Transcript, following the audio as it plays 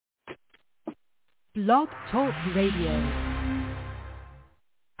Blog Talk Radio.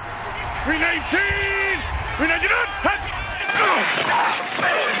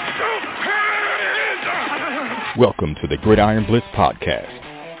 319! Welcome to the Gridiron Blitz podcast,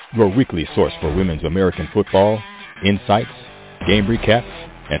 your weekly source for women's American football, insights, game recaps,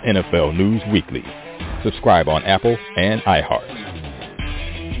 and NFL news weekly. Subscribe on Apple and iHeart.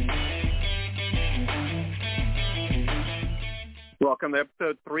 Welcome to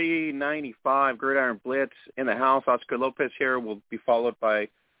episode 395, Gridiron Blitz in the house. Oscar Lopez here. We'll be followed by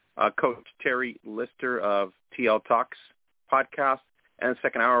Coach Terry Lister of TL Talks podcast. And in the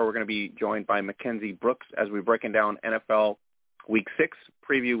second hour, we're going to be joined by Mackenzie Brooks as we're breaking down NFL Week 6,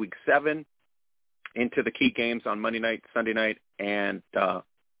 preview Week 7, into the key games on Monday night, Sunday night, and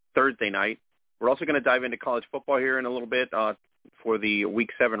Thursday night. We're also going to dive into college football here in a little bit for the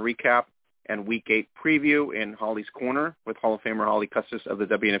Week 7 recap and Week 8 preview in Holly's Corner with Hall of Famer Holly Custis of the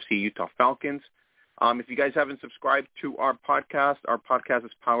WNFC Utah Falcons. If you guys haven't subscribed to our podcast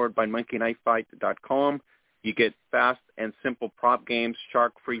is powered by monkeyknifefight.com. You get fast and simple prop games,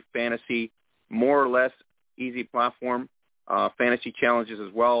 shark-free fantasy, more or less easy platform, fantasy challenges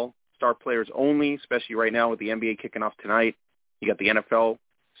as well, star players only, especially right now with the NBA kicking off tonight. You got the NFL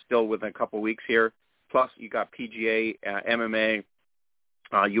still within a couple weeks here. Plus, you got PGA, MMA,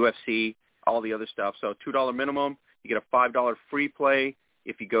 UFC, all the other stuff. So $2 minimum. You get a $5 free play.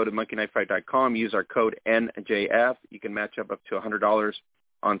 If you go to monkeyknifefight.com, use our code NJF. You can match up to $100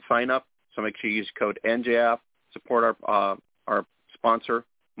 on sign-up. So make sure you use code NJF. Support our sponsor,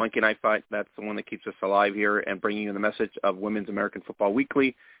 Monkey Knife Fight. That's the one that keeps us alive here and bringing you the message of Women's American Football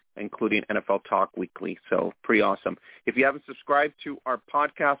Weekly, including NFL Talk Weekly. So pretty awesome. If you haven't subscribed to our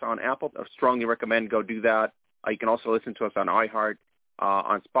podcast on Apple, I strongly recommend go do that. You can also listen to us on iHeart,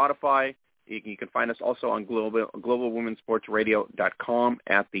 on Spotify. You can find us also on globalwomensportsradio.com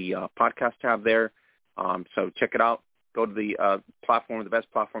at the podcast tab there. So check it out. Go to the platform, the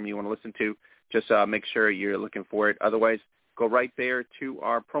best platform you want to listen to. Just make sure you're looking for it. Otherwise, go right there to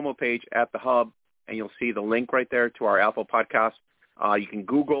our promo page at the hub, and you'll see the link right there to our Apple podcast. You can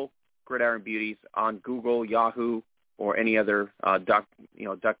Google Gridiron Beauties on Google, Yahoo, or any other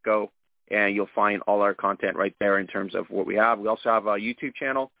DuckGo, and you'll find all our content right there in terms of what we have. We also have a YouTube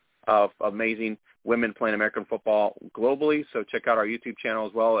channel of amazing women playing American football globally, so check out our YouTube channel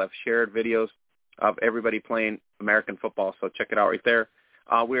as well. I've shared videos of everybody playing American football, so check it out right there.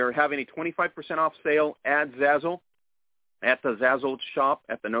 We're having a 25% off sale at Zazzle, at the Zazzle shop,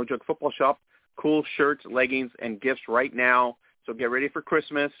 at the No Joke Football shop. Cool shirts, leggings, and gifts right now, so get ready for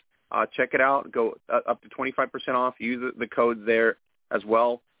Christmas. Check it out. Go up to 25% off. Use the code there as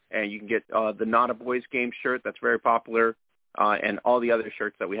well, and you can get the Not a Boys Game shirt. That's very popular. And all the other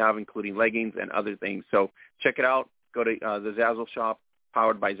shirts that we have, including leggings and other things. So check it out. Go to the Zazzle shop,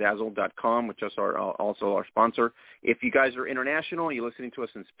 powered by Zazzle.com, which is also our sponsor. If you guys are international, you're listening to us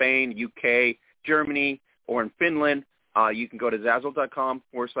in Spain, UK, Germany, or in Finland, you can go to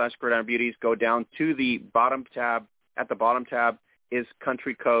Zazzle.com/Gridiron Beauties. Go down to the bottom tab. At the bottom tab is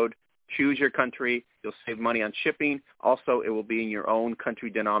country code. Choose your country. You'll save money on shipping. Also, it will be in your own country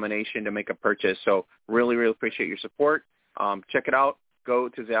denomination to make a purchase. So really, really appreciate your support. Check it out. Go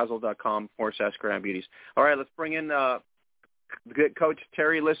to Zazzle.com/Gridiron Beauties. All right, let's bring in good Coach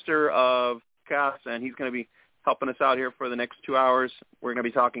Terry Lister of CAS, and he's going to be helping us out here for the next 2 hours. We're going to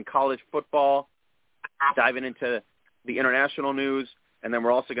be talking college football, diving into the international news, and then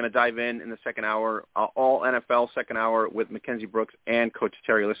we're also going to dive in the second hour, all NFL second hour with Mackenzie Brooks and Coach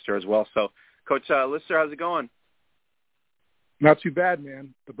Terry Lister as well. So, Coach Lister, how's it going? Not too bad,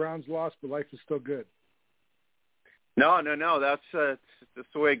 man. The Browns lost, but life is still good. No. That's the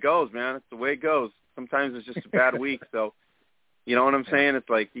way it goes, man. It's the way it goes. Sometimes it's just a bad week. So, you know what I'm saying? It's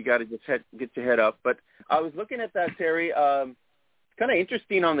like you got to just get your head up. But I was looking at that, Terry. It's kind of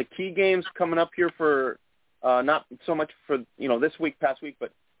interesting on the key games coming up here for not so much for this week, past week,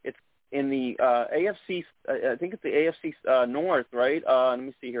 but it's in the AFC. I think it's the AFC North, right? Let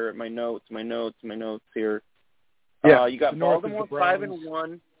me see here at my notes here. Yeah, you got Baltimore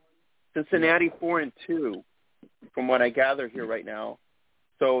 5-1, Cincinnati 4-2. From what I gather here right now.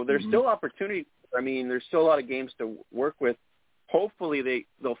 So there's still opportunity. I mean, there's still a lot of games to work with. Hopefully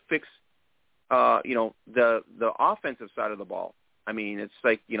they'll fix, the offensive side of the ball. I mean, it's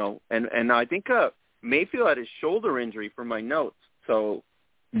like, and I think Mayfield had his shoulder injury from my notes. So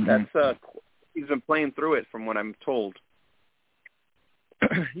that's he's been playing through it from what I'm told.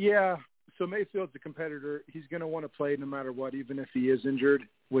 Yeah. So Mayfield's a competitor. He's going to want to play no matter what, even if he is injured,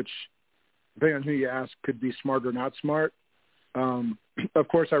 which, depending on who you ask, could be smart or not smart. Of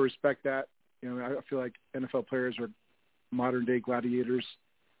course, I respect that. I feel like NFL players are modern-day gladiators.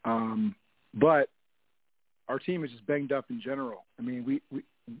 But our team is just banged up in general. I mean,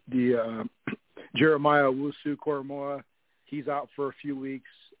 Jeremiah Owusu-Koramoah, he's out for a few weeks.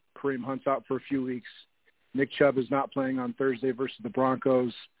 Kareem Hunt's out for a few weeks. Nick Chubb is not playing on Thursday versus the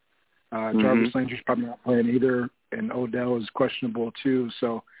Broncos. Jarvis Landry's probably not playing either, and Odell is questionable too.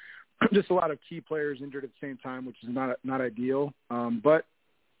 So just a lot of key players injured at the same time, which is not ideal. But,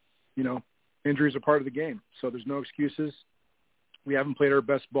 you know, injuries are part of the game, so there's no excuses. We haven't played our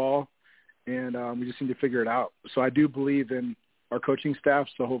best ball, and we just need to figure it out. So I do believe in our coaching staff,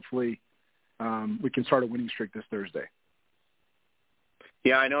 so hopefully we can start a winning streak this Thursday.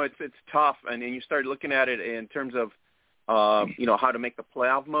 Yeah, I know it's tough, and then you start looking at it in terms of you know, how to make the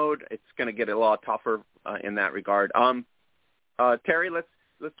playoff mode. It's going to get a lot tougher in that regard. Terry, let's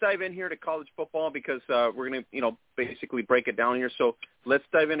dive in here to college football because we're going to, you know, basically break it down here. So let's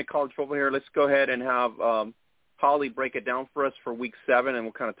dive into college football here. Let's go ahead and have Holly break it down for us for Week 7, and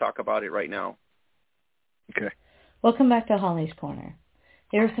we'll kind of talk about it right now. Okay. Welcome back to Holly's Corner.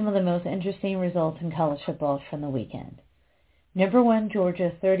 Here are some of the most interesting results in college football from the weekend. Number 1,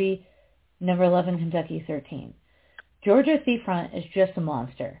 Georgia 30. Number 11, Kentucky 13. Georgia's C-front is just a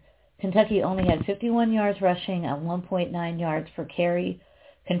monster. Kentucky only had 51 yards rushing at 1.9 yards per carry.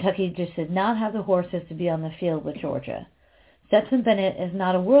 Kentucky just did not have the horses to be on the field with Georgia. Stetson Bennett is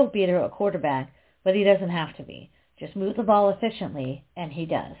not a world beater at quarterback, but he doesn't have to be. Just move the ball efficiently, and he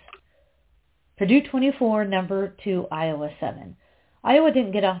does. Purdue 24, number 2, Iowa 7. Iowa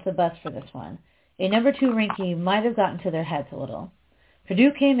didn't get off the bus for this one. A number 2 ranking might have gotten to their heads a little.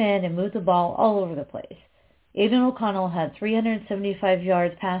 Purdue came in and moved the ball all over the place. Aiden O'Connell had 375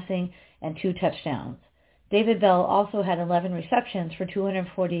 yards passing and 2 touchdowns. David Bell also had 11 receptions for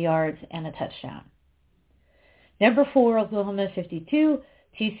 240 yards and a touchdown. Number 4, Oklahoma 52,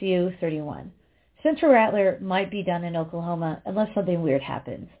 TCU 31. Spencer Rattler might be done in Oklahoma unless something weird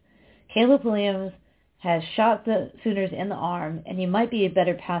happens. Caleb Williams has shot the Sooners in the arm, and he might be a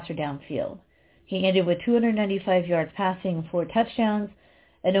better passer downfield. He ended with 295 yards passing and 4 touchdowns,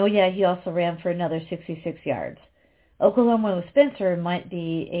 and oh yeah, he also ran for another 66 yards. Oklahoma with Spencer might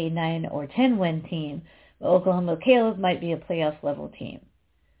be a 9 or 10 win team, but Oklahoma with Caleb might be a playoff level team.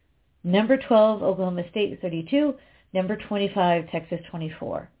 Number 12, Oklahoma State 32. Number 25, Texas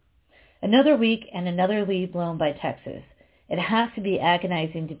 24. Another week and another lead blown by Texas. It has to be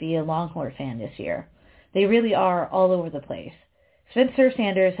agonizing to be a Longhorn fan this year. They really are all over the place. Spencer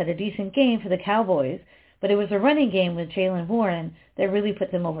Sanders had a decent game for the Cowboys, but it was a running game with Jaylen Warren that really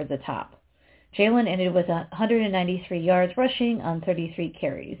put them over the top. Jaylen ended with 193 yards rushing on 33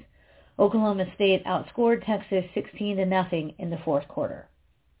 carries. Oklahoma State outscored Texas 16-0 in the fourth quarter.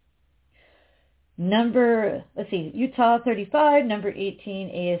 Utah 35, number 18,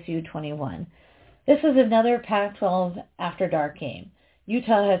 ASU 21. This is another Pac-12 after dark game.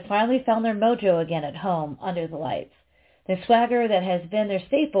 Utah has finally found their mojo again at home under the lights. The swagger that has been their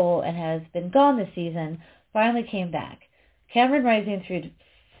staple and has been gone this season finally came back. Cameron Rising threw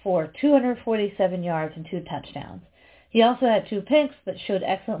for 247 yards and 2 touchdowns. He also had 2 picks but showed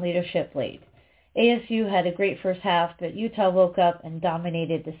excellent leadership late. ASU had a great first half, but Utah woke up and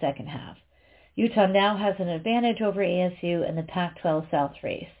dominated the second half. Utah now has an advantage over ASU in the Pac-12 South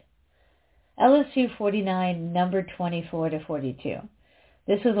race. LSU 49, number 24-42.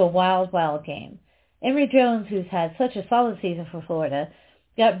 This was a wild, wild game. Emory Jones, who's had such a solid season for Florida,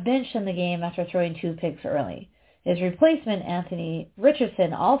 got benched in the game after throwing 2 picks early. His replacement, Anthony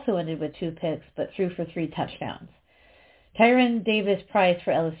Richardson, also ended with 2 picks but threw for 3 touchdowns. Tyron Davis-Price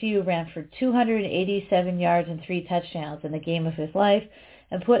for LSU ran for 287 yards and 3 touchdowns in the game of his life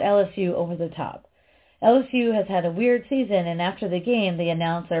and put LSU over the top. LSU has had a weird season, and after the game, they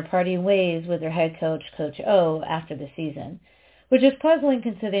announced they're parting ways with their head coach, Coach O, after the season, which is puzzling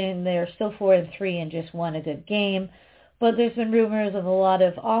considering they are still 4-3 and just won a good game. But there's been rumors of a lot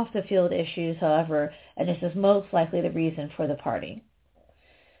of off-the-field issues, however, and this is most likely the reason for the party.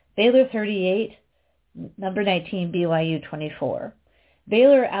 Baylor 38, number 19, BYU 24.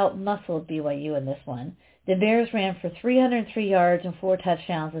 Baylor out-muscled BYU in this one. The Bears ran for 303 yards and 4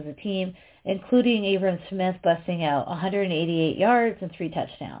 touchdowns as a team, including Abram Smith busting out 188 yards and 3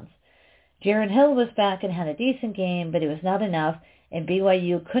 touchdowns. Jaron Hill was back and had a decent game, but it was not enough, and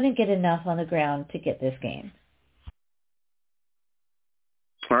BYU couldn't get enough on the ground to get this game.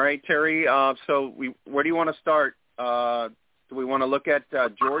 All right, Terry. Where do you want to start? Do we want to look at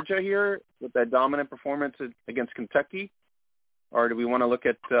Georgia here with that dominant performance against Kentucky? Or do we want to look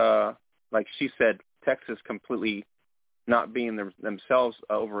at, like she said, Texas completely not being themselves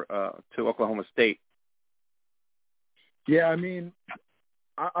over to Oklahoma State? Yeah, I mean,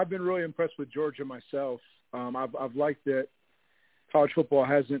 I've been really impressed with Georgia myself. I've liked that college football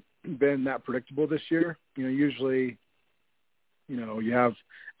hasn't been that predictable this year. Usually, you have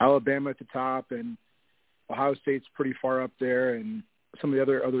Alabama at the top, and Ohio State's pretty far up there, and some of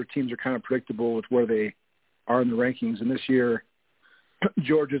the other teams are kind of predictable with where they are in the rankings. And this year,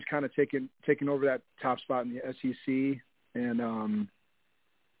 Georgia's kind of taken over that top spot in the SEC, and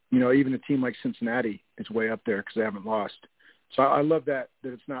even a team like Cincinnati is way up there because they haven't lost. So I love that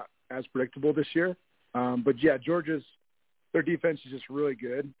it's not as predictable this year. But yeah, their defense is just really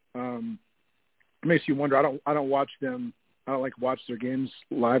good. It makes you wonder. I don't watch them. I don't watch their games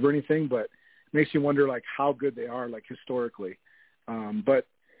live or anything, but it makes you wonder how good they are historically. But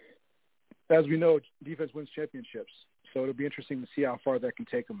as we know, defense wins championships, so it'll be interesting to see how far that can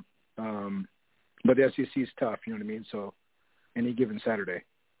take them. But the SEC is tough, you know what I mean? So any given Saturday.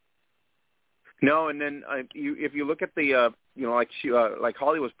 No, and then if you look at the like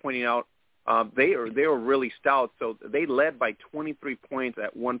Holly was pointing out, they were really stout. So they led by 23 points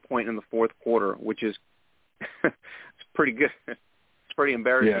at one point in the fourth quarter, which is it's pretty good. It's pretty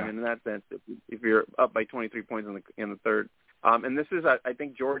embarrassing in that sense if you're up by 23 points in the third. And this is I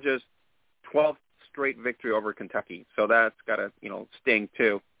think Georgia's 12th straight victory over Kentucky. So that's got to sting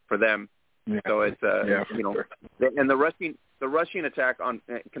too for them. Yeah. So it's sure. And the rushing attack on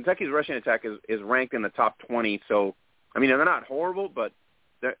Kentucky's rushing attack is ranked in the top 20. So I mean they're not horrible, but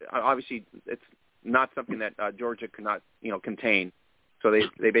obviously it's not something that Georgia could not contain. So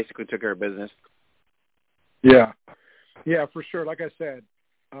they basically took care of business. Yeah, for sure. Like I said,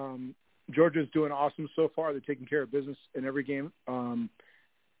 Georgia's doing awesome so far. They're taking care of business in every game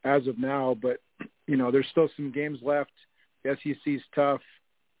as of now. But there's still some games left. The SEC's tough.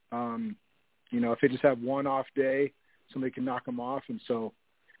 If they just have one off day, somebody can knock them off. And so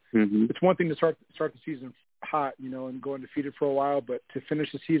it's one thing to start the season hot, and go undefeated for a while, but to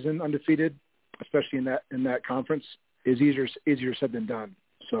finish the season undefeated, especially in that conference, is easier said than done.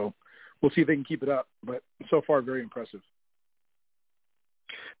 So we'll see if they can keep it up, but so far very impressive.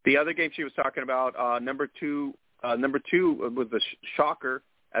 The other game she was talking about, number two was the shocker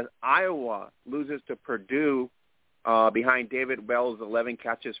as Iowa loses to Purdue behind David Bell's 11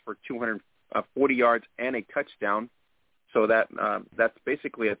 catches for 240 yards and a touchdown. So that's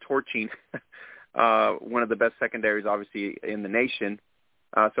basically a torching. One of the best secondaries, obviously, in the nation.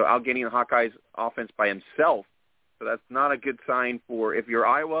 So outgaining the Hawkeyes' offense by himself. So that's not a good sign for if you're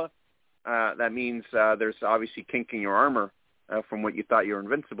Iowa. That means there's obviously kink in your armor from what you thought you were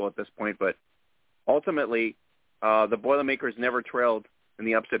invincible at this point. But ultimately, the Boilermakers never trailed in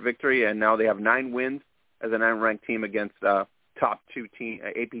the upset victory, and now they have 9 wins as an unranked team against AP top 2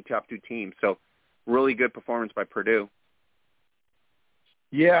 teams. So really good performance by Purdue.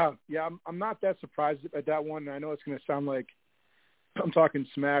 Yeah, I'm not that surprised at that one. I know it's going to sound like I'm talking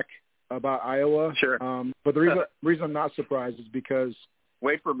smack about Iowa. Sure. But the reason I'm not surprised is because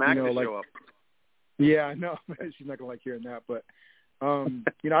wait for Mac to show up. Yeah, no, she's not going to like hearing that. But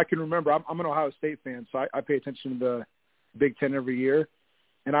I can remember I'm an Ohio State fan, so I pay attention to the Big Ten every year,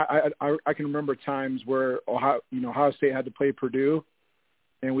 and I can remember times where Ohio State had to play Purdue,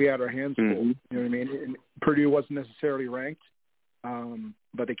 and we had our hands full. You know what I mean? And Purdue wasn't necessarily ranked.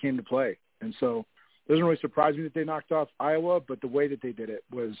 But they came to play. And so it doesn't really surprise me that they knocked off Iowa, but the way that they did it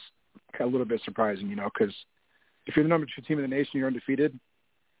was a little bit surprising, because if you're the number 2 team in the nation, you're undefeated,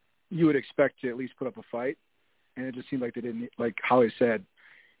 you would expect to at least put up a fight. And it just seemed like they didn't, like Holly said,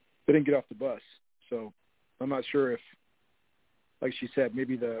 they didn't get off the bus. So I'm not sure if, like she said,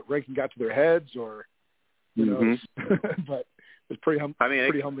 maybe the ranking got to their heads or who knows. But it was pretty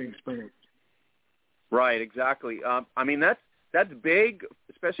humbling experience. Right, exactly. That's big,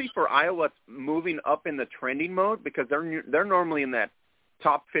 especially for Iowa moving up in the trending mode because they're normally in that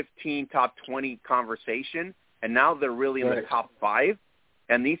top 15, top 20 conversation, and now they're really in the top 5.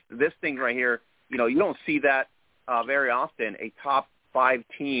 And this thing right here, you don't see that very often. A top 5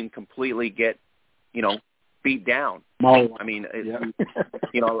 team completely get, beat down. I mean,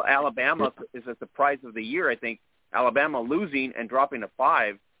 Alabama is a surprise of the year. I think Alabama losing and dropping to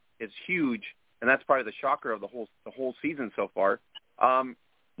 5 is huge. And that's probably the shocker of the whole season so far.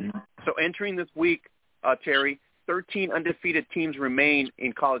 So entering this week, Terry, 13 undefeated teams remain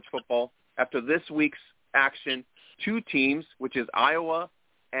in college football. After this week's action, 2 teams, which is Iowa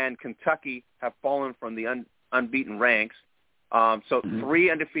and Kentucky, have fallen from the unbeaten ranks. So 3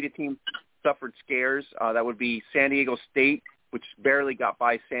 undefeated teams suffered scares. That would be San Diego State, which barely got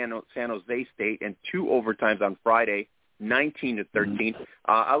by San Jose State, and 2 overtimes on Friday. 19-13.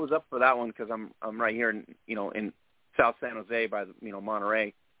 I was up for that one because I'm right here in South San Jose by Monterey.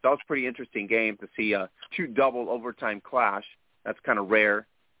 So that was a pretty interesting game to see 2 double overtime clash. That's kind of rare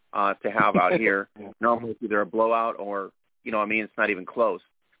to have out here. Normally it's either a blowout or it's not even close.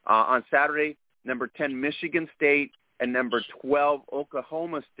 On Saturday, number 10 Michigan State and number 12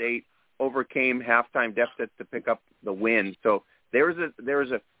 Oklahoma State overcame halftime deficits to pick up the win. So there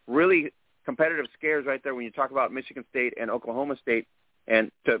was a really competitive scares right there when you talk about Michigan State and Oklahoma State.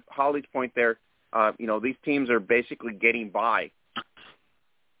 And to Holly's point there, these teams are basically getting by.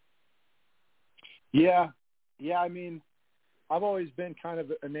 Yeah. I mean, I've always been kind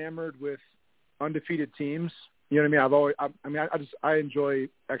of enamored with undefeated teams. You know what I mean? I enjoy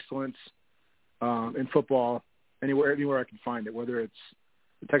excellence in football anywhere I can find it, whether it's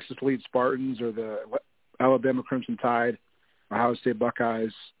the Texas Elite Spartans or the Alabama Crimson Tide, Ohio State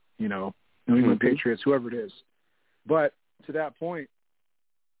Buckeyes, New England Patriots, whoever it is. But to that point,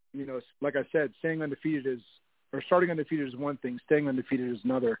 like I said, starting undefeated is one thing, staying undefeated is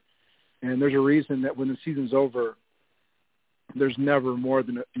another. And there's a reason that when the season's over, there's never more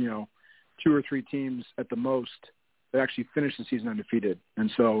than, 2 or 3 teams at the most that actually finish the season undefeated.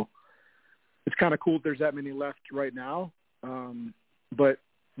 And so it's kind of cool that there's that many left right now. But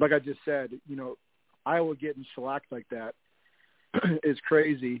like I just said, Iowa getting shellacked like that is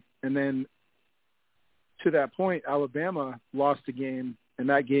crazy. And then to that point, Alabama lost a game, and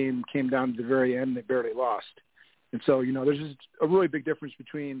that game came down to the very end. They barely lost. And so, there's just a really big difference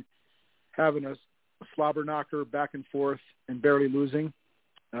between having a slobber knocker back and forth and barely losing,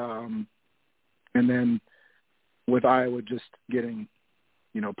 and then with Iowa just getting,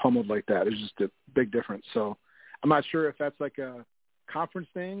 pummeled like that. There's just a big difference. So I'm not sure if that's like a conference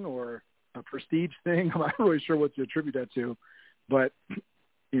thing or a prestige thing. I'm not really sure what to attribute that to, but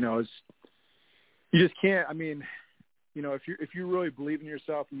you just can't. I mean, if you really believe in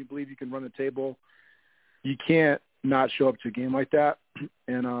yourself and you believe you can run the table, you can't not show up to a game like that.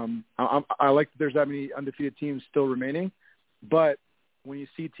 And I like that there's that many undefeated teams still remaining, but when you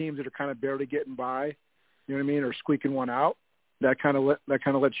see teams that are kind of barely getting by, you know what I mean, or squeaking one out, that kind of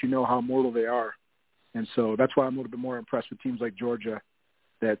lets you know how mortal they are. And so that's why I'm a little bit more impressed with teams like Georgia,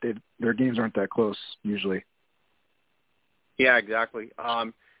 that their games aren't that close usually. Yeah, exactly.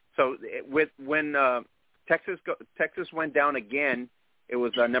 So when Texas went down again, it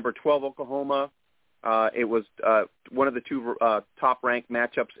was number 12 Oklahoma. It was one of the 2 top-ranked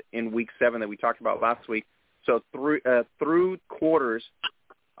matchups in Week 7 that we talked about last week. So through quarters,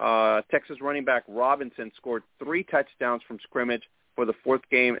 Texas running back Robinson scored 3 touchdowns from scrimmage for the 4th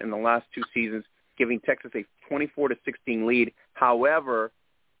game in the last 2 seasons, giving Texas a 24-16 lead. However,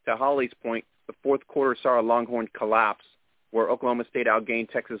 to Holly's point, the 4th quarter saw a Longhorn collapse where Oklahoma State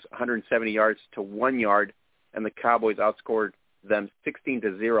outgained Texas 170 yards to 1 yard, and the Cowboys outscored them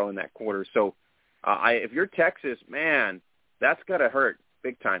 16-0 in that quarter. So if you're Texas, man, that's got to hurt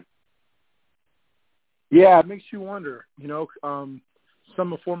big time. Yeah, it makes you wonder. I'm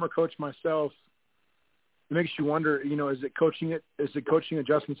a former coach myself. It makes you wonder. Is it coaching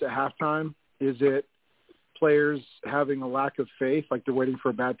adjustments at halftime? Is it players having a lack of faith, like they're waiting for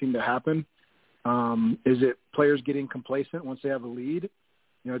a bad thing to happen? Is it players getting complacent once they have a lead?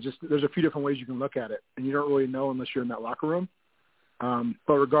 There's a few different ways you can look at it, and you don't really know unless you're in that locker room.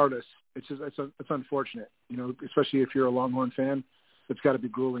 But regardless, it's unfortunate, especially if you're a Longhorn fan. It's got to be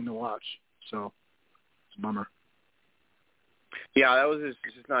grueling to watch. So it's a bummer. Yeah, that was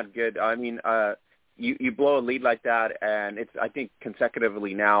just not good. I mean, you blow a lead like that, and it's, I think,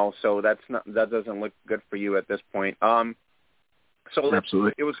 consecutively now. So that doesn't look good for you at this point. So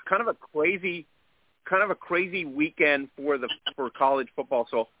absolutely, it was kind of a crazy weekend for college football.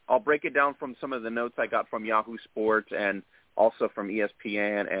 So I'll break it down from some of the notes I got from Yahoo Sports and also from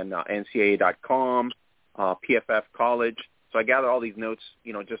ESPN and NCAA.com, PFF College. So I gather all these notes,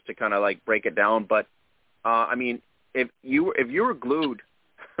 just to kind of like break it down. But I mean, if you were glued,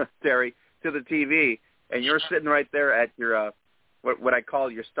 Terry, to the TV and you're sitting right there at your what I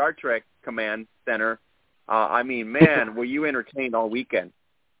call your Star Trek command center, I mean, man, were you entertained all weekend?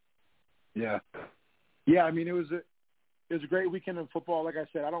 Yeah. I mean, it was a great weekend in football. Like I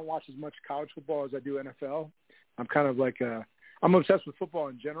said, I don't watch as much college football as I do NFL. I'm kind of like I'm obsessed with football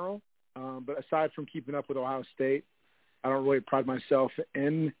in general. But aside from keeping up with Ohio State, I don't really pride myself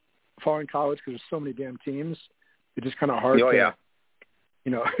in following college because there's so many damn teams. It's just kind of hard to,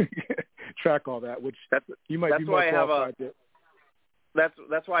 track all that. Which you might be more qualified to.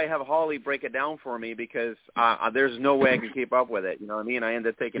 That's why I have Holly break it down for me, because there's no way I can keep up with it. You know what I mean? I end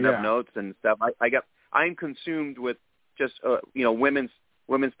up taking up notes and stuff. I'm consumed with just women's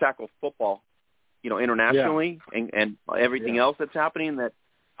tackle football, internationally and everything else that's happening, that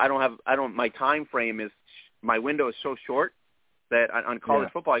my time frame is, my window is so short that on college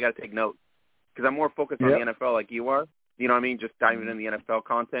football I got to take notes, because I'm more focused on the NFL like you are. You know what I mean? Just diving into the NFL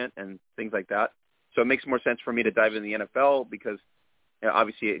content and things like that. So it makes more sense for me to dive into the NFL, because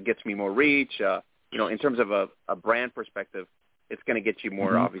obviously it gets me more reach. In terms of a brand perspective, it's going to get you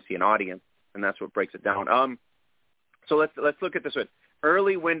more, obviously, an audience, and that's what breaks it down. So let's look at this one.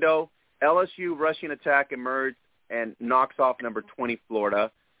 Early window, LSU rushing attack emerged and knocks off number 20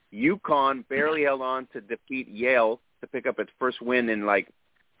 Florida. UConn barely held on to defeat Yale to pick up its first win in like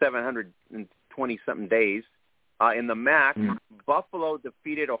 720-something days. In the MAC, Buffalo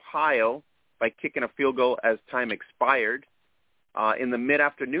defeated Ohio by kicking a field goal as time expired. In the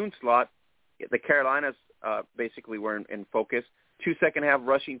mid-afternoon slot, the Carolinas basically were in focus. 2 second-half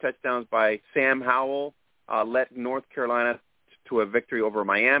rushing touchdowns by Sam Howell led North Carolina to a victory over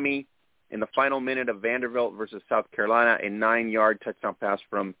Miami. In the final minute of Vanderbilt versus South Carolina, a 9-yard touchdown pass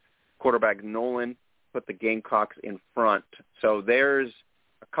from quarterback Nolan put the Gamecocks in front. So there's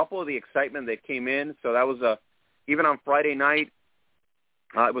a couple of the excitement that came in. So that was even on Friday night,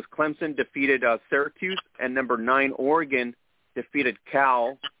 it was Clemson defeated Syracuse, and number 9 Oregon defeated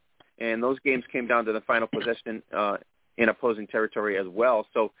Cal. And those games came down to the final possession in opposing territory as well.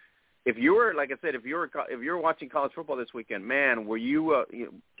 So if you were, like I said, if you were watching college football this weekend, man, were you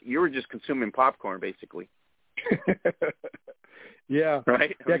were just consuming popcorn basically? Yeah,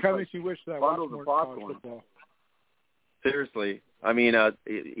 right. Yeah, kind of makes you wish that I watched more college football. Seriously, I mean,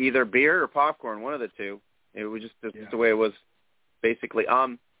 either beer or popcorn, one of the two. It was just the way it was, basically.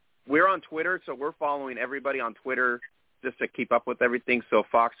 We're on Twitter, so we're following everybody on Twitter just to keep up with everything. So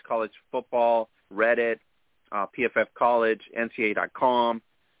Fox College Football, Reddit, PFF College, NCAA.com.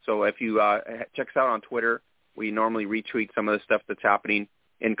 So if you check us out on Twitter, we normally retweet some of the stuff that's happening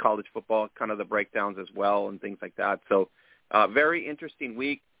in college football, kind of the breakdowns as well and things like that. So very interesting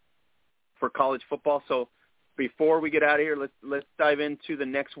week for college football. So before we get out of here, let's dive into the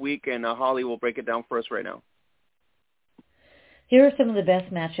next week, and Holly will break it down for us right now. Here are some of the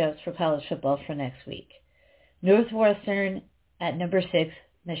best matchups for college football for next week. Northwestern at number 6,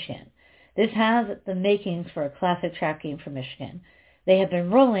 Michigan. This has the makings for a classic trap game for Michigan. They have been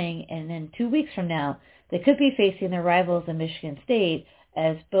rolling, and in 2 weeks from now, they could be facing their rivals in Michigan State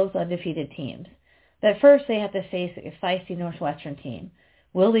as both undefeated teams. But first, they have to face a feisty Northwestern team.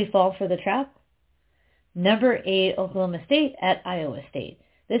 Will they fall for the trap? Number 8, Oklahoma State at Iowa State.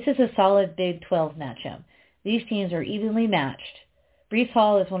 This is a solid Big 12 matchup. These teams are evenly matched. Breece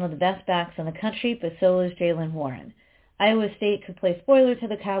Hall is one of the best backs in the country, but so is Jaylen Warren. Iowa State could play spoiler to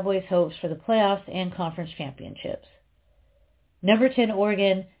the Cowboys' hopes for the playoffs and conference championships. Number 10,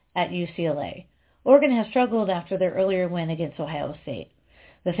 Oregon at UCLA. Oregon has struggled after their earlier win against Ohio State.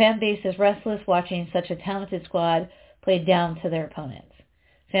 The fan base is restless watching such a talented squad play down to their opponents.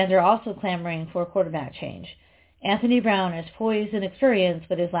 Fans are also clamoring for a quarterback change. Anthony Brown is poised and experienced,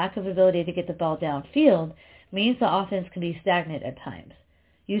 but his lack of ability to get the ball downfield means the offense can be stagnant at times.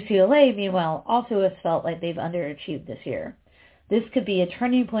 UCLA, meanwhile, also has felt like they've underachieved this year. This could be a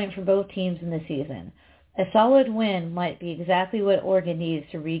turning point for both teams in the season. A solid win might be exactly what Oregon needs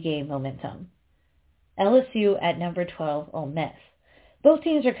to regain momentum. LSU at number 12, Ole Miss. Both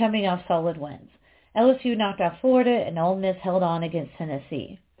teams are coming off solid wins. LSU knocked off Florida, and Ole Miss held on against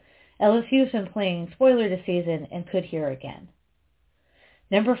Tennessee. LSU's been playing spoiler this season and could here again.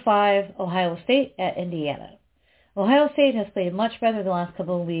 Number 5, Ohio State at Indiana. Ohio State has played much better the last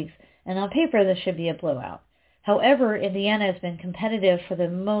couple of weeks, and on paper this should be a blowout. However, Indiana has been competitive for the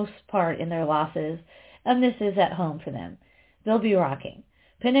most part in their losses, and this is at home for them. They'll be rocking.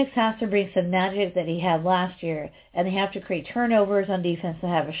 Penix has to bring some magic that he had last year, and they have to create turnovers on defense to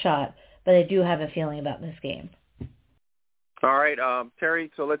have a shot, but I do have a feeling about this game. All right,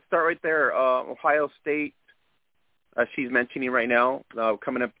 Terry, so let's start right there. Ohio State, she's mentioning right now,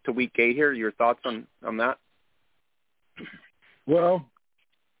 coming up to week 8 here. Your thoughts on that? Well,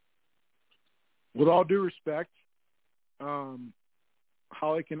 with all due respect,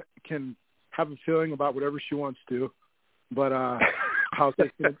 Holly can have a feeling about whatever she wants to, but Ohio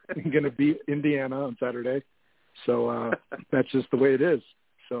State's going to beat Indiana on Saturday, so that's just the way it is.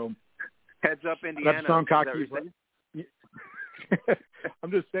 So heads up, Indiana. That's sound cocky.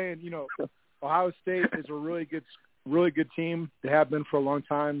 I'm just saying, Ohio State is a really good team. They have been for a long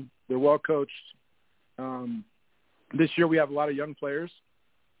time. They're well coached. This year we have a lot of young players,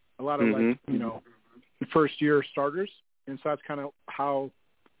 a lot of first-year starters, and so that's kind of how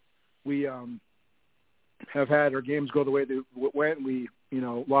we have had our games go the way they went. We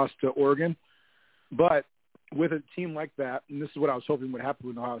lost to Oregon, but with a team like that, and this is what I was hoping would happen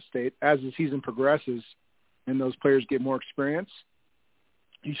with Ohio State, as the season progresses and those players get more experience,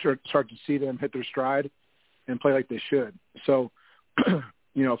 you start to see them hit their stride and play like they should. So,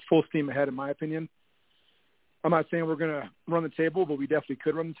 full steam ahead, in my opinion. I'm not saying we're going to run the table, but we definitely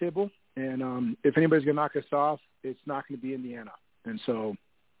could run the table. And if anybody's going to knock us off, it's not going to be Indiana. And so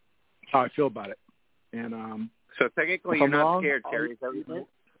that's how I feel about it. And so technically you're not scared, Terry. Is that what you mean?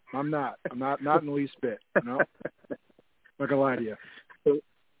 I'm not in the least bit. No, not gonna lie to you.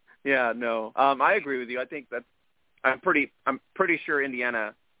 Yeah, no. I agree with you. I think that I'm pretty sure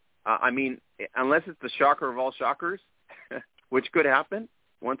Indiana. I mean, unless it's the shocker of all shockers, which could happen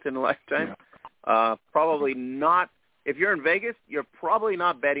once in a lifetime. Yeah. Probably not. If you're in Vegas, you're probably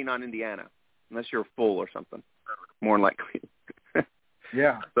not betting on Indiana unless you're a fool or something. More than likely.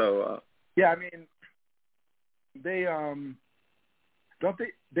 Yeah. So. Yeah, I mean, they don't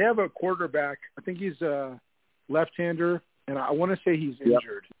they have a quarterback. I think he's a left-hander, and I want to say he's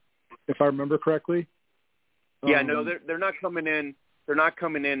injured, if I remember correctly. Yeah, no, they're not coming in. They're not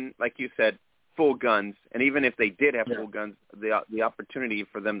coming in, like you said, full guns. And even if they did have full guns, the opportunity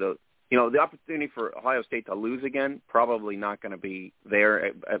for them to, the opportunity for Ohio State to lose again, probably not going to be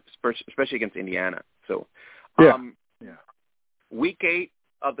there, especially against Indiana. So, Week 8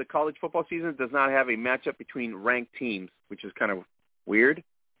 of the college football season does not have a matchup between ranked teams, which is kind of weird.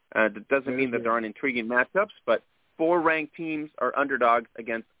 That doesn't mean that there aren't intriguing matchups, but 4 ranked teams are underdogs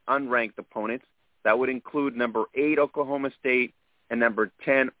against unranked opponents. That would include number 8 Oklahoma State and number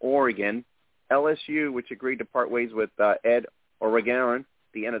 10 Oregon. LSU, which agreed to part ways with Ed Oregon at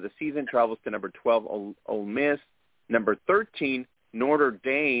the end of the season, travels to number 12 Ole Miss. Number 13 Notre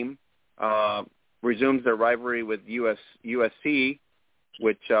Dame resumes their rivalry with USC,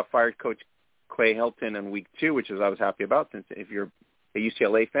 which fired Coach Clay Helton in Week 2, which I was happy about, since if you're a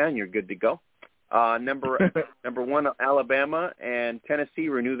UCLA fan, you're good to go. Number 1, Alabama and Tennessee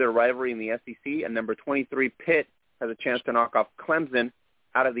renew their rivalry in the SEC, and number 23, Pitt, has a chance to knock off Clemson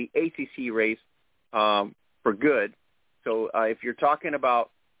out of the ACC race for good. So if you're talking about,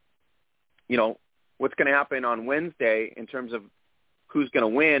 what's going to happen on Wednesday in terms of who's going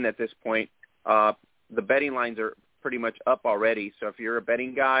to win at this point, the betting lines are pretty much up already. So if you're a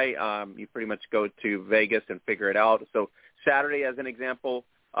betting guy, you pretty much go to Vegas and figure it out. So Saturday, as an example,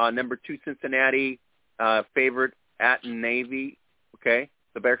 number 2 Cincinnati, favorite at Navy. Okay,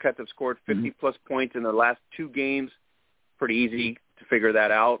 the Bearcats have scored 50-plus points in their last 2 games. Pretty easy to figure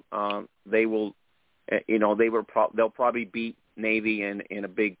that out. They will, they'll probably beat Navy in a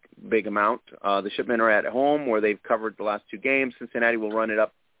big amount. The Shipmen are at home, where they've covered the last 2 games. Cincinnati will run it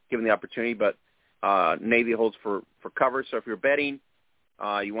up, given the opportunity, but Navy holds for cover. So if you're betting,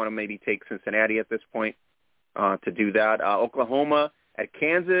 you want to maybe take Cincinnati at this point to do that. Oklahoma at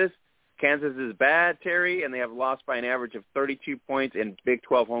Kansas. Kansas is bad, Terry, and they have lost by an average of 32 points in Big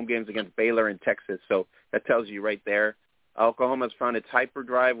 12 home games against Baylor and Texas. So that tells you right there. Oklahoma's found its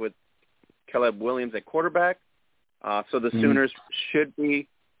hyperdrive with Caleb Williams at quarterback. So the Sooners should be,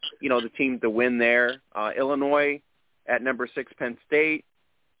 the team to win there. Illinois at number 6, Penn State.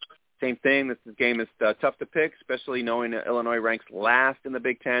 Same thing. This game is tough to pick, especially knowing that Illinois ranks last in the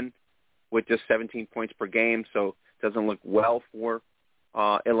Big Ten with just 17 points per game. So it doesn't look well for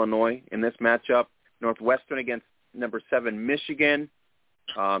Illinois in this matchup. Northwestern against number 7 Michigan.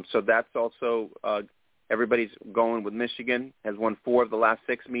 So that's also everybody's going with Michigan. Has won 4 of the last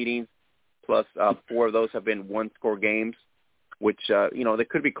 6 meetings, plus 4 of those have been one-score games, which they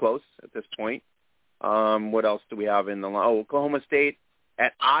could be close at this point. What else do we have in the line? Oklahoma State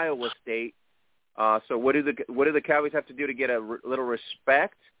at Iowa State. So what do the Cowboys have to do to get a little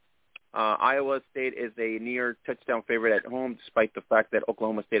respect? Iowa State is a near touchdown favorite at home, despite the fact that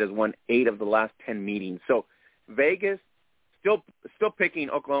Oklahoma State has won 8 of the last 10 meetings. So Vegas still picking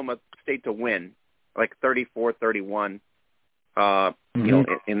Oklahoma State to win, like 34-31.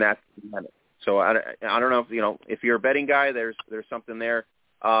 In that. So I don't know if you're a betting guy, there's something there.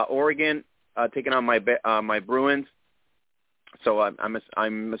 Oregon taking on my Bruins. So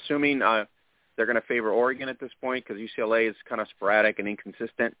I'm assuming they're going to favor Oregon at this point, because UCLA is kind of sporadic and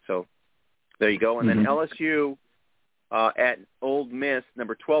inconsistent. So there you go. And then LSU at Ole Miss,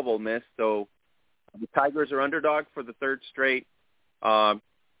 number 12 Ole Miss. So the Tigers are underdog for the 3rd straight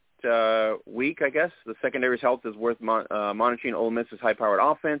week, I guess. The secondary's health is worth monitoring. Ole Miss's high-powered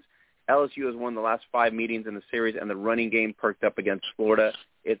offense. LSU has won the last 5 meetings in the series, and the running game perked up against Florida.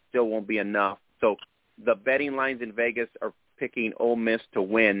 It still won't be enough. So the betting lines in Vegas are picking Ole Miss to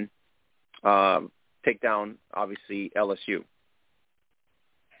win, take down, obviously, LSU.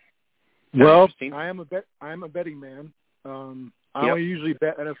 Well, I am a betting man. I don't usually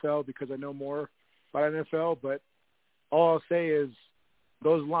bet NFL because I know more about NFL, but all I'll say is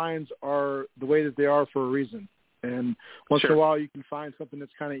those lines are the way that they are for a reason. And once in a while you can find something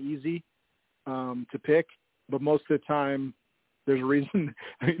that's kind of easy to pick, but most of the time there's a reason.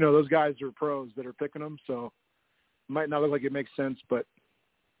 Those guys are pros that are picking them, so it might not look like it makes sense, but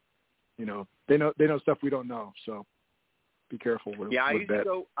they know stuff we don't know. So be careful with. Yeah,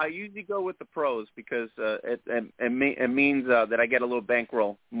 I usually go with the pros because it means that I get a little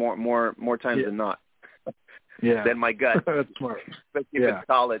bankroll more times than not. Yeah. Than my gut. That's smart. Especially if it's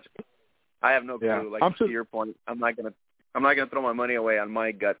college. I have no clue. Yeah. Like to your point, I'm not gonna throw my money away on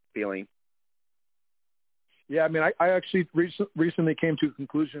my gut feeling. Yeah, I mean, I actually recently came to a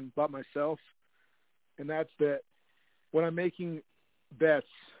conclusion about myself, and that's that when I'm making bets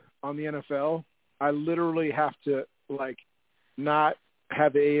on the NFL, I literally have to not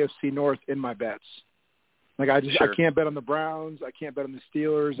have the AFC North in my bets. Like I can't bet on the Browns, I can't bet on the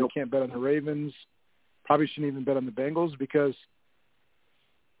Steelers, I can't bet on the Ravens. Probably shouldn't even bet on the Bengals because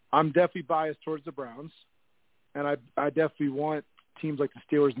I'm definitely biased towards the Browns, and I definitely want teams like the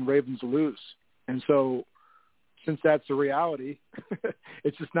Steelers and Ravens to lose. And so, since that's the reality,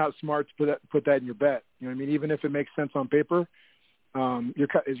 it's just not smart to put that in your bet. You know what I mean? Even if it makes sense on paper,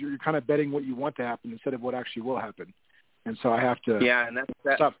 you're kind of betting what you want to happen instead of what actually will happen. And so I have to. Yeah, and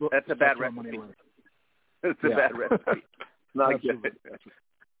that's a bad recipe. It's a bad recipe. Not good.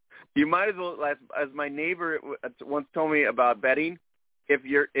 You might as well, as my neighbor once told me about betting, if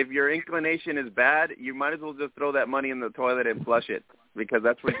your inclination is bad, you might as well just throw that money in the toilet and flush it because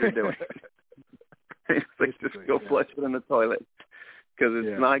that's what you're doing. It's like just go flush it in the toilet because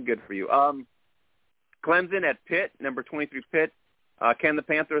it's not good for you. Clemson at Pitt, number 23 Pitt. Can the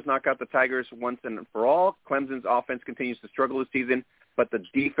Panthers knock out the Tigers once and for all? Clemson's offense continues to struggle this season, but the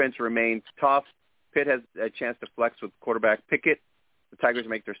defense remains tough. Pitt has a chance to flex with quarterback Pickett. The Tigers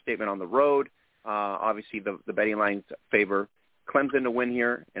make their statement on the road. Obviously, the betting lines favor Clemson to win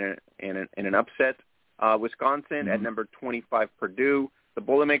here in an upset. Wisconsin at number 25 Purdue. The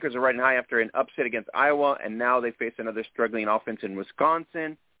Boilermakers are riding high after an upset against Iowa, and now they face another struggling offense in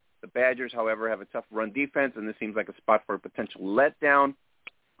Wisconsin. The Badgers, however, have a tough run defense, and this seems like a spot for a potential letdown.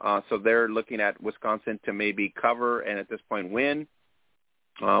 So they're looking at Wisconsin to maybe cover and at this point win.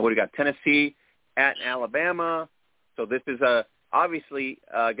 What do you got? Tennessee at Alabama. So this is obviously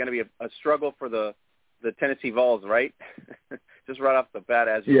going to be a struggle for the Tennessee Vols, right? Just right off the bat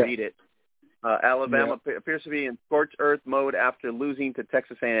as you read it. Alabama appears to be in scorched earth mode after losing to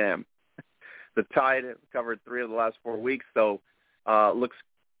Texas A&M. The Tide have covered 3 of the last 4 weeks, so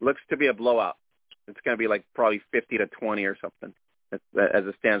looks to be a blowout. It's going to be like probably 50-20 or something as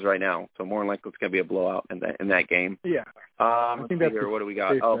it stands right now. So more than likely it's going to be a blowout in that game. Yeah. I think that's what do we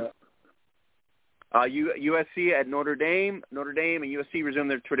got? USC at Notre Dame. Notre Dame and USC resumed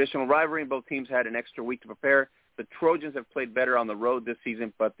their traditional rivalry, and both teams had an extra week to prepare. The Trojans have played better on the road this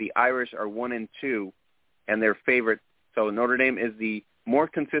season, but the Irish are 1-2, and they're favorite. So Notre Dame is the more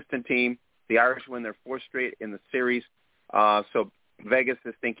consistent team. The Irish win their 4th straight in the series. So Vegas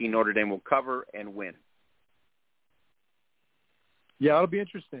is thinking Notre Dame will cover and win. Yeah, it'll be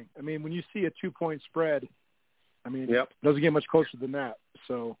interesting. I mean, when you see a 2-point spread, I mean, it doesn't get much closer than that.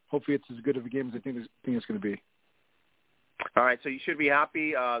 So hopefully it's as good of a game as I think it's going to be. All right, so you should be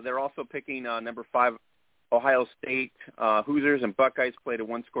happy. They're also picking number 5 Ohio State. Hoosiers and Buckeyes played a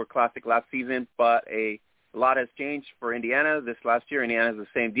one-score classic last season, but a lot has changed for Indiana this last year. Indiana has the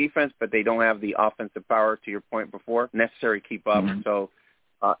same defense, but they don't have the offensive power, to your point before, necessary to keep up. So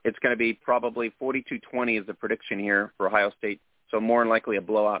it's going to be probably 42-20 is the prediction here for Ohio State. So more than likely a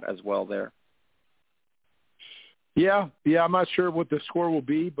blowout as well there. Yeah, I'm not sure what the score will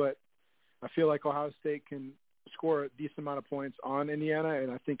be, but I feel like Ohio State can score a decent amount of points on Indiana,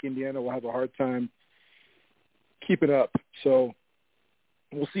 and I think Indiana will have a hard time keeping up. So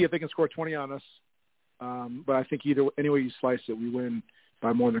we'll see if they can score 20 on us. But I think any way you slice it, we win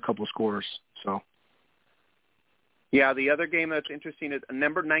by more than a couple of scores. So. Yeah, the other game that's interesting is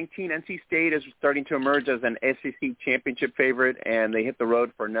number 19, NC State is starting to emerge as an SEC championship favorite, and they hit the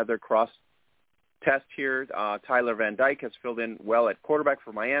road for another cross test here. Tyler Van Dyke has filled in well at quarterback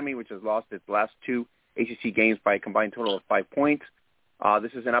for Miami, which has lost its last 2 ACC games by a combined total of 5 points.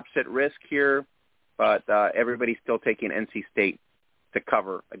 This is an upset risk here, but everybody's still taking NC State to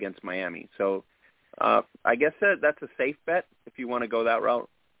cover against Miami. So I guess that's a safe bet if you want to go that route,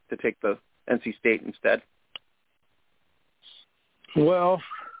 to take the NC State instead. Well,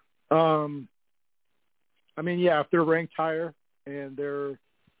 I mean, yeah, if they're ranked higher and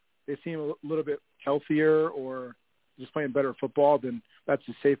they seem a little bit healthier or just playing better football, then that's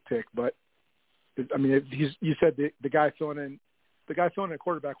a safe pick. But I mean, you said the guy filling in a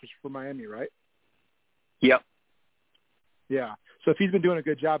quarterback was for Miami, right? Yep. Yeah. So if he's been doing a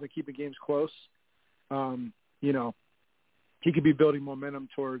good job of keeping games close, he could be building momentum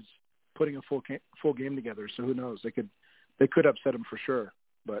towards putting a full game together. So who knows? They could upset him for sure,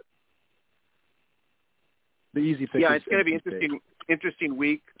 but the easy pick. Yeah, it's going to be interesting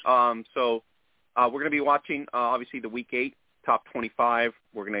week. So we're going to be watching obviously the Week 8 top 25.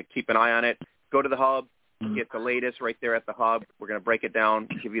 We're going to keep an eye on it. Go to the hub, get the latest right there at the hub. We're going to break it down,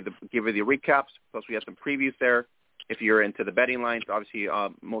 give you the recaps. Plus, we have some previews there. If you're into the betting lines, obviously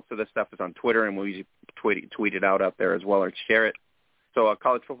most of this stuff is on Twitter, and we'll usually tweet it out there as well or share it. So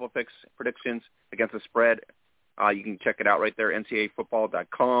college football picks, predictions against the spread, you can check it out right there,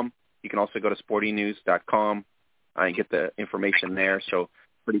 ncaafootball.com. You can also go to sportingnews.com and get the information there. So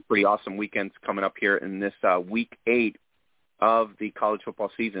pretty awesome weekends coming up here in this week 8 of the college football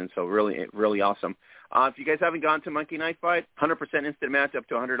season. So really awesome. If you guys haven't gone to Monkey Knife Fight, 100% instant match up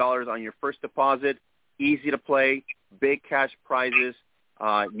to $100 on your first deposit. Easy to play, big cash prizes.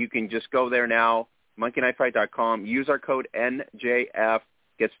 You can just go there now, monkeyknifefight.com. Use our code NJF.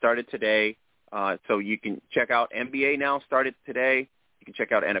 Get started today. So you can check out NBA now, started today. You can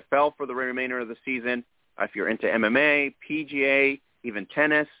check out NFL for the remainder of the season. If you're into MMA, PGA, even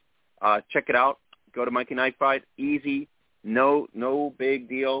tennis, check it out. Go to Monkey Knife Fight. Easy, no big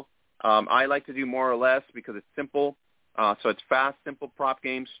deal. I like to do more or less because it's simple. So it's fast, simple prop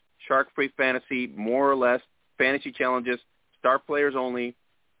games, shark-free fantasy, more or less, fantasy challenges, star players only,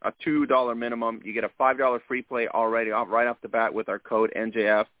 a $2 minimum. You get a $5 free play already right off the bat with our code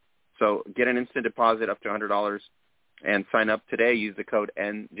NJF. So get an instant deposit up to $100 and sign up today. Use the code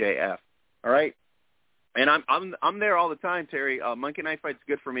NJF. All right? And I'm there all the time, Terry. Monkey Knife Fight's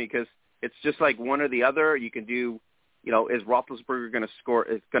good for me because it's just like one or the other. You can do, is Roethlisberger going to score?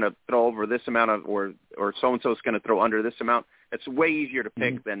 It's going to throw over this amount of, or so-and-so is going to throw under this amount. It's way easier to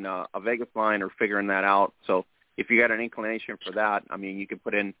pick than a Vegas line or figuring that out. So if you got an inclination for that, I mean, you can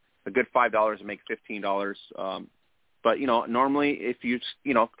put in a good $5 and make $15. But, normally if you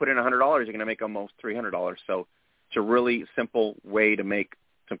put in $100, you're going to make almost $300. So it's a really simple way to make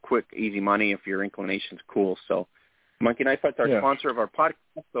some quick, easy money if your inclination's cool. So Monkey Knife Fight's our sponsor of our podcast.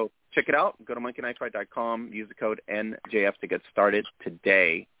 So check it out. Go to monkeyknifefight.com. Use the code NJF to get started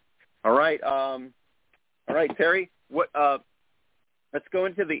today. All right. Terry, let's go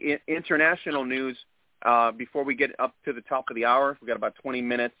into the international news before we get up to the top of the hour. We've got about 20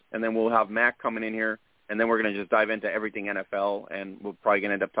 minutes, and then we'll have Mac coming in here, and then we're going to just dive into everything NFL, and we're probably going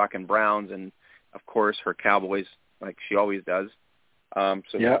to end up talking Browns and, of course, her Cowboys like she always does.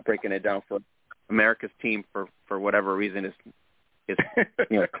 We're breaking it down for America's team for whatever reason is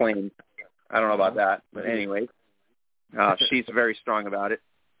claimed. I don't know about that, but anyway, she's very strong about it.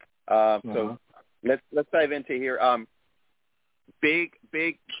 So let's dive into here. Big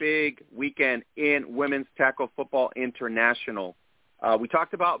weekend in women's tackle football international. We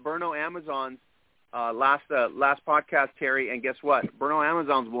talked about Brno Amazons last podcast, Terry, and guess what? Brno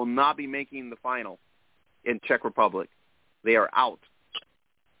Amazons will not be making the final in Czech Republic. They are out.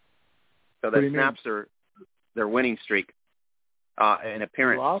 So that snaps their winning streak in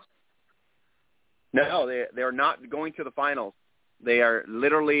appearance. No, they are not going to the finals. They are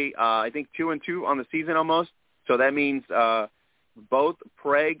literally, I think, 2-2 on the season almost. So that means both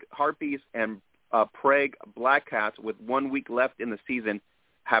Prague Harpies and Prague Black Cats, with 1 week left in the season,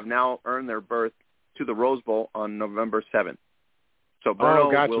 have now earned their berth to the Rose Bowl on November 7th. So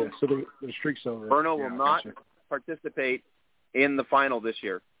Brno So the streak's over. Brno will not participate in the final this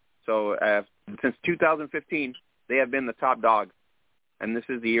year. So since 2015, they have been the top dog, and this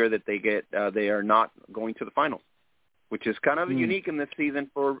is the year that they are not going to the finals, which is kind of unique in this season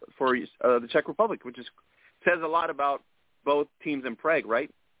for the Czech Republic, which says a lot about both teams in Prague, right?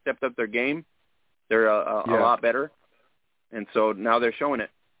 Stepped up their game. They're a lot better, and so now they're showing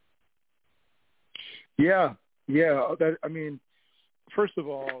it. Yeah. First of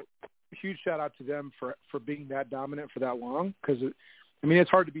all, huge shout out to them for being that dominant for that long, because it's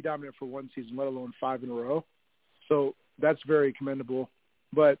hard to be dominant for one season, let alone 5 in a row. So that's very commendable.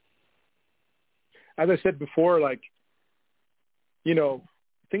 But as I said before,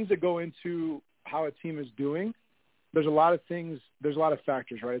 things that go into how a team is doing, there's a lot of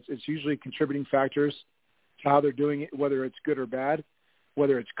factors, right? It's usually contributing factors to how they're doing it, whether it's good or bad,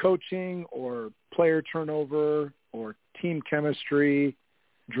 whether it's coaching or player turnover or team chemistry,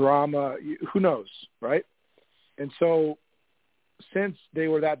 drama, who knows, right? And so since they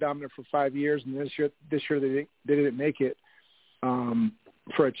were that dominant for 5 years, and this year they didn't make it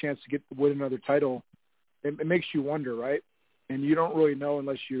for a chance to win another title, it makes you wonder, right? And you don't really know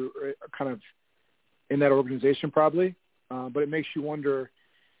unless you're kind of in that organization probably, but it makes you wonder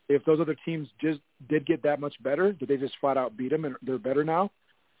if those other teams just did get that much better, did they just flat out beat them and they're better now?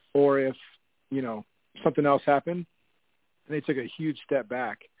 Or if, something else happened and they took a huge step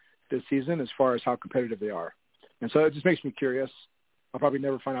back this season as far as how competitive they are. And so it just makes me curious. I'll probably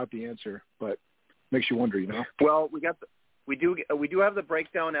never find out the answer, but it makes you wonder, Well, we do have the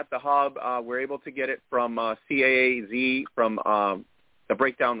breakdown at the hub. We're able to get it from CAAZ, from the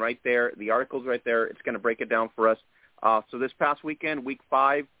breakdown right there. The article's right there. It's going to break it down for us. So this past weekend, Week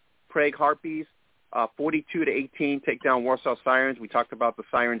 5, Prague Harpies, 42-18, take down Warsaw Sirens. We talked about the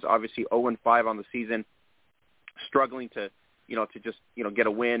Sirens, obviously 0-5 on the season, struggling to just get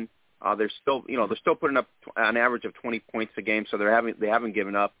a win. They're still putting up an average of 20 points a game, so they haven't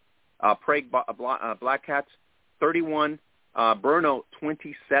given up. Prague Black Cats 31, Brno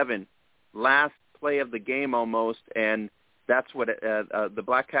 27. Last play of the game almost, and that's what the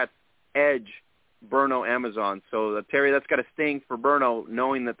Black Cats edge Brno Amazon. So Terry, that's got to sting for Brno,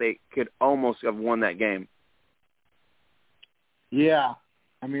 knowing that they could almost have won that game. Yeah,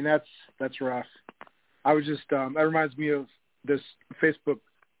 I mean that's rough. I was just that reminds me of this Facebook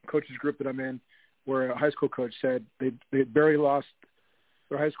coaches group that I'm in, where a high school coach said they barely lost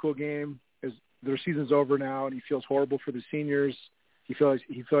their high school game. Their season's over now, and he feels horrible for the seniors. He feels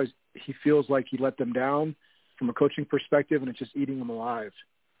like he let them down from a coaching perspective, and it's just eating him alive.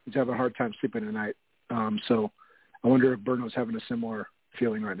 He's having a hard time sleeping at night. So I wonder if Brno's having a similar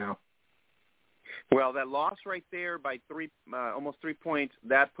feeling right now. Well, that loss right there by almost 3 points,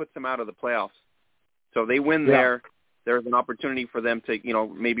 that puts them out of the playoffs. So they win there. There's an opportunity for them to,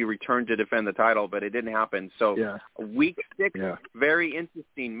 maybe return to defend the title, but it didn't happen. So Week 6, very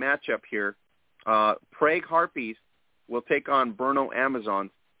interesting matchup here. Prague Harpies will take on Brno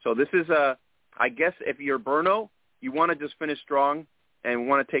Amazons. So this is I guess if you're Brno, you want to just finish strong and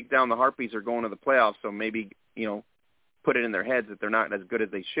want to take down the Harpies or going to the playoffs. So maybe, put it in their heads that they're not as good as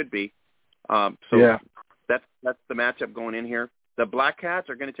they should be. That's the matchup going in here. The Black Cats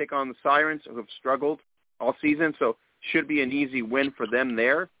are going to take on the Sirens, who have struggled all season, so should be an easy win for them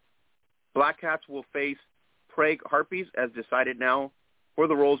there. Black Cats will face Prague Harpies, as decided now, for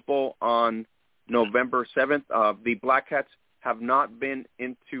the Rose Bowl on November 7th. The Black Cats have not been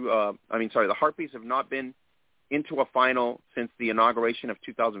the Harpies have not been into a final since the inauguration of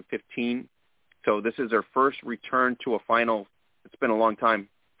 2015. So this is their first return to a final. It's been a long time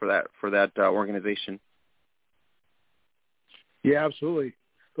for that organization. Yeah, absolutely.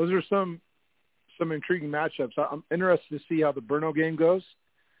 Those are some intriguing matchups. I'm interested to see how the Brno game goes,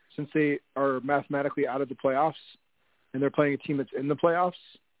 since they are mathematically out of the playoffs and they're playing a team that's in the playoffs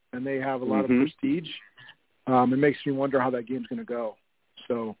and they have a lot of prestige. It makes me wonder how that game's going to go.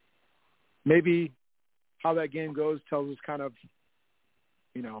 So maybe how that game goes tells us kind of,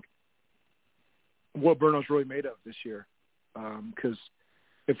 what Brno's really made of this year. Because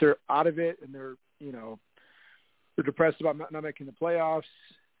if they're out of it and they're depressed about not making the playoffs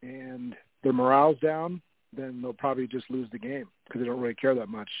and their morale's down, then they'll probably just lose the game because they don't really care that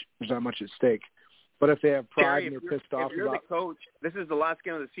much. There's not much at stake. But if they have pride and they're pissed off if you're the coach, this is the last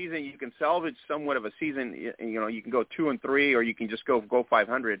game of the season. You can salvage somewhat of a season. You can go 2-3, or you can just go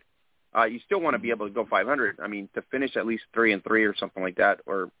 500. You still want to be able to go 500. I mean, to finish at least 3-3 or something like that.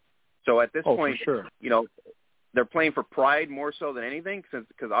 So at this point, for sure. They're playing for pride more so than anything,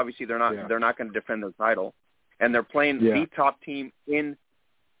 because obviously they're not going to defend their title, and they're playing the top team in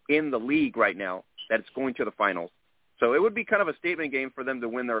the league right now that's going to the finals. So it would be kind of a statement game for them to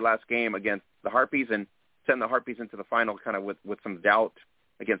win their last game against the Harpies and send the Harpies into the final kind of with some doubt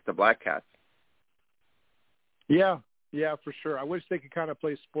against the Black Cats. Yeah, for sure. I wish they could kind of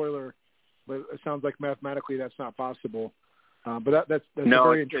play spoiler, but it sounds like mathematically that's not possible. But that's a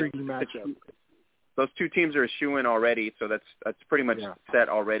very intriguing matchup. Those two teams are a shoo-in already, so that's pretty much set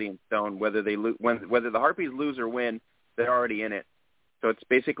already in stone. Whether whether the Harpies lose or win, they're already in it. So it's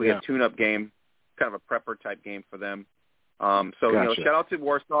basically a tune-up game, kind of a prepper type game for them. Shout out to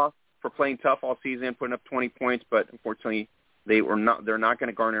Warsaw for playing tough all season, putting up 20 points, but unfortunately they're not going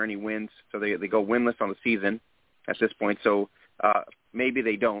to garner any wins, so they go winless on the season at this point. So maybe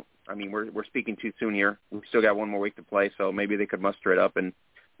they don't. I mean, we're speaking too soon here. We've still got one more week to play, so maybe they could muster it up, and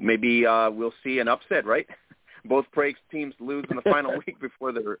maybe we'll see an upset, right? Both Prague teams lose in the final week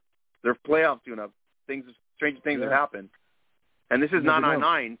before their playoff tune-up. Strange things have happened. And this is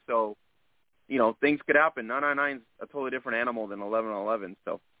 9-9, so, things could happen. 9-9 is a totally different animal than 11-11,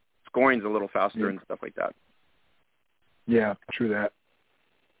 so scoring's a little faster and stuff like that. Yeah, true that.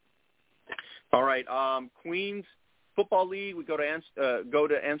 All right, Queens Football League, we go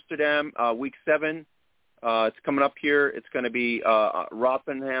to Amsterdam, Week 7. It's coming up here. It's going to be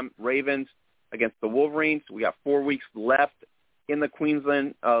Rotherham Ravens against the Wolverines. We got 4 weeks left in the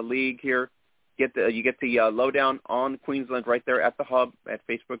Queensland League here. You get the lowdown on Queensland right there at the hub at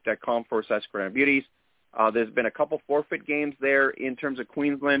facebook.com/Gridiron Beauties. There's been a couple forfeit games there in terms of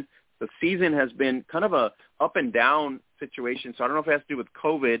Queensland. The season has been kind of a up and down situation, so I don't know if it has to do with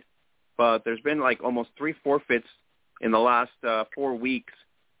COVID, but there's been like almost 3 forfeits in the last 4 weeks.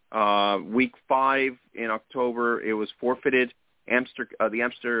 Week 5 in October, it was forfeited. The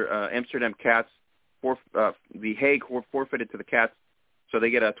Amsterdam Cats, the Hague forfeited to the Cats, so they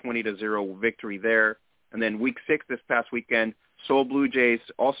get a 20-0 victory there. And then Week 6 this past weekend, Seoul Blue Jays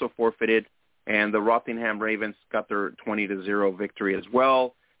also forfeited, and the Rotherham Ravens got their 20-0 victory as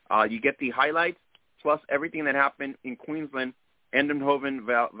well. You get the highlights plus everything that happened in Queensland. Eindhoven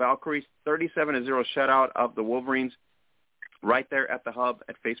Valkyries 37-0 shutout of the Wolverines right there at the hub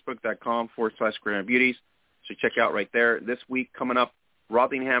at facebook.com/Gridiron Beauties. So check out right there. This week coming up,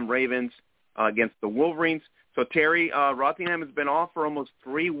 Rotherham Ravens against the Wolverines. So Terry, Rotherham has been off for almost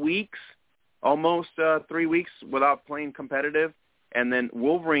 3 weeks, without playing competitive, and then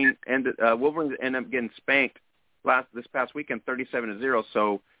Wolverines end up getting spanked this past weekend, 37-0.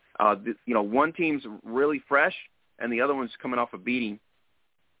 So one team's really fresh, and the other one's coming off a beating.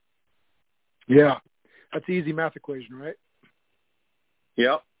 Yeah, that's the easy math equation, right?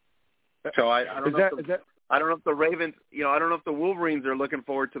 Yep. So I don't know. I don't know if the Ravens, I don't know if the Wolverines are looking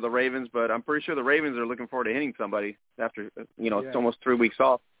forward to the Ravens, but I'm pretty sure the Ravens are looking forward to hitting somebody after, It's almost 3 weeks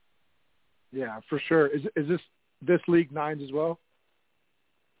off. Yeah, for sure. Is this league 9s as well?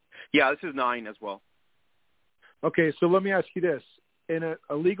 Yeah, this is 9 as well. Okay, so let me ask you this. In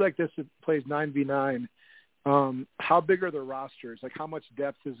a league like this that plays 9v9, how big are the rosters? Like, how much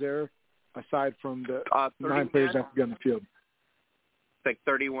depth is there aside from the 9 players that have to be on the field? It's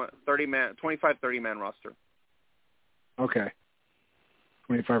like 25-30-man roster. Okay.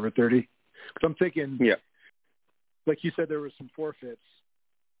 25 or 30? Because I'm thinking, like you said, there were some forfeits.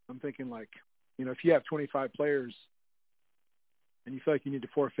 I'm thinking if you have 25 players and you feel like you need to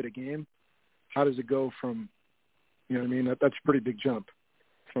forfeit a game, how does it go from, that's a pretty big jump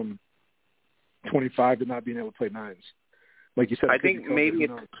from 25 to not being able to play 9s. Like you said, I think maybe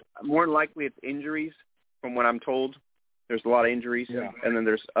it's more likely it's injuries from what I'm told. There's a lot of injuries, and then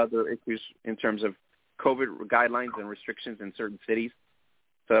there's other issues in terms of COVID guidelines and restrictions in certain cities.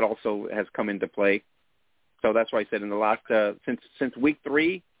 So that also has come into play. So that's why I said in the last since week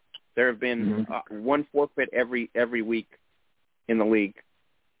 3, there have been one forfeit every week in the league.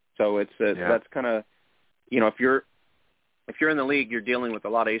 So it's that's kind of if you're in the league, you're dealing with a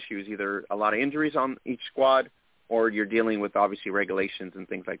lot of issues, either a lot of injuries on each squad, or you're dealing with obviously regulations and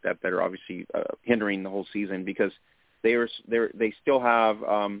things like that are obviously hindering the whole season because they still have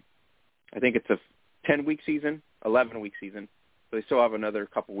I think it's a 10-week season, 11-week season, so they still have another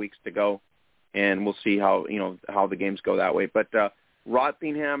couple weeks to go, and we'll see how the games go that way. But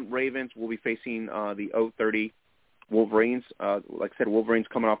Rotherham Ravens will be facing the 0-30 Wolverines. Like I said, Wolverines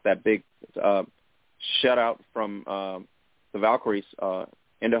coming off that big shutout from the Valkyries.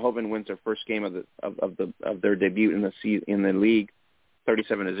 Eindhoven wins their first game of their debut in the league,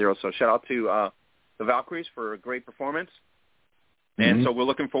 37-0. So shout out to the Valkyries for a great performance. And so we're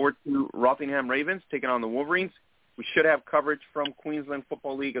looking forward to Rotherham Ravens taking on the Wolverines. We should have coverage from Queensland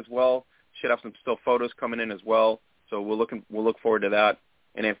Football League as well. Should have some still photos coming in as well. So we'll look forward to that.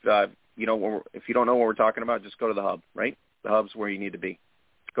 And if you don't know what we're talking about, just go to the hub. Right, the hub's where you need to be.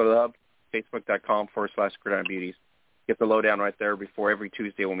 Go to the hub, facebook.com/Gridiron Beauties. Get the lowdown right there before every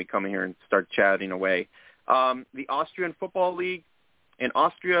Tuesday when we come in here and start chatting away. The Austrian Football League in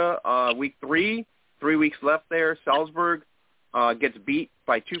Austria, week 3, 3 weeks left there. Salzburg gets beat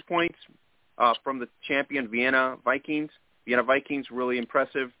by 2 points from the champion Vienna Vikings. Vienna Vikings really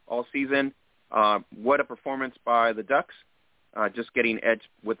impressive all season. What a performance by the Ducks, just getting edged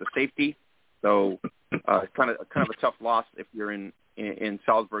with the safety. So kind of a tough loss if you're in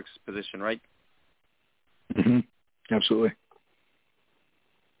Salzburg's position, right? Mm-hmm. Absolutely.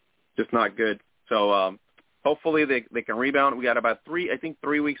 Just not good. So hopefully they can rebound. We got about 3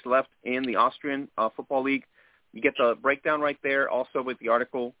 weeks left in the Austrian Football League. You get the breakdown right there, also with the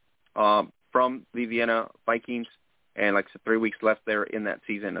article from the Vienna Vikings. And like I said, 3 weeks left there in that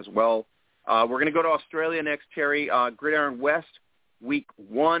season as well. We're going to go to Australia next, Terry. Gridiron West, week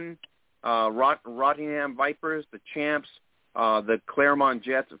 1. Rotherham Vipers, the champs. The Claremont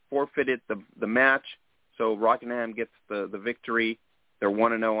Jets forfeited the match. So Rotherham gets the victory. They're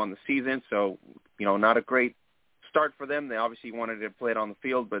 1-0 on the season. So, not a great start for them. They obviously wanted to play it on the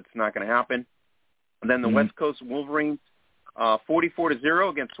field, but it's not going to happen. And then the West Coast Wolverines, 44-0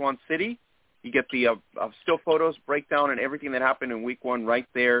 against Swan City. You get the still photos, breakdown, and everything that happened in week 1 right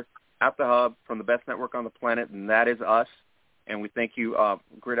there at the hub from the best network on the planet, and that is us. And we thank you,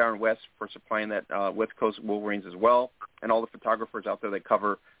 Gridiron West, for supplying that West Coast Wolverines as well, and all the photographers out there that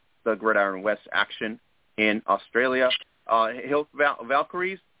cover the Gridiron West action in Australia. Hill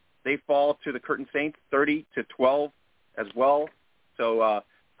Valkyries, they fall to the Curtin Saints 30-12 as well. So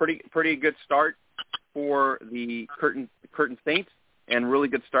pretty good start for the Curtin Saints and really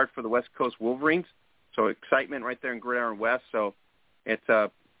good start for the West Coast Wolverines. So excitement right there in Gridiron West. So it's a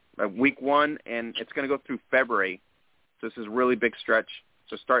week 1, and it's going to go through February. So this is a really big stretch.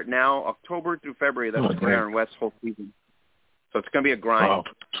 So start now, October through February. That's the Gridiron West whole season. So it's going to be a grind. Wow.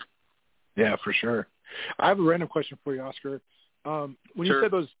 Yeah, for sure. I have a random question for you, Oscar. When you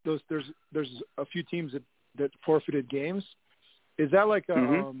said those there's a few teams that forfeited games, is that like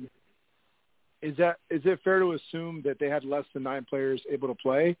is it fair to assume that they had less than 9 players able to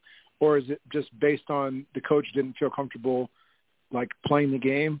play, or is it just based on the coach didn't feel comfortable like playing the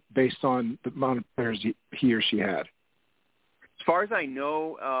game based on the amount of players he or she had? As far as I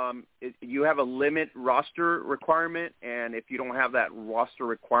know, you have a limit roster requirement, and if you don't have that roster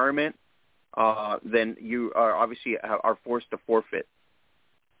requirement, then you are obviously are forced to forfeit.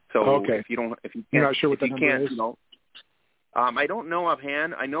 So if you can't, you're not sure what the number is? I don't know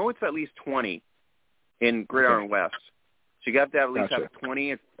offhand. I know it's at least 20 in Gridiron West. So you have to at least have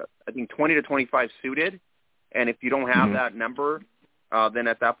 20. I think 20 to 25 suited, and if you don't have that number, then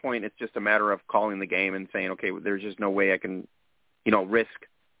at that point it's just a matter of calling the game and saying, okay, there's just no way I can, risk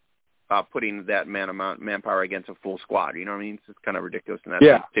putting that manpower against a full squad. You know what I mean? It's just kind of ridiculous in that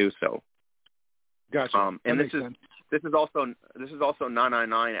sense too. So, gotcha. And this is also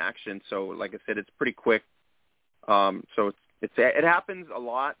 999 action. So, like I said, it's pretty quick. So it happens a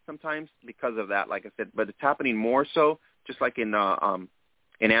lot sometimes because of that. Like I said, but it's happening more so, just like in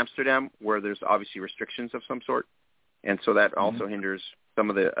Amsterdam, where there's obviously restrictions of some sort, and so that also hinders some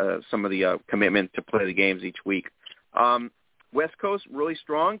of the commitment to play the games each week. West Coast really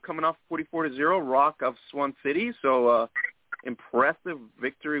strong, coming off 44-0 Rock of Swan City. So impressive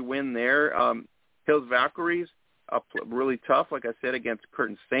victory win there. Hills Valkyries really tough, like I said, against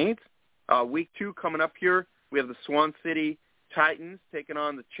Curtin Saints. Week 2 coming up here. We have the Swan City Titans taking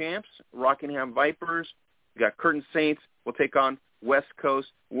on the champs, Rockingham Vipers. We got Curtin Saints. We'll take on West Coast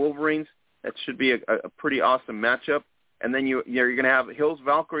Wolverines. That should be a pretty awesome matchup. And then you're going to have Hills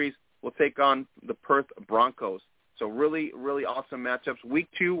Valkyries will take on the Perth Broncos. So really, really awesome matchups. Week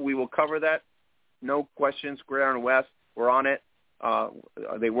 2, we will cover that. No questions. Gridiron West, we're on it.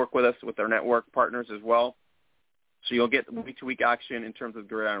 They work with us with our network partners as well. So you'll get week-to-week action in terms of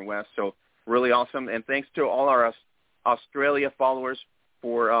Gridiron West. So really awesome. And thanks to all our Australia followers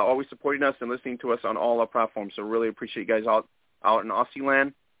for always supporting us and listening to us on all our platforms. So really appreciate you guys out in Aussie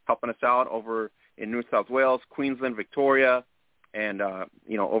land helping us out over in New South Wales, Queensland, Victoria, and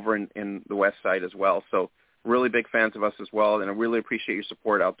over in the west side as well. So really big fans of us as well, and I really appreciate your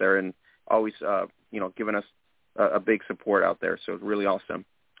support out there and always giving us a big support out there. So it's really awesome.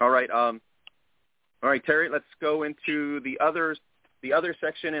 All right, Terry, let's go into the other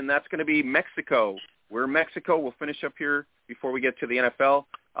section, and that's going to be Mexico. We're in Mexico. We'll finish up here before we get to the NFL.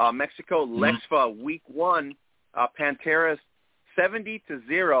 Mexico, Lexfa, Week 1, Panteras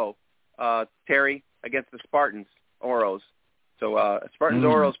 70-0, Terry, against the Spartans, Oros. So Spartans,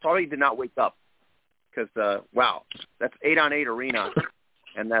 Oros probably did not wake up because, that's 8-on-8 arena,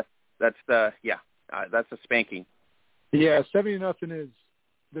 and that's a spanking. Yeah, 70-0 is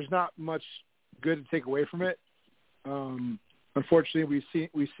there's not much good to take away from it. Unfortunately,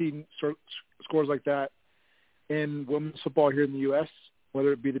 we've seen scores like that in women's football here in the U.S.,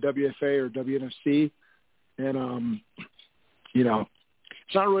 whether it be the WFA or WNFC, and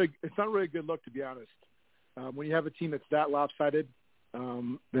it's not really a good look, to be honest. When you have a team that's that lopsided,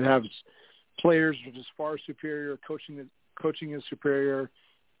 that has players that are just far superior, coaching is superior,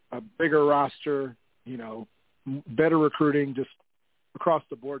 a bigger roster, better recruiting, just across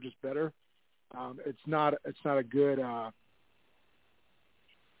the board, just better. It's not a good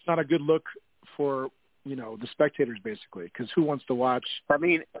look for the spectators, basically, because who wants to watch? I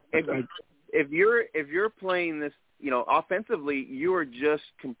mean, if you're playing this, offensively, you are just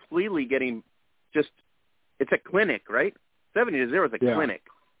completely getting it's a clinic, right? 70-0 is a clinic,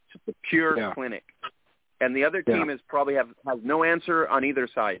 just a pure clinic, and the other team is probably has no answer on either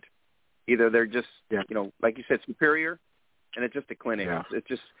side. Either they're just like you said, superior, and it's just a clinic. Yeah. It's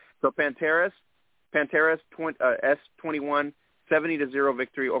just so Panteras S21 70-0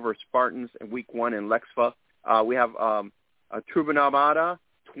 victory over Spartans in Week 1 in Lexfa. We have a Tribunabada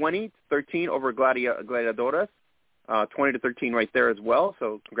 20-13 over Gladiadores, 20-13 right there as well.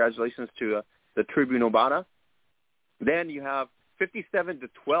 So congratulations to the Tribunabada. Then you have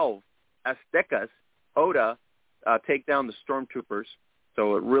 57-12 Aztecas Oda take down the Stormtroopers.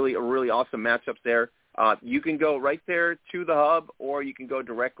 So a really awesome matchups there. You can go right there to the hub, or you can go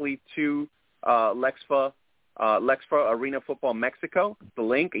directly to Lexfa Arena Football Mexico, the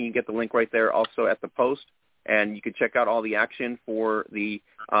link, and you can get the link right there also at the post. and you can check out all the action for the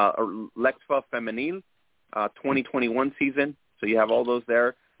Lexfa Femenil 2021 season. So you have all those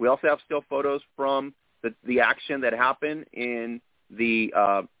there. We also have still photos from the action that happened in the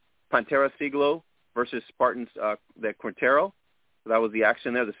Pantera Siglo versus Spartans the Quintero. So that was the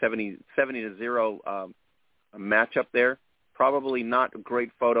action there, the 70-0 matchup there. Probably not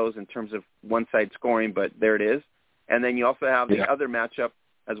great photos in terms of one-side scoring, but there it is. And then you also have the other matchup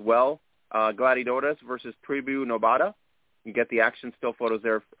as well, Gladiadores versus Tribu Novara. You get the action still photos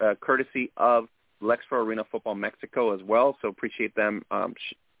there, courtesy of Lexfa Arena Football Mexico as well. So appreciate them,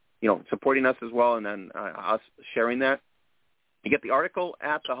 supporting us as well, and then us sharing that. You get the article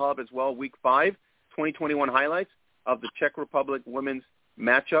at the Hub as well, Week 5, 2021 highlights of the Czech Republic women's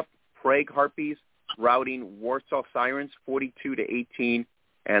matchup, Prague Harpies routing Warsaw Sirens 42-18,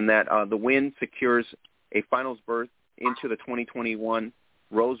 and that the win secures a finals berth into the 2021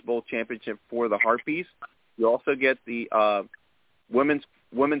 Rose Bowl championship for the Harpies. You also get the Women's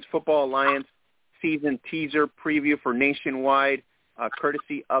Football Alliance season teaser preview for Nationwide,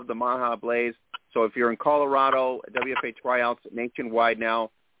 courtesy of the Maha Blaze. So if you're in Colorado, WFA tryouts nationwide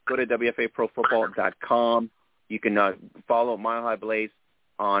now, go to WFAProFootball.com. You can follow Mile High Blaze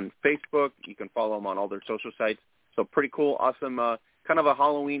on Facebook. You can follow them on all their social sites. So pretty cool, awesome, kind of a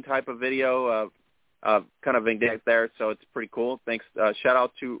Halloween type of video, kind of vignette there. So it's pretty cool. Thanks. Shout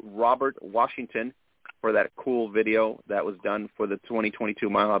out to Robert Washington for that cool video that was done for the 2022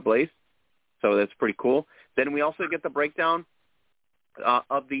 Mile High Blaze. So that's pretty cool. Then we also get the breakdown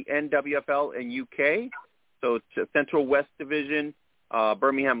of the NWFL in UK. So it's Central West Division.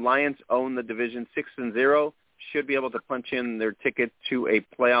 Birmingham Lions own the division 6-0. Should be able to punch in their ticket to a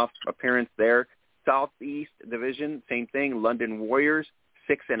playoff appearance there. Southeast Division, same thing. London Warriors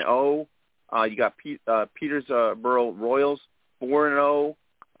 6-0. You got Peterborough Royals 4-0.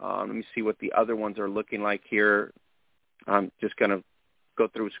 Let me see what the other ones are looking like here. I'm just going to go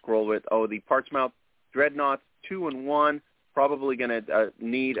through, scroll with. The Portsmouth Dreadnoughts 2-1. Probably going to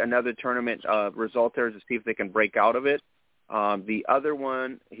need another tournament result there to see if they can break out of it. The other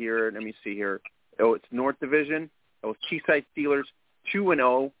one here, let me see here. It's North Division. It was Cheeside Steelers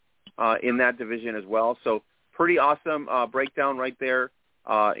 2-0 in that division as well. So pretty awesome breakdown right there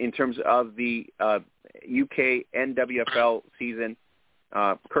in terms of the UK NWFL season,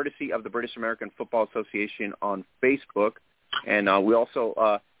 courtesy of the British American Football Association on Facebook. And we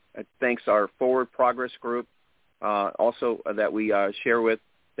also thanks our Forward Progress group also that we share with.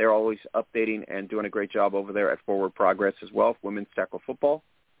 They're always updating and doing a great job over there at Forward Progress as well, Women's Tackle Football.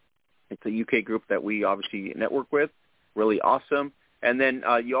 It's a UK group that we obviously network with. Really awesome. And then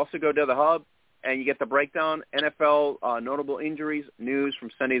you also go to the Hub, and you get the breakdown, NFL notable injuries, news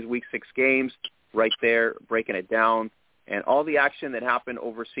from Sunday's Week 6 games, right there, breaking it down, and all the action that happened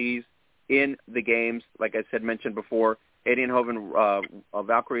overseas in the games. Like I said, mentioned before, Eindhoven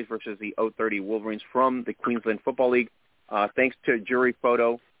Valkyries versus the 030 Wolverines from the Queensland Football League. Thanks to Jury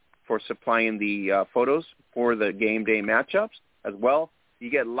Photo for supplying the photos for the game day matchups as well. You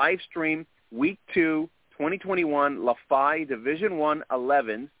get live stream Week 2, 2021 LaFi Division 1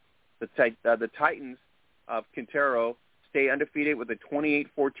 11s. The Titans of Quintero stay undefeated with a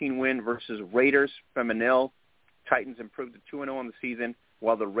 28-14 win versus Raiders Femenil. Titans improved to 2-0 on the season,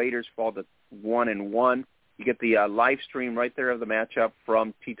 while the Raiders fall to 1-1. You get the live stream right there of the matchup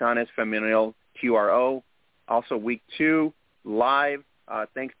from Titanes Femenil QRO. Also Week 2 live,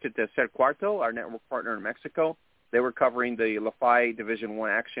 thanks to Tercer Cuarto, our network partner in Mexico. They were covering the LaFi Division 1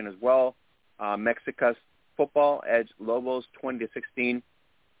 action as well. Mexica's football edged Lobos 20-16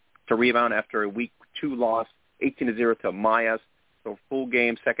 to rebound after a Week 2 loss, 18-0 to Mayas. So full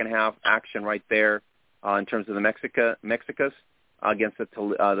game, second half action right there in terms of the Mexicas against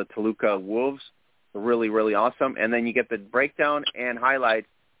the Toluca Wolves. Really, really awesome. And then you get the breakdown and highlights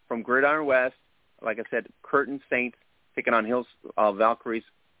from Gridiron West. Like I said, Curtin Saints taking on Hills Valkyries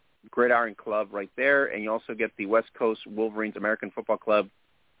Gridiron Club right there. And you also get the West Coast Wolverines American Football Club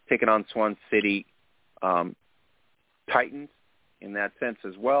taking on Swan City Titans in that sense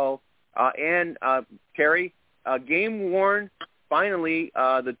as well. And Terry, game worn, finally,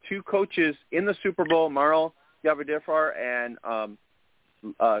 the two coaches in the Super Bowl, Marl Javadifar and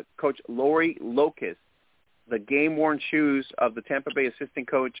Coach Lori Locust, the game-worn shoes of the Tampa Bay assistant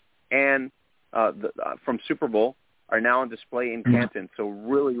coach and from Super Bowl are now on display in Canton. So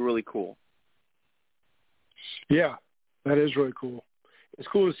really, really cool. Yeah, that is really cool. It's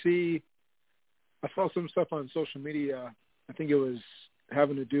cool to see. I saw some stuff on social media. I think it was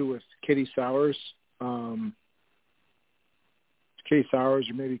having to do with Katie Sowers. Katie Sowers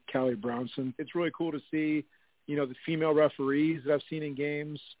or maybe Callie Brownson. It's really cool to see, the female referees that I've seen in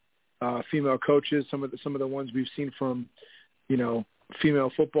games. female coaches, some of the ones we've seen from,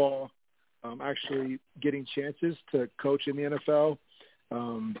 female football, actually getting chances to coach in the NFL.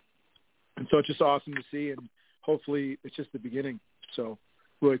 And so it's just awesome to see, and hopefully it's just the beginning. So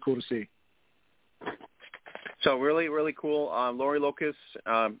really cool to see. So really, really cool. Lori Locust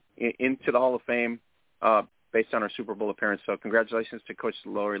into the Hall of Fame based on her Super Bowl appearance. So congratulations to Coach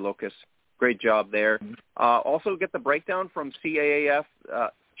Lori Locust. Great job there. Also get the breakdown from CAAF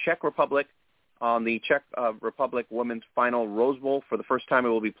Czech Republic on the Czech Republic Women's Final Rose Bowl. For the first time, it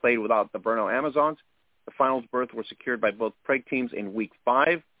will be played without the Brno Amazons. The finals berth were secured by both Prague teams in Week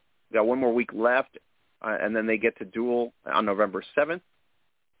 5. We got one more week left, and then they get to duel on November 7th.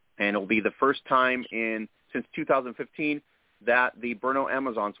 And it will be the first time since 2015 that the Brno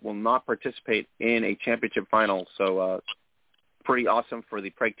Amazons will not participate in a championship final. So pretty awesome for the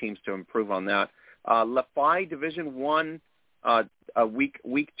Prague teams to improve on that. Lefy Division 1,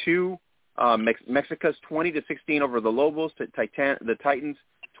 week 2, Mexico's 20-16 over the Lobos. The Titans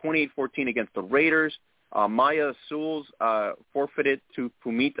 28-14 against the Raiders. Maya Azuls forfeited to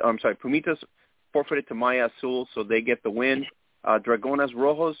Pumitas forfeited to Maya Azul, so they get the win. Dragones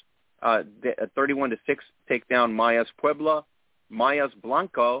Rojos 31-6 take down Mayas Puebla. Mayas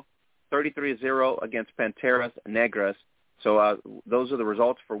Blanco 33-0 against Panteras Negras. So those are the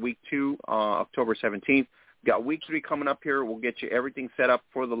results for Week 2, October 17th. We've got Week 3 coming up here. We'll get you everything set up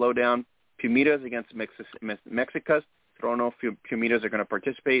for the lowdown. Pumitas against Mexicas. I don't know if Pumitas are going to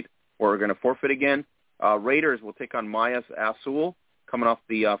participate or are going to forfeit again. Raiders will take on Mayas Azul, coming off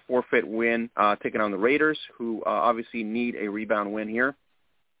the forfeit win, taking on the Raiders, who obviously need a rebound win here.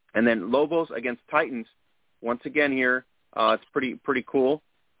 And then Lobos against Titans, once again here, it's pretty cool.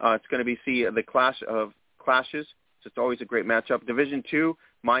 It's going to be the clash of clashes. So it's always a great matchup. Division 2,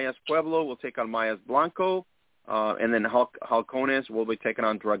 Mayas Pueblo will take on Mayas Blanco, and then Halcones will be taking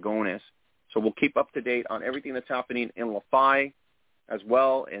on Dragones. So we'll keep up to date on everything that's happening in Lefy as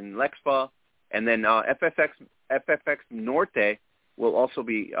well, in Lexfa, and then FFX Norte will also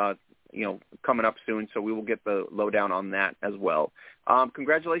be coming up soon. So we will get the lowdown on that as well.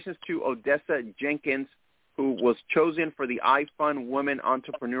 Congratulations to Odessa Jenkins, who was chosen for the iFund Women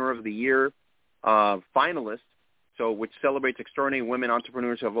Entrepreneur of the Year finalist. So which celebrates extraordinary women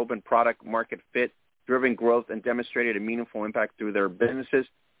entrepreneurs who have opened product market fit, driven growth, and demonstrated a meaningful impact through their businesses.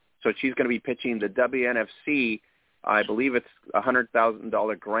 So she's going to be pitching the WNFC. I believe it's a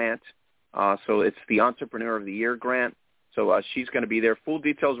 $100,000 grant. So it's the Entrepreneur of the Year grant. So she's going to be there. Full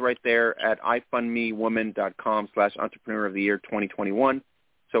details right there at ifundmewoman.com/Entrepreneur of the Year 2021.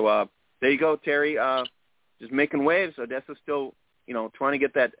 So there you go, Terry. Just making waves. Odessa's still, trying to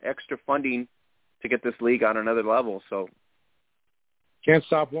get that extra funding to get this league on another level. So can't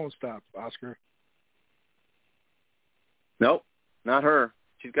stop, won't stop, Oscar. Nope, not her.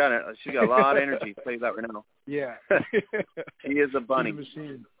 She's got a lot of energy. I'll tell you that right now. Yeah. She is a bunny.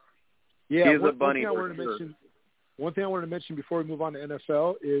 Machine. Yeah, she is a bunny. One thing I wanted to mention before we move on to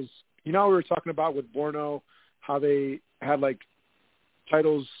NFL is, we were talking about with Brno, how they had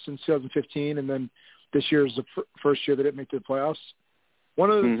titles since 2015, and then this year is the first year they didn't make the playoffs.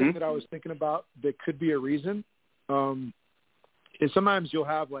 One other thing that I was thinking about that could be a reason is sometimes you'll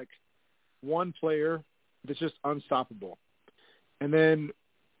have one player that's just unstoppable. And then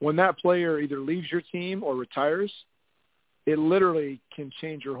when that player either leaves your team or retires, it literally can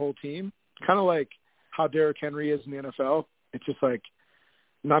change your whole team. Kind of like how Derrick Henry is in the NFL. It's just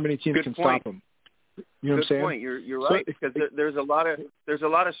not many teams can stop him. You know what I'm saying? Good point. You're right, because there's a lot of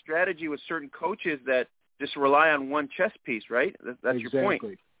strategy with certain coaches that just rely on one chess piece, right? That's exactly. Your point.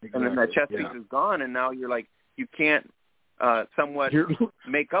 Exactly. And then that chess piece is gone, and now you're you can't somewhat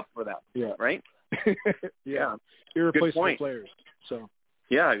make up for that, right? Yeah. Irreplaceable players. So.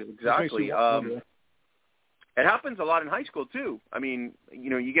 Yeah, exactly. It happens a lot in high school too. I mean,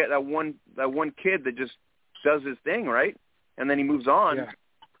 you get that one kid that just does his thing, right? And then he moves on,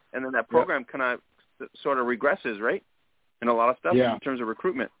 and then that program kind of sort of regresses, right? And a lot of stuff in terms of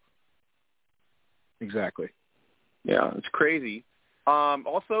recruitment. Exactly. Yeah, it's crazy.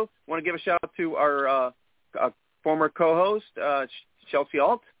 Also, want to give a shout out to our former co-host Chelsea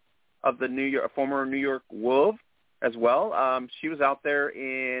Alt of the former New York Wolf as well. She was out there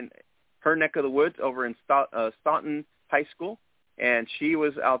in her neck of the woods over in Staunton High School, and she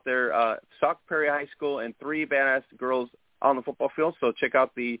was out there, Sauk Prairie High School, and 3 badass girls on the football field. So check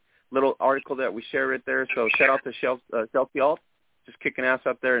out the little article that we share right there. So shout out to Chelsea Alt, just kicking ass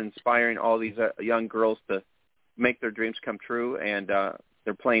up there, inspiring all these young girls to make their dreams come true, and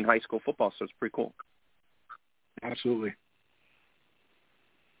they're playing high school football, so it's pretty cool. Absolutely.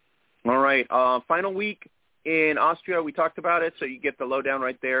 All right, final week in Austria, we talked about it, so you get the lowdown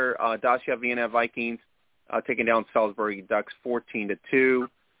right there. Dacia Vienna Vikings taking down Salzburg Ducks 14-2.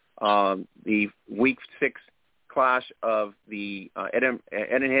 The Week 6 clash of the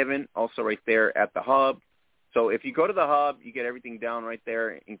Edenhaven, also right there at the Hub. So if you go to the Hub, you get everything down right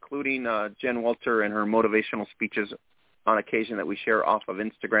there, including Jen Welter and her motivational speeches on occasion that we share off of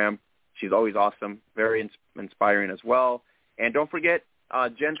Instagram. She's always awesome, very inspiring as well. And don't forget,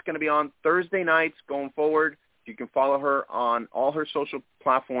 Jen's going to be on Thursday nights going forward. You can follow her on all her social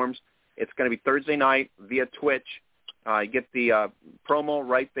platforms. It's going to be Thursday night via Twitch. You get the promo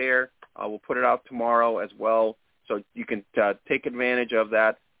right there. We'll put it out tomorrow as well. So you can take advantage of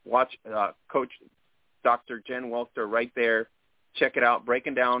that. Watch Coach Dr. Jen Welter right there. Check it out.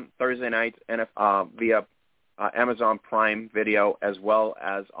 Breaking down Thursday nights and via Amazon Prime Video as well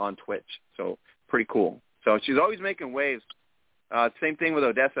as on Twitch. So pretty cool. So she's always making waves. Same thing with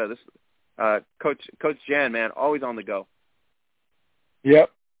Odessa. This Coach Jen, man, always on the go.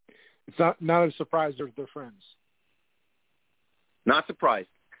 Yep. It's not a surprise they're friends. Not surprised.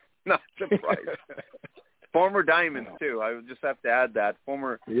 Not surprised. Former Diamonds, too. I would just have to add that.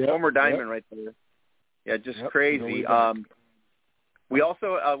 Former Diamond right there. Yeah, just crazy. We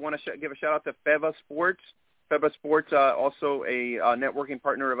also want to give a shout-out to Feva Sports. Feva Sports, also a networking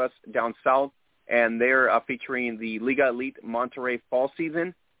partner of us down south, and they're featuring the Liga Elite Monterrey fall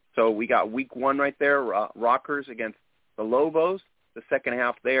season. So we got week 1 right there, Rockers against the Lobos, the second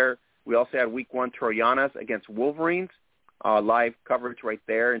half there. We also had week 1, Troyanas against Wolverines, live coverage right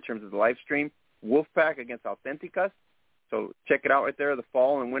there in terms of the live stream. Wolfpack against Auténticas. So check it out right there, the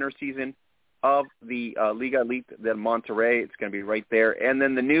fall and winter season of the Liga Elite de Monterrey. It's going to be right there. And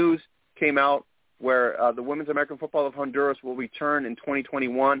then the news came out where the Women's American Football of Honduras will return in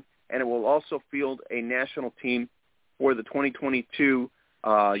 2021, and it will also field a national team for the 2022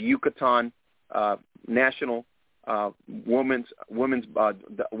 Yucatan National Women's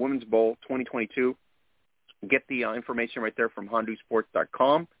Bowl 2022. Get the information right there from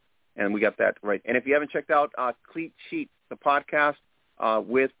hondusports.com, and we got that right. And if you haven't checked out Cleat Sheets, the podcast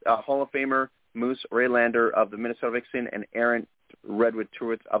with Hall of Famer Moose Raylander of the Minnesota Vixen and Aaron Redwood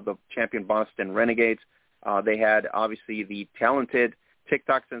Truitt of the champion Boston Renegades, they had obviously the talented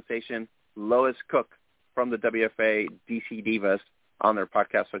TikTok sensation Lois Cook from the WFA DC Divas on their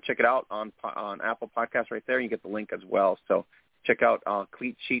podcast. So check it out on Apple Podcasts right there. You get the link as well. So check out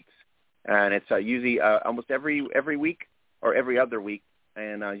Cleat Sheets, and it's usually almost every week or every other week.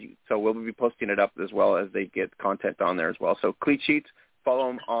 And so we'll be posting it up as well as they get content on there as well. So Cleat Sheets, follow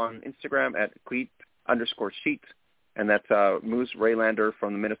them on Instagram at Cleat_Sheets, and that's Moose Raylander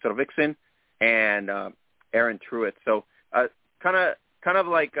from the Minnesota Vixen and Aaron Truitt. So kind of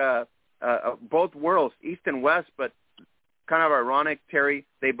like both worlds, East and West, but kind of ironic, Terry.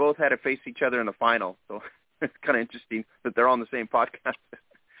 They both had to face each other in the final, so it's kind of interesting that they're on the same podcast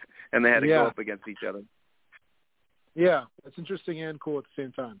and they had to go up against each other. Yeah, it's interesting and cool at the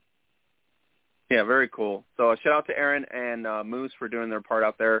same time. Yeah, very cool. So shout out to Aaron and Moose for doing their part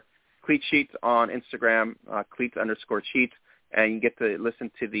out there. Cleat Sheets on Instagram, Cleats_Sheets, and you get to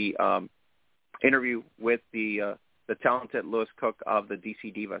listen to the interview with the talented Lois Cook of the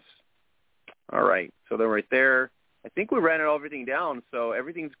DC Divas. All right, so they're right there. I think we ran everything down, so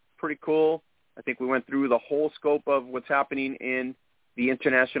everything's pretty cool. I think we went through the whole scope of what's happening in the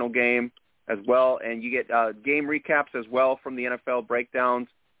international game as well, and you get game recaps as well from the NFL breakdowns.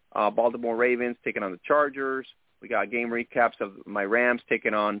 Baltimore Ravens taking on the Chargers. We got game recaps of my Rams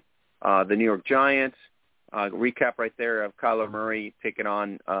taking on the New York Giants. Recap right there of Kyler Murray taking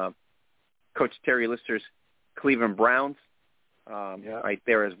on Coach Terry Lister's Cleveland Browns right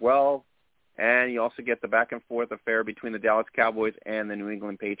there as well. And you also get the back-and-forth affair between the Dallas Cowboys and the New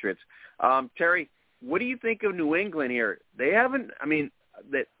England Patriots. Terry, what do you think of New England here? They haven't – I mean,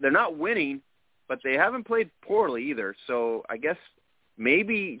 they're not winning, but they haven't played poorly either. So I guess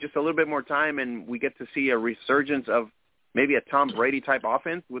maybe just a little bit more time and we get to see a resurgence of maybe a Tom Brady-type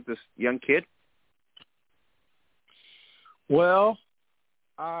offense with this young kid. Well,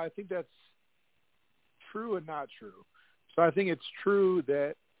 I think that's true and not true. So I think it's true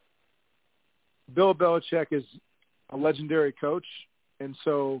that Bill Belichick is a legendary coach, and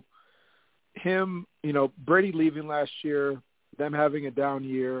so him, Brady leaving last year, them having a down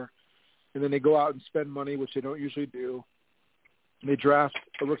year, and then they go out and spend money, which they don't usually do. And they draft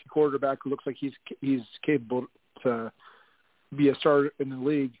a rookie quarterback who looks like he's capable to be a starter in the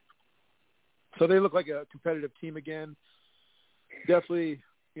league. So they look like a competitive team again. Definitely,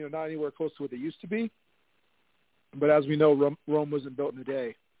 not anywhere close to what they used to be. But as we know, Rome wasn't built in a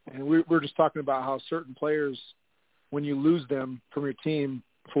day. And we're just talking about how certain players, when you lose them from your team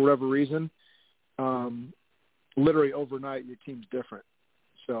for whatever reason, literally overnight your team's different.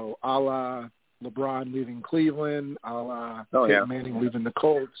 So a la LeBron leaving Cleveland, a la Peyton Manning leaving the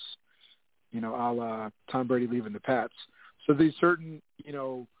Colts, a la Tom Brady leaving the Pats. So these certain,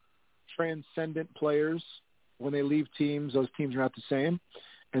 transcendent players, when they leave teams, those teams are not the same.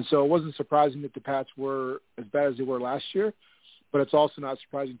 And so it wasn't surprising that the Pats were as bad as they were last year, but it's also not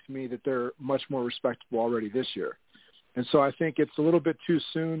surprising to me that they're much more respectable already this year. And so I think it's a little bit too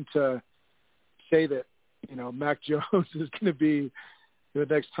soon to say that, Mac Jones is going to be the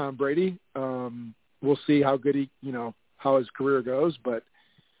next Tom Brady. We'll see how good how his career goes, but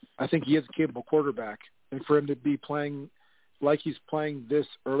I think he is a capable quarterback. And for him to be playing like he's playing this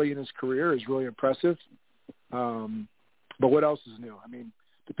early in his career is really impressive. But what else is new? I mean,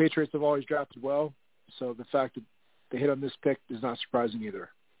 the Patriots have always drafted well, so the fact that they hit on this pick is not surprising either.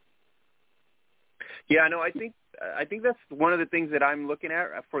 Yeah, no, I think that's one of the things that I'm looking at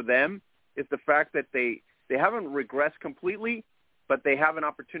for them is the fact that they haven't regressed completely, but they have an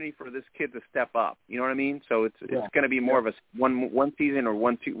opportunity for this kid to step up. You know what I mean? So it's going to be more of a one season or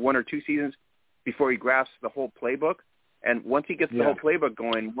one or two seasons before he grasps the whole playbook. And once he gets the whole playbook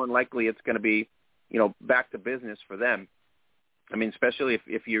going, more likely it's going to be, back to business for them. I mean, especially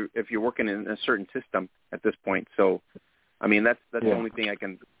if you're working in a certain system at this point. So, I mean, that's the only thing I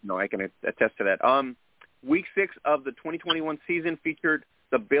can attest to that. Week 6 of the 2021 season featured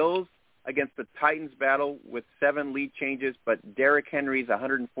the Bills against the Titans battle with 7 lead changes, but Derrick Henry's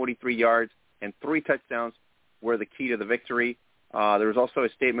 143 yards and 3 touchdowns were the key to the victory. There was also a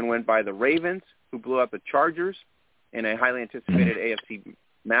statement win by the Ravens, who blew out the Chargers in a highly anticipated AFC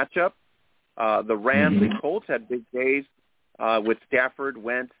matchup. The Rams and Colts had big days with Stafford,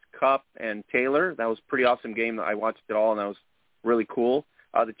 Wentz, Kupp, and Taylor. That was a pretty awesome game. I watched it all, and that was really cool.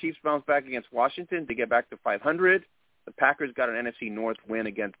 The Chiefs bounced back against Washington to get back to 500. The Packers got an NFC North win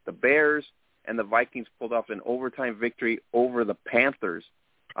against the Bears, and the Vikings pulled off an overtime victory over the Panthers.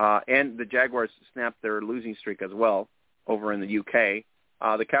 And the Jaguars snapped their losing streak as well over in the UK.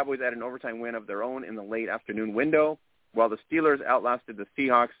 The Cowboys had an overtime win of their own in the late afternoon window, while the Steelers outlasted the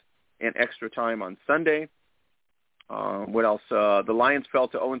Seahawks in extra time on Sunday. What else? The Lions fell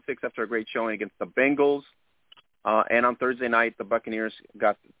to 0-6 after a great showing against the Bengals. And on Thursday night, the Buccaneers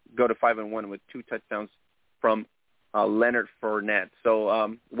go to 5-1 with 2 touchdowns from Leonard Fournette.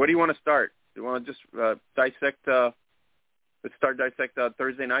 So where do you want to start? Do you want to just dissect? Let's start dissect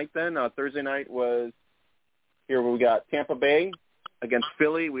Thursday night then. Thursday night was here. We got Tampa Bay against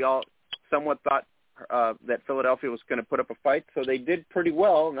Philly. We all somewhat thought that Philadelphia was going to put up a fight, so they did pretty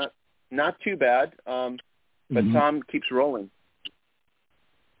well. Not too bad. But Tom keeps rolling.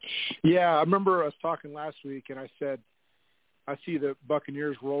 Yeah, I remember us talking last week, and I said I see the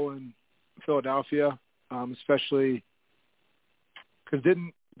Buccaneers rolling Philadelphia, especially because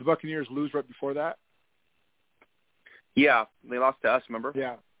didn't the Buccaneers lose right before that? Yeah, they lost to us, remember?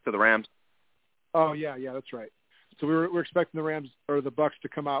 Yeah. To the Rams. Oh, yeah, that's right. So we're expecting the Rams or the Bucs to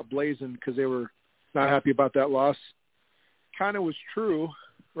come out blazing because they were not happy about that loss. Kind of was true,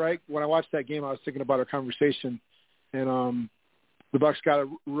 right? When I watched that game, I was thinking about our conversation, and the Bucs got a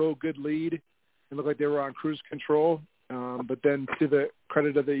real good lead and looked like they were on cruise control. But then to the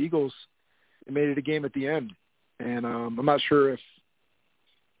credit of the Eagles, they made it a game at the end. And I'm not sure if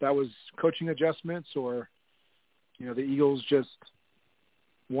that was coaching adjustments or, the Eagles just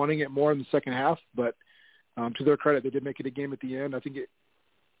wanting it more in the second half. But to their credit, they did make it a game at the end. I think it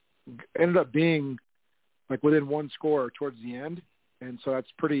ended up being like within one score towards the end. And so that's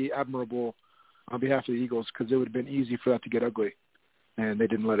pretty admirable on behalf of the Eagles because it would have been easy for that to get ugly. And they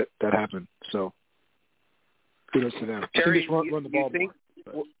didn't let that happen. So kudos to them. Terry, run the ball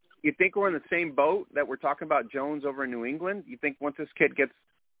more. You think we're in the same boat that we're talking about Jones over in New England? You think once this kid gets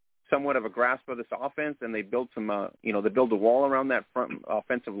somewhat of a grasp of this offense and they build some, they build a wall around that front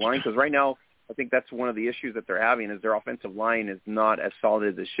offensive line? Because right now I think that's one of the issues that they're having is their offensive line is not as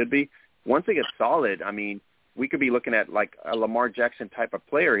solid as it should be. Once they get solid, I mean, we could be looking at like a Lamar Jackson type of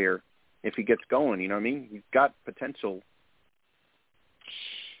player here if he gets going. You know what I mean? He's got potential.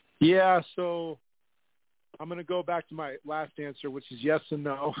 Yeah, so I'm going to go back to my last answer, which is yes and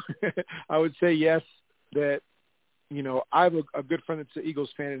no. I would say yes that, I have a good friend that's an Eagles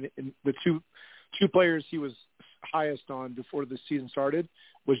fan, and the two players he was highest on before the season started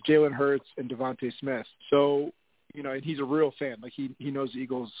was Jalen Hurts and Devontae Smith. So, and he's a real fan. Like, he knows the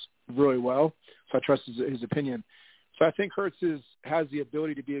Eagles really well, so I trust his opinion. So I think Hurts has the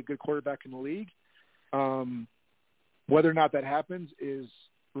ability to be a good quarterback in the league. Whether or not that happens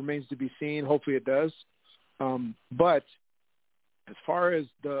remains to be seen. Hopefully it does. But as far as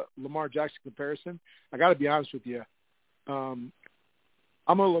the Lamar Jackson comparison, I got to be honest with you.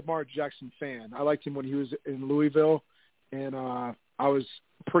 I'm a Lamar Jackson fan. I liked him when he was in Louisville, and I was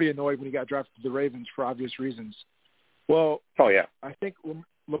pretty annoyed when he got drafted to the Ravens for obvious reasons. Well, I think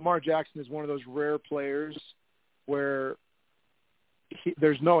Lamar Jackson is one of those rare players where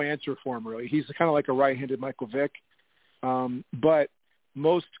there's no answer for him, really. He's kind of like a right-handed Michael Vick. But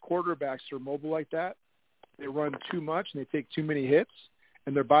most quarterbacks are mobile like that. They run too much and they take too many hits,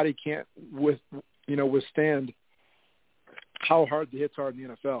 and their body can't withstand how hard the hits are in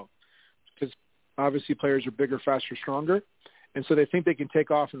the NFL. Because obviously players are bigger, faster, stronger, and so they think they can take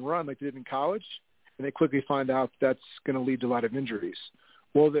off and run like they did in college, and they quickly find out that's going to lead to a lot of injuries.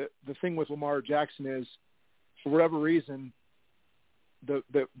 Well, the thing with Lamar Jackson is, for whatever reason,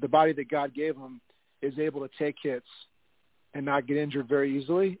 the body that God gave him is able to take hits and not get injured very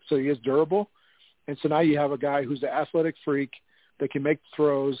easily, so he is durable. And so now you have a guy who's an athletic freak that can make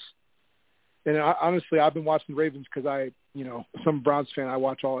throws. And honestly, I've been watching the Ravens because some Browns fan, I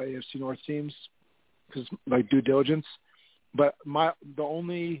watch all AFC North teams because like due diligence. But the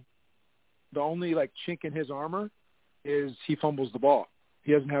only like chink in his armor is he fumbles the ball.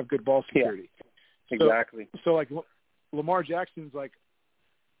 He doesn't have good ball security. Yeah, exactly. So like Lamar Jackson's like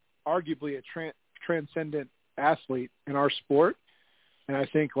arguably a transcendent athlete in our sport, and I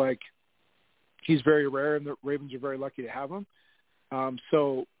think like he's very rare, and the Ravens are very lucky to have him.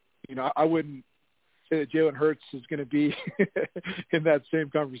 So I wouldn't say that Jalen Hurts is going to be in that same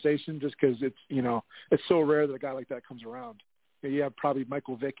conversation just because it's so rare that a guy like that comes around. You have probably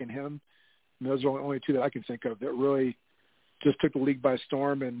Michael Vick and him. And those are only two that I can think of that really just took the league by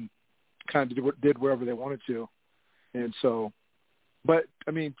storm and kind of did wherever they wanted to. And so, but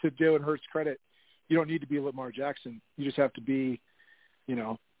I mean, to Jalen Hurts' credit, you don't need to be Lamar Jackson. You just have to be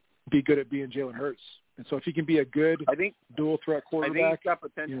good at being Jalen Hurts. And so if he can be a good dual threat quarterback. I think he's got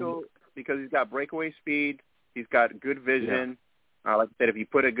potential because he's got breakaway speed. He's got good vision. Yeah. Like I said, if you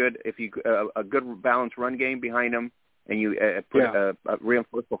put a good balanced run game behind him and you put a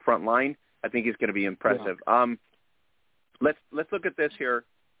reinforced front line, I think he's going to be impressive. Yeah. Let's look at this here.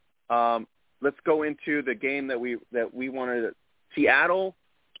 Let's go into the game that we wanted. Seattle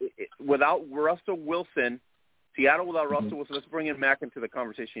without Russell Wilson. Seattle without Russell Wilson. Let's bring in Mac into the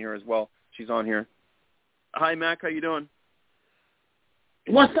conversation here as well. She's on here. Hi, Mac. How you doing?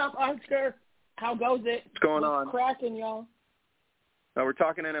 What's up, Oscar? How goes it? What's going on? What's cracking, y'all? We're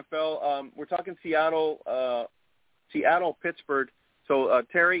talking NFL. We're talking Seattle, Pittsburgh. So,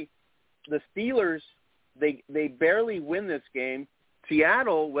 Terry, the Steelers, they barely win this game.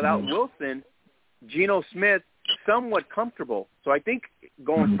 Seattle, without Wilson, Geno Smith, somewhat comfortable. So I think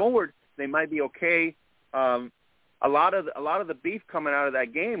going forward, they might be okay. A lot of the beef coming out of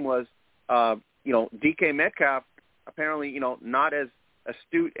that game was, DK Metcalf apparently, not as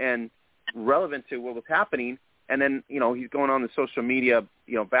astute and relevant to what was happening. And then, he's going on the social media,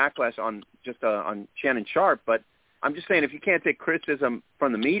 backlash on Shannon Sharp. But I'm just saying, if you can't take criticism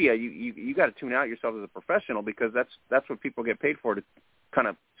from the media, you got to tune out yourself as a professional, because that's what people get paid for, to kind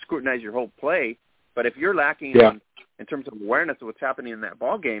of scrutinize your whole play. But if you're lacking in terms of awareness of what's happening in that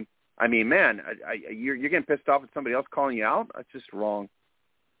ball game, I mean, man, you're getting pissed off at somebody else calling you out. That's just wrong.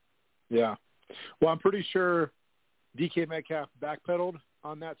 Yeah. Well, I'm pretty sure DK Metcalf backpedaled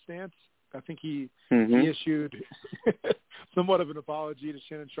on that stance. I think he issued somewhat of an apology to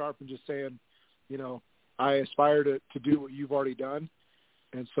Shannon Sharp and just saying, I aspire to do what you've already done,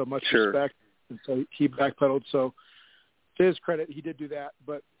 and so much respect. And so he backpedaled. So to his credit, he did do that.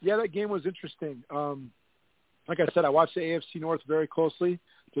 But, yeah, that game was interesting. Like I said, I watched the AFC North very closely,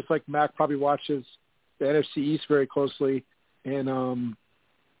 just like Mac probably watches the NFC East very closely. And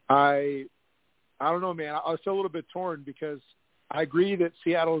I don't know, man. I was still a little bit torn because I agree that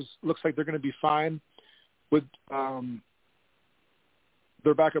Seattle's looks like they're going to be fine with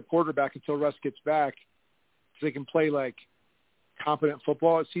their backup quarterback until Russ gets back, because they can play like competent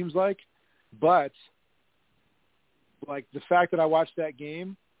football, it seems like. But like the fact that I watched that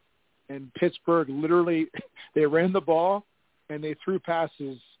game and Pittsburgh literally they ran the ball and they threw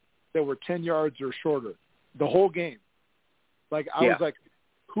passes that were 10 yards or shorter the whole game. Like I was like,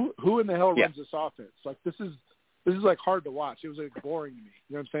 who in the hell runs this offense? Like this is like hard to watch. It was like boring to me.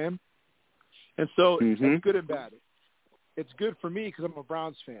 You know what I'm saying? And so it's good and bad. It's good for me because I'm a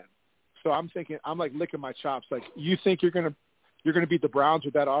Browns fan. So I'm thinking, I'm like licking my chops. Like, you think you're gonna beat the Browns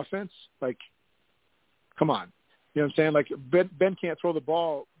with that offense? Like, come on. You know what I'm saying? Like Ben can't throw the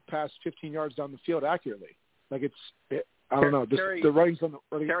ball past 15 yards down the field accurately. Like I don't know. Terry, the writing's on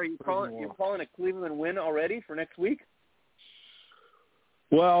the Terry, you're calling a Cleveland win already for next week?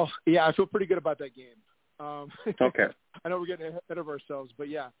 Well, yeah, I feel pretty good about that game. Okay. I know we're getting ahead of ourselves, but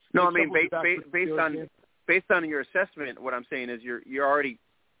yeah. No, I mean based based on your assessment, what I'm saying is you're already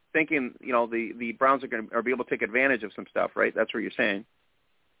thinking, the Browns are be able to take advantage of some stuff, right? That's what you're saying.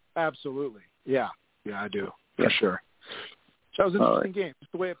 Absolutely. Yeah, I do, for sure. That was an interesting game.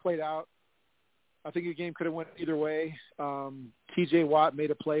 Just the way it played out. I think the game could have went either way. T.J. Watt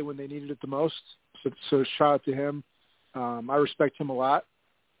made a play when they needed it the most, so shout out to him. I respect him a lot.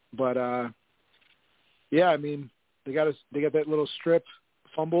 But, yeah, I mean, they got that little strip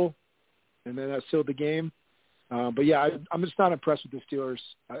fumble, and then that sealed the game. But, yeah, I'm just not impressed with the Steelers.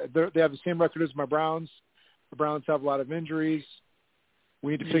 They have the same record as my Browns. The Browns have a lot of injuries.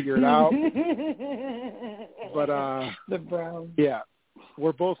 We need to figure it out. But the Browns. Yeah,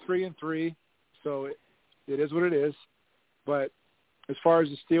 we're both 3-3, so it is what it is. But as far as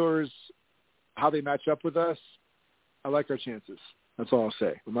the Steelers, how they match up with us, I like our chances. That's all I'll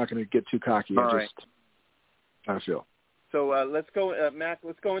say. I'm not going to get too cocky. All right. How I feel. So let's go, Mac.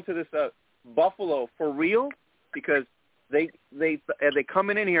 Let's go into this Buffalo for real, because they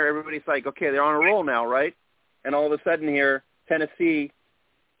coming in here. Everybody's like, okay, they're on a roll now, right? And all of a sudden here, Tennessee.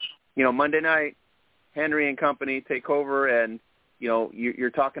 Monday night, Henry and company take over, and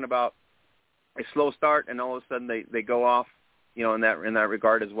you're talking about a slow start, and all of a sudden they go off, in that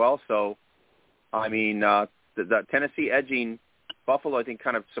regard as well. So, I mean, the Tennessee edging Buffalo, I think,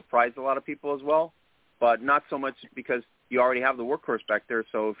 kind of surprised a lot of people as well, but not so much because you already have the workhorse back there.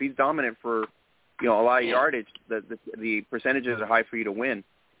 So if he's dominant for a lot of yardage, the percentages are high for you to win.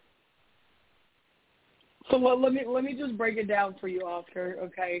 So let me just break it down for you, Oscar.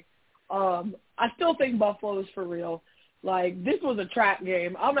 Okay. I still think Buffalo is for real. Like, this was a trap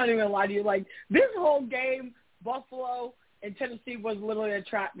game. I'm not even going to lie to you. Like, this whole game, Buffalo and Tennessee was literally a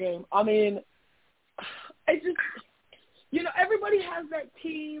trap game. I mean, it just, everybody has that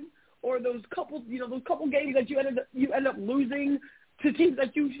team or those couple games that you end up losing to teams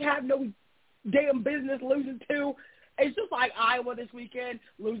that you have no damn business losing to. It's just like Iowa this weekend,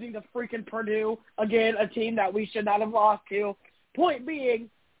 losing to freaking Purdue. Again, a team that we should not have lost to. Point being,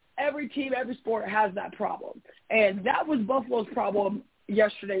 every team, every sport has that problem. And that was Buffalo's problem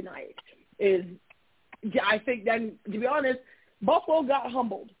yesterday night. I think then, to be honest, Buffalo got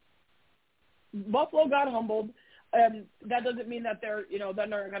humbled. That doesn't mean that they're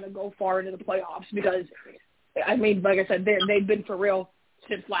not going to go far into the playoffs because, I mean, like I said, they've been for real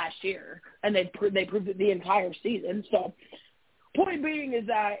since last year, and they proved it the entire season. So, point being is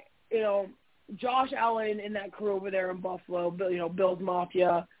that, Josh Allen and that crew over there in Buffalo, Bills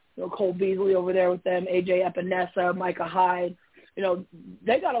Mafia, Cole Beasley over there with them, A.J. Epinesa, Micah Hyde,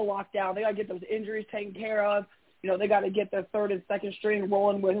 they got to lock down. They got to get those injuries taken care of. They got to get their third and second string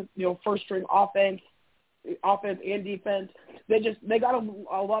rolling with, first string offense and defense. They got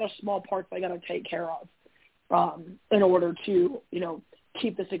a lot of small parts they got to take care of in order to,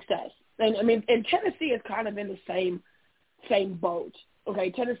 keep the success. And I mean, and Tennessee is kind of in the same boat.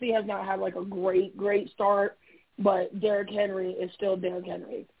 Okay, Tennessee has not had like a great start, but Derrick Henry is still Derrick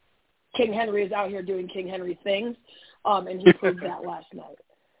Henry. King Henry is out here doing King Henry things, and he proved that last night.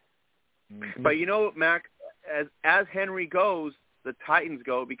 But Mac, as Henry goes, the Titans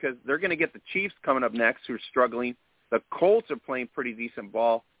go, because they're going to get the Chiefs coming up next, who are struggling. The Colts are playing pretty decent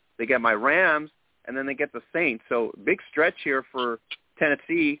ball. They get my Rams, and then they get the Saints. So big stretch here for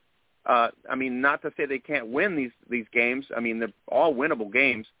Tennessee. I mean, not to say they can't win these games. I mean, they're all winnable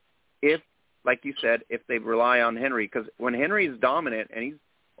games if, like you said, if they rely on Henry. Because when Henry is dominant and he's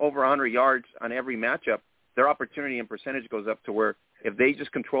over 100 yards on every matchup, their opportunity and percentage goes up to where if they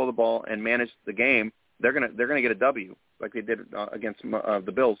just control the ball and manage the game, they're gonna get a W like they did against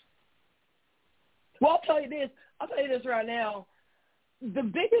the Bills. Well, I'll tell you this right now. The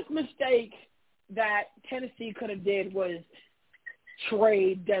biggest mistake that Tennessee could have did was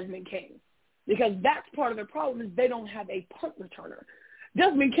trade Desmond King, because that's part of their problem is they don't have a punt returner.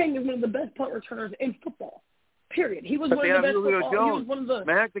 Desmond King is one of the best punt returners in football. Period. He was one of the best Julio football. Jones. He was one of the.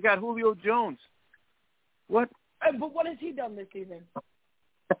 Mac, they got Julio Jones. What? But what has he done this season?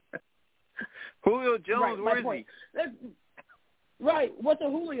 Julio Jones, right, where is he? Right. What's a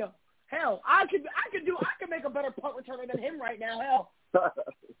Julio? Hell, I could make a better punt returner than him right now. Hell, I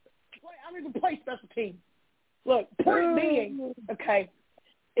don't even play special teams. Look, point being, okay,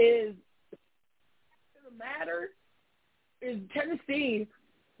 is the matter is Tennessee,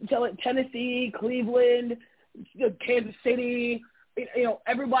 Cleveland, Kansas City,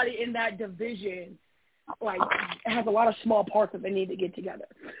 everybody in that division, like, has a lot of small parts that they need to get together,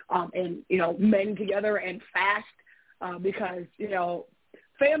 and mend together and fast, because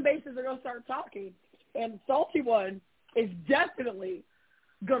fan bases are going to start talking, and Salty One is definitely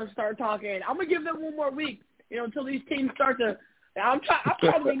going to start talking. I'm going to give them one more week, until these teams start to I'm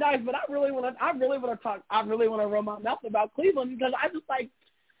trying to be nice, but I really want to run my mouth about Cleveland because I just like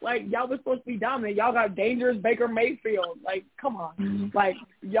y'all was supposed to be dominant. Y'all got dangerous Baker Mayfield. Like, come on. Like,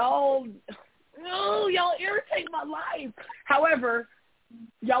 y'all irritate my life. However,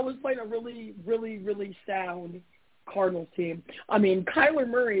 y'all was playing a really, really, really sound Cardinals team. I mean, Kyler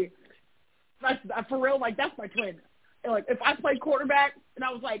Murray, for real, like, that's my twin. And, like, if I played quarterback and I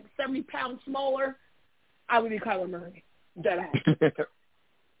was, like, 70 pounds smaller, I would be Kyler Murray. Dead ass.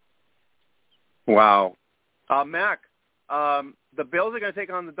 Wow. Mac, the Bills are going to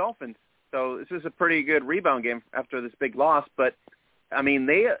take on the Dolphins. So this is a pretty good rebound game after this big loss. But, I mean,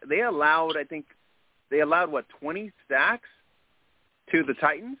 they allowed, 20 sacks to the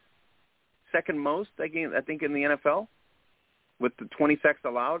Titans? Second most, I think, in the NFL with the 20 sacks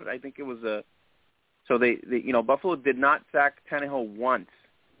allowed. I think it was so they Buffalo did not sack Tannehill once.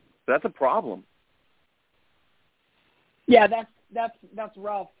 So that's a problem. Yeah, that's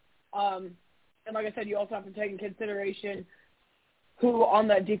rough. And like I said, you also have to take in consideration who on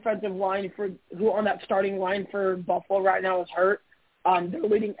that starting line for Buffalo right now is hurt. Their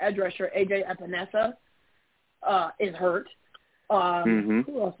leading edge rusher, AJ Epinesa, is hurt.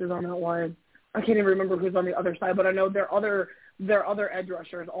 Who else is on that line? I can't even remember who's on the other side, but I know their other edge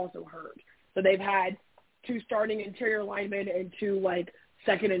rusher is also hurt. So they've had 2 starting interior linemen and 2 like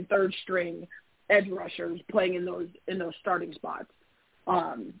second and third string edge rushers playing in those starting spots.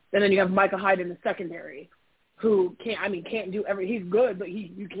 And then you have Micah Hyde in the secondary, who can't do he's good, but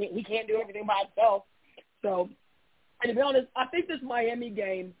he can't do everything by himself. So, and to be honest, I think this Miami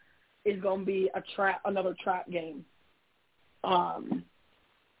game is going to be another trap game. So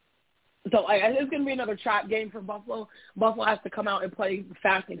it's going to be another trap game for Buffalo. Buffalo has to come out and play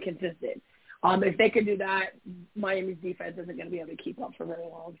fast and consistent. If they can do that, Miami's defense isn't going to be able to keep up for very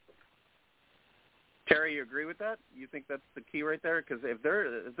long. Terry, you agree with that? You think that's the key right there? Because if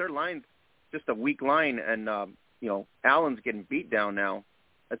their line's just a weak line and Allen's getting beat down now,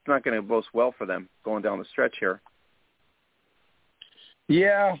 that's not going to boast well for them going down the stretch here.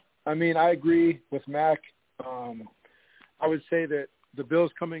 Yeah, I mean, I agree with Mac. I would say that the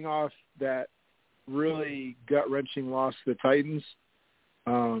Bills coming off that really gut-wrenching loss to the Titans,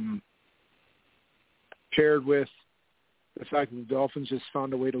 paired with the fact that the Dolphins just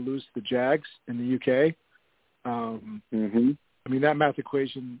found a way to lose to the Jags in the UK. I mean, that math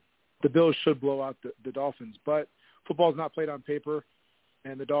equation, the Bills should blow out the Dolphins, but football's not played on paper,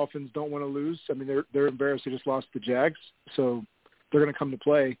 and the Dolphins don't want to lose. I mean, they're embarrassed they just lost to the Jags, so they're going to come to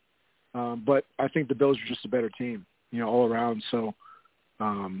play. But I think the Bills are just a better team, all around. So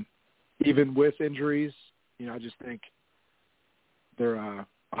even with injuries, I just think they're a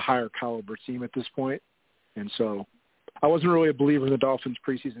higher caliber team at this point. And so I wasn't really a believer in the Dolphins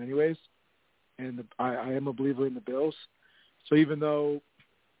preseason anyways, and I am a believer in the Bills. So even though,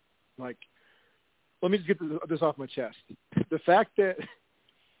 let me just get this off my chest. The fact that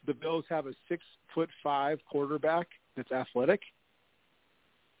the Bills have a 6'5" quarterback that's athletic,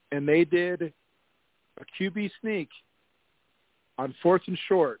 and they did a QB sneak on 4th and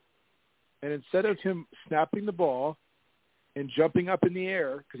short, and instead of him snapping the ball and jumping up in the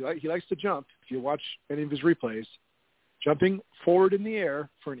air, because he likes to jump, if you watch any of his replays, jumping forward in the air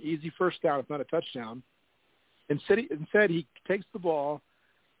for an easy first down, if not a touchdown, instead he takes the ball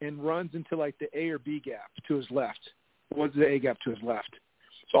and runs into the A or B gap to his left. It was the A gap to his left.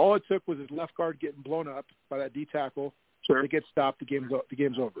 So all it took was his left guard getting blown up by that D tackle. Sure. To get stopped, the game's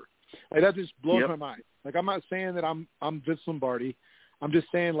over. That just blows my mind. I'm not saying that I'm Vince Lombardi. I'm just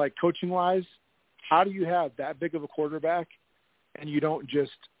saying, coaching-wise, how do you have that big of a quarterback and you don't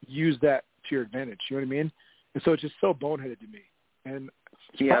just use that to your advantage? You know what I mean? And so it's just so boneheaded to me. And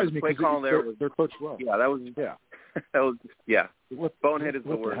it surprised me because they're coached well. Yeah, that was bonehead is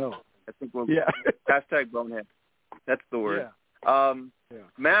the word. The hell? I think hashtag bonehead. That's the word. Yeah.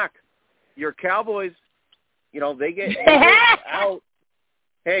 Mac, your Cowboys, they get out.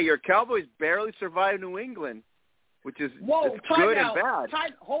 Hey, your Cowboys barely survived New England, which is good and bad.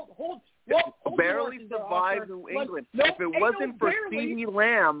 Hold barely survived New England. If it wasn't for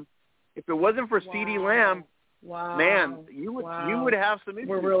CeeDee Lamb, man, you would have some issues.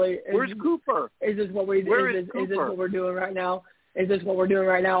 Where's Cooper? Is this what we're doing right now? Is this what we're doing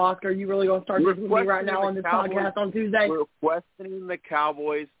right now, Oscar? You really going to start this with me right now on this podcast on Tuesday? We're questioning the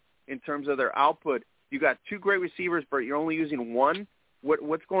Cowboys in terms of their output. You got 2 great receivers, but you're only using 1.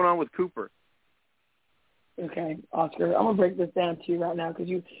 What's going on with Cooper? Okay, Oscar, I'm gonna break this down to you right now because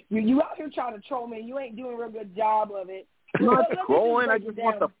you out here trying to troll me. You ain't doing a real good job of it. I'm not trolling. I just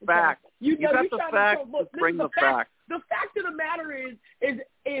want the facts. You got the facts. Bring the facts. The fact of the matter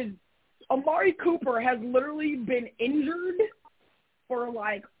is Amari Cooper has literally been injured for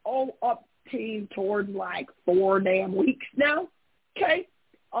like up towards like 4 damn weeks now. Okay,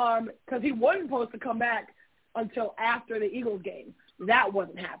 because he wasn't supposed to come back until after the Eagles game. That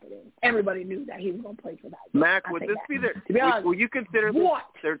wasn't happening. Everybody knew that he was going to play for that game. Mac, would this be will you consider this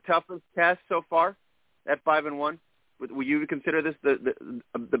their toughest test so far at 5-1? Will you consider this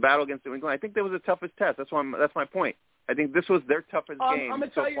the battle against New England? I think that was the toughest test. That's my point. I think this was their toughest game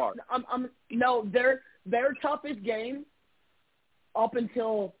so far. No, their toughest game up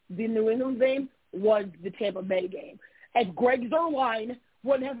until the New England game was the Tampa Bay game. If Greg Zuerlein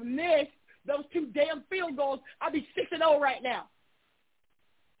wouldn't have missed those 2 damn field goals, I'd be 6-0 right now.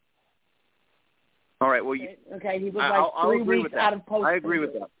 All right. Well, okay. He was like 3 weeks out of post. I agree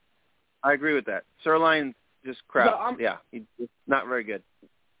with that. Zuerlein's just crap. So he's not very good.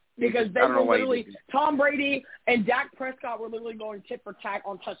 Because they were literally Tom Brady and Dak Prescott were literally going tit for tat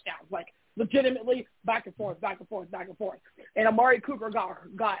on touchdowns, like legitimately back and forth. And Amari Cooper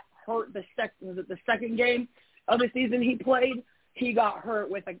got hurt the second game of the season he played. He got hurt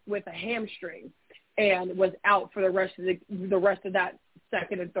with a hamstring and was out for the rest of that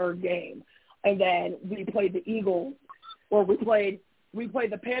second and third game. And then we played the Eagles, or we played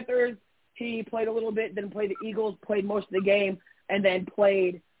the Panthers. He played a little bit, then played the Eagles, played most of the game, and then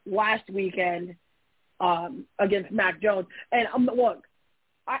played last weekend against Mac Jones. And look,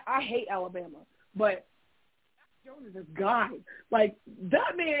 I hate Alabama, but Mac Jones is this guy. Like,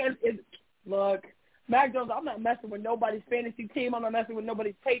 that man is – look, Mac Jones, I'm not messing with nobody's fantasy team. I'm not messing with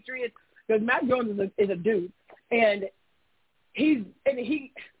nobody's Patriots because Mac Jones is a dude. And he's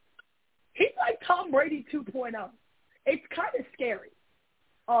like Tom Brady 2.0. It's kind of scary,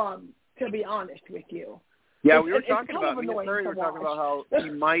 to be honest with you. Yeah, we were talking about how he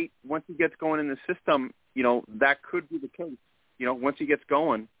might, once he gets going in the system, that could be the case. Once he gets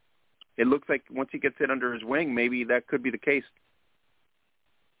going, it looks like once he gets it under his wing, maybe that could be the case.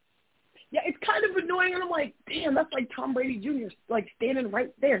 Yeah, it's kind of annoying, and I'm like, damn, that's like Tom Brady Jr., like standing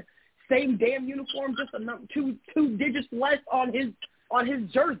right there. Same damn uniform, just two digits less on his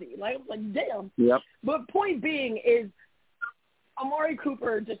jersey. Like damn. Yep. But point being is, Amari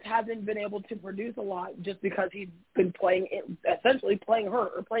Cooper just hasn't been able to produce a lot just because he's been essentially playing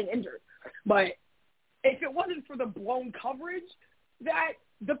hurt or playing injured. But if it wasn't for the blown coverage that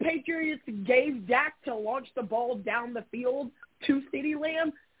the Patriots gave Dak to launch the ball down the field to CeeDee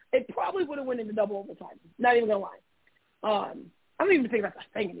Lamb, it probably would have went into double overtime. Not even going to lie. I don't even think that's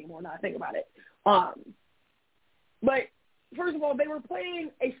a thing anymore now I think about it. But first of all, they were playing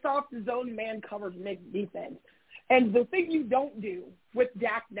a soft zone man coverage mix defense. And the thing you don't do with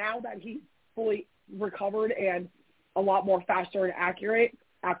Dak now that he's fully recovered and a lot more faster and accurate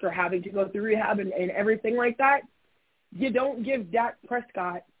after having to go through rehab and everything like that, you don't give Dak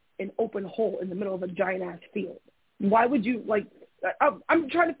Prescott an open hole in the middle of a giant-ass field. Why would you, I'm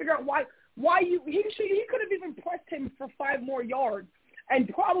trying to figure out why he could have even pressed him for 5 more yards and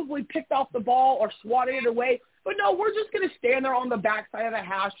probably picked off the ball or swatted it away. But no, we're just going to stand there on the backside of the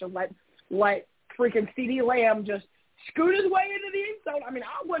hash and let freaking CeeDee Lamb just scoot his way into the end zone. I mean,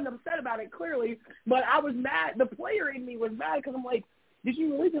 I wasn't upset about it, clearly, but I was mad. The player in me was mad because I'm like, did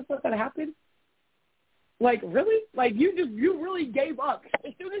you really just let that happen? Like, really? Like, you really gave up.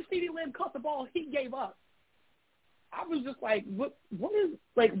 As soon as CeeDee Lamb caught the ball, he gave up. I was just like, what is,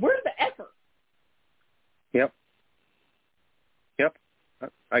 like, where's the effort? Yep.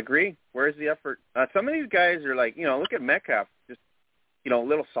 I agree. Where's the effort? Some of these guys are like, look at Metcalf, just, a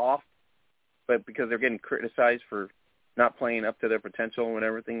little soft, but because they're getting criticized for not playing up to their potential and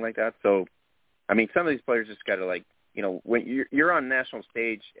everything like that. So, I mean, some of these players just got to, when you're on national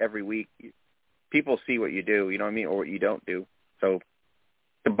stage every week, people see what you do, or what you don't do. So,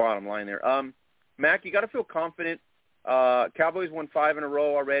 the bottom line there. Mac, you got to feel confident. Cowboys won 5 in a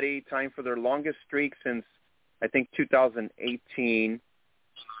row already, tying for their longest streak since, I think, 2018.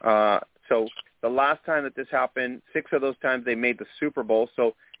 So the last time that this happened, 6 of those times they made the Super Bowl.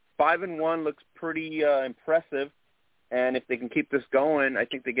 So 5-1 looks pretty impressive. And if they can keep this going, I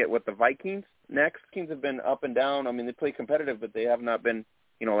think they get the Vikings next. Vikings have been up and down. I mean, they play competitive, but they have not been,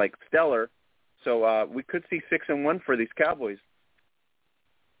 stellar. So we could see 6-1 for these Cowboys.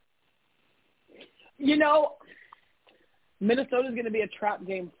 Minnesota's going to be a trap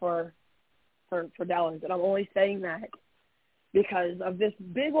game for Dallas, and I'm only saying that because of this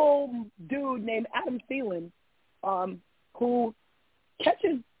big old dude named Adam Thielen, who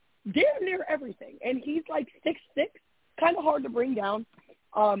catches damn near everything, and he's like 6'6", kind of hard to bring down.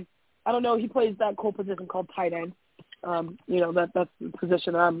 I don't know. He plays that cool position called tight end. That's the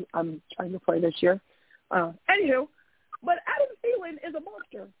position I'm trying to play this year. Anywho, but Adam Thielen is a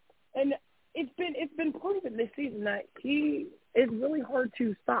monster, and it's been proven this season that he is really hard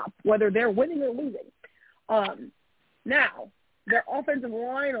to stop, whether they're winning or losing. Now, their offensive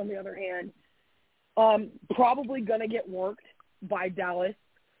line, on the other hand, probably going to get worked by Dallas,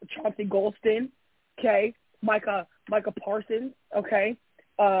 Chauncey Golston, okay, Micah Parsons, okay,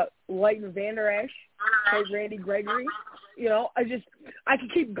 Leighton Vander Esch, Randy Gregory. You know, I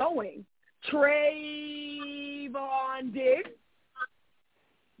could keep going. Trayvon Diggs,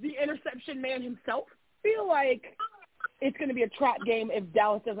 the interception man himself. Feel like it's going to be a trap game if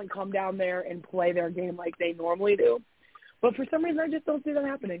Dallas doesn't come down there and play their game like they normally do. But for some reason, I just don't see that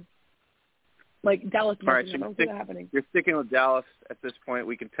happening. Like Dallas, all right, I don't see that happening. You're sticking with Dallas at this point.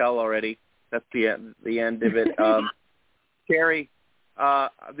 We can tell already. That's the end of it. Terry,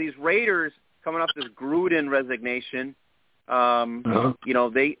 these Raiders coming off this Gruden resignation. You know,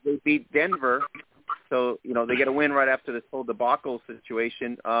 they beat Denver, so you know they get a win right after this whole debacle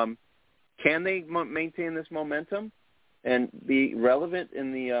situation. Can they maintain this momentum and be relevant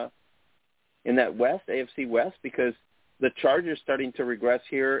in that West, AFC West? Because the Chargers starting to regress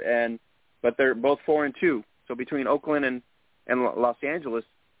here, but they're both 4-2. So between Oakland and Los Angeles,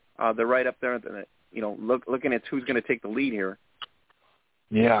 they're right up there. You know, looking at who's going to take the lead here.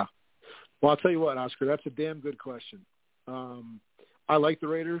 Yeah. Well, I'll tell you what, Oscar, that's a damn good question. I like the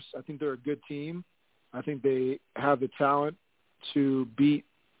Raiders. I think they're a good team. I think they have the talent to beat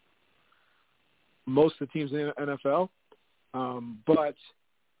most of the teams in the NFL. But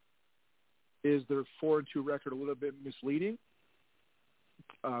is their 4-2 record a little bit misleading?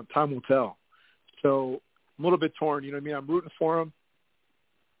 Time will tell. So I'm a little bit torn. You know what I mean? I'm rooting for them.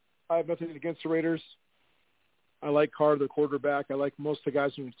 I have nothing against the Raiders. I like Carr, their quarterback. I like most of the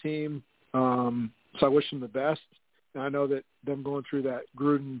guys on the team. So I wish them the best. And I know that them going through that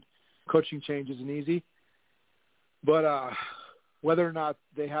Gruden coaching change isn't easy. But whether or not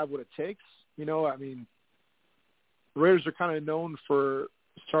they have what it takes, you know, I mean, the Raiders are kind of known for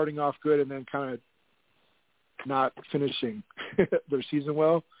starting off good and then kind of not finishing their season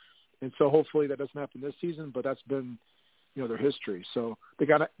well. And so hopefully that doesn't happen this season, but that's been, you know, their history. So they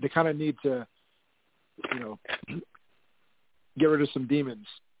kind of need to, you know, get rid of some demons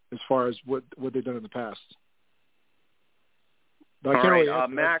as far as what they've done in the past. But I can't really answer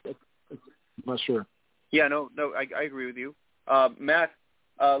Mac, I'm not sure. Yeah, no, I agree with you. Matt,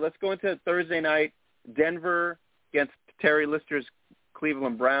 let's go into Thursday night, Denver against Terry Lister's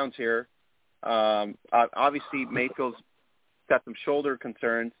Cleveland Browns here. Obviously, Mayfield's got some shoulder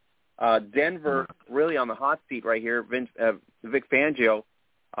concerns. Denver really on the hot seat right here. Vic Fangio.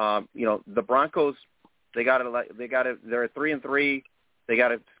 You know, the Broncos, they're at 3-3. They got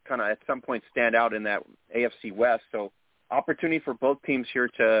to kind of at some point stand out in that AFC West. So opportunity for both teams here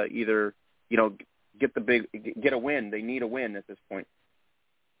to either, you know, get a win. They need a win at this point.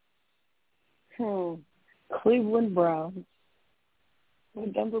 Cleveland Browns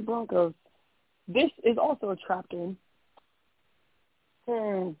and Denver Broncos. This is also a trap game.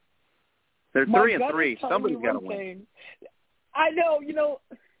 They're 3-3. Somebody's got to win. I know. You know,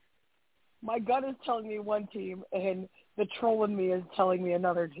 my gut is telling me one team, and the troll in me is telling me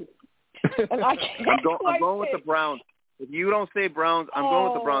another team. And I can't. I'm going with the Browns. If you don't say Browns, I'm going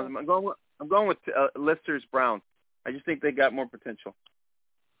with the Browns. I'm going with Lister's Browns. I just think they got more potential.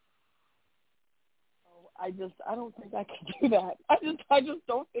 I don't think I can do that. I just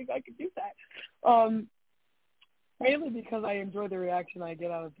don't think I can do that. Mainly because I enjoy the reaction I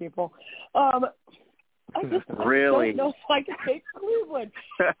get out of people. I just really? don't know if I can take Cleveland.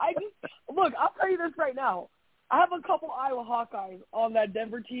 Look, I'll tell you this right now. I have a couple Iowa Hawkeyes on that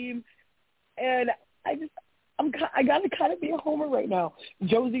Denver team, and I got to kind of be a homer right now.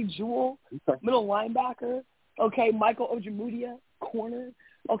 Josie Jewell, middle linebacker. Okay, Michael Ojemudia, corner.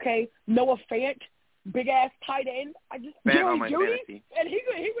 Okay, Noah Fant, big ass tight end. Jerry Jeudy, and he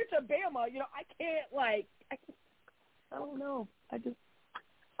went to Bama. You know, I don't know.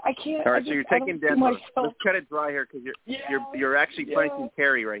 I can't. All right, so you're taking Denver. Let's cut it dry here because you're actually punishing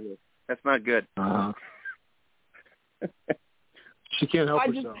Terry right here. That's not good. She can't help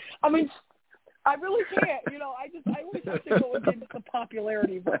herself. I mean, I really can't. You know, I always have to go against the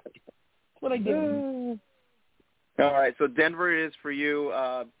popularity vote. That's what I do. All right, so Denver is for you.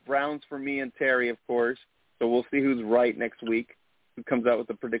 Browns for me and Terry, of course. So we'll see who's right next week, who comes out with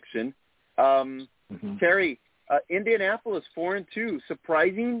the prediction. Terry, Indianapolis 4-2.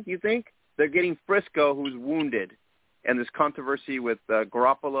 Surprising, you think? They're getting Frisco, who's wounded, and this controversy with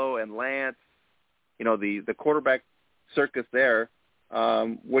Garoppolo and Lance. You know, the quarterback circus there.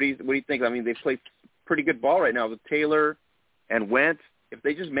 What do you think? I mean, they play pretty good ball right now with Taylor and Wentz. If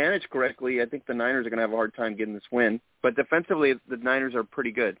they just manage correctly, I think the Niners are going to have a hard time getting this win. But defensively, the Niners are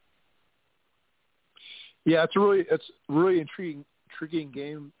pretty good. Yeah, it's a really intriguing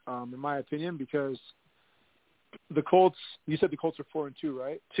game, in my opinion, because the Colts. You said the Colts are 4-2,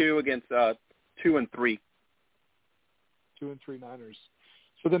 right? 2 against 2-3. 2-3 Niners.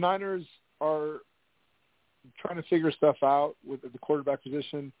 So the Niners are trying to figure stuff out with the quarterback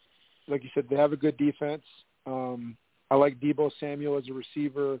position. Like you said, they have a good defense. I like Deebo Samuel as a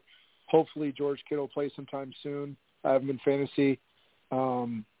receiver. Hopefully George Kittle plays sometime soon. I have him in fantasy.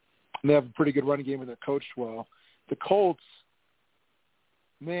 And they have a pretty good running game and they're coached well. The Colts,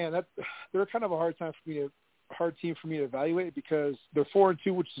 man, they're kind of a hard team for me to evaluate because they're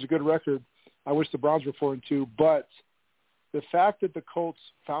 4-2, which is a good record. I wish the Browns were 4-2, but the fact that the Colts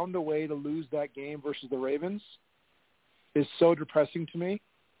found a way to lose that game versus the Ravens is so depressing to me.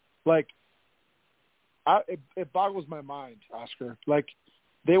 Like, it boggles my mind, Oscar. Like,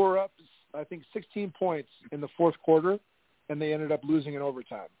 they were up, I think, 16 points in the fourth quarter, and they ended up losing in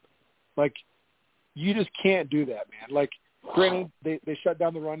overtime. Like, you just can't do that, man. Like, granted, they shut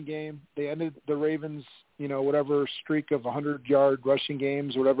down the run game. They ended the Ravens, whatever streak of 100-yard rushing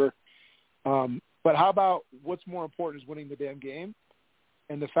games, whatever. But how about what's more important is winning the damn game?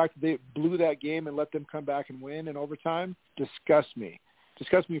 And the fact that they blew that game and let them come back and win in overtime disgusts me.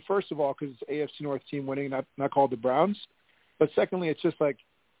 Disgusts me, first of all, because it's AFC North team winning, not called the Browns. But secondly, it's just like,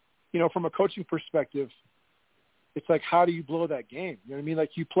 from a coaching perspective, it's like, how do you blow that game? You know what I mean?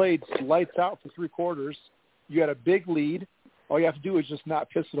 Like, you played lights out for 3 quarters. You had a big lead. All you have to do is just not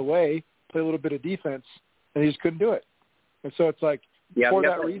piss it away, play a little bit of defense, and they just couldn't do it. And so it's like, for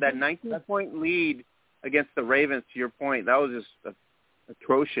that reason, that 19-point lead against the Ravens, to your point, that was just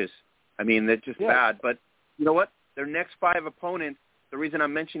atrocious. I mean, that's just bad. But you know what? Their next 5 opponents, the reason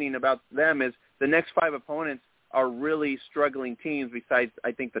I'm mentioning about them is the next 5 opponents are really struggling teams besides,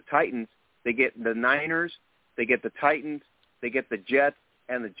 I think, the Titans. They get the Niners, they get the Titans, they get the Jets,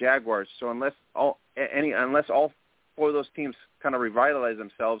 and the Jaguars. So unless all 4 of those teams kind of revitalize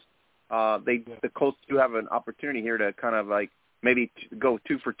themselves, the Colts do have an opportunity here to kind of like maybe go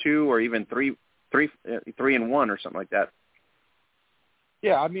 2 for 2 or even 3-1 or something like that.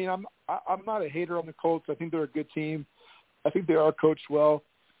 Yeah, I mean, I'm not a hater on the Colts. I think they're a good team. I think they are coached well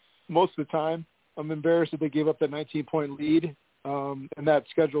most of the time. I'm embarrassed that they gave up that 19-point lead, and that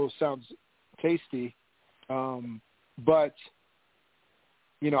schedule sounds tasty. But,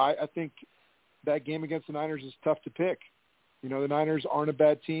 I think that game against the Niners is tough to pick. The Niners aren't a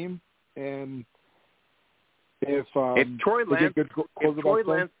bad team, and if Troy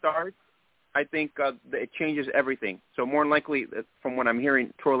Lance starts, I think it changes everything. So more than likely, from what I'm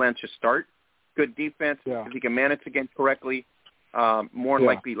hearing, Troy Lance should start. Good defense. Yeah. If he can manage the game correctly, more than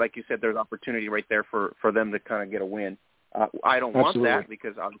likely, like you said, there's opportunity right there for them to kind of get a win. I don't want that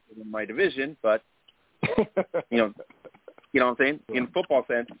because obviously in my division, but you know what I'm saying? Yeah. In football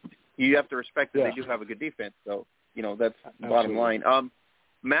sense, you have to respect that they do have a good defense. So, that's the bottom line.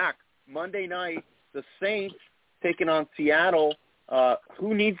 Mac, Monday night, the Saints taking on Seattle.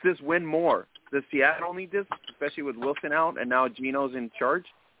 Who needs this win more? Does Seattle need this, especially with Wilson out and now Geno's in charge?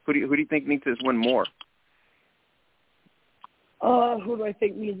 Who do you think needs this win more? Who do I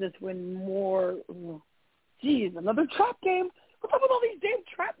think needs this win more? Geez, another trap game? What's up with all these damn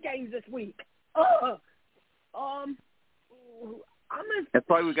trap games this week? That's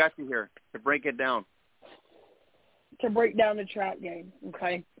why we got you here, to break it down. To break down the trap game,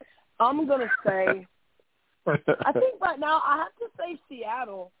 okay? I'm going to say, I think right now I have to say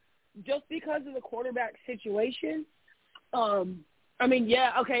Seattle just because of the quarterback situation. I mean,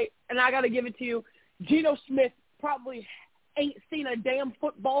 yeah, okay, and I got to give it to you. Geno Smith probably ain't seen a damn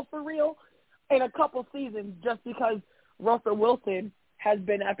football for real in a couple seasons just because Russell Wilson has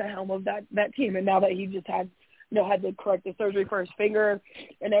been at the helm of that team. And now that he just had the corrective surgery for his finger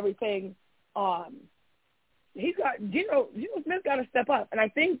and everything, he's got Geno Smith got to step up. And I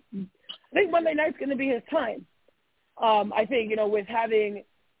think Monday night's going to be his time. I think, with having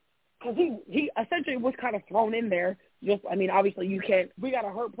 – because he essentially was kind of thrown in there. Just, I mean, obviously you can't – we got a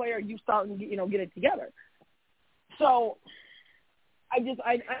hurt player, you start and, get it together. So I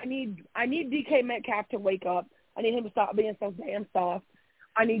need DK Metcalf to wake up. I need him to stop being so damn soft.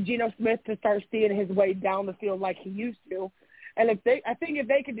 I need Geno Smith to start seeing his way down the field like he used to. And I think if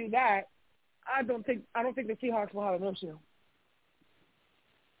they could do that, I don't think the Seahawks will have an issue.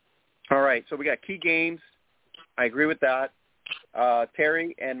 All right, so we got key games. I agree with that.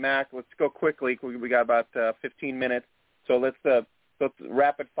 Terry and Mac, let's go quickly. We got about 15 minutes, so let's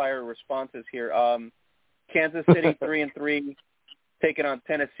rapid fire responses here. Kansas City 3-3, taking on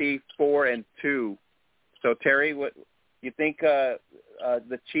Tennessee 4-2. So Terry, what you think? The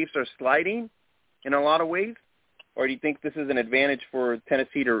Chiefs are sliding in a lot of ways. or do you think this is an advantage for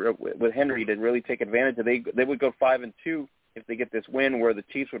Tennessee with Henry to really take advantage of? They would go 5-2 if they get this win, where the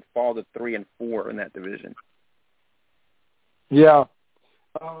Chiefs would fall to 3-4 in that division. Yeah.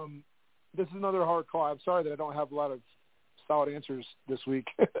 This is another hard call. I'm sorry that I don't have a lot of solid answers this week,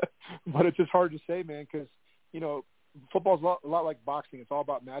 but it's just hard to say, man, because, football's a lot like boxing. It's all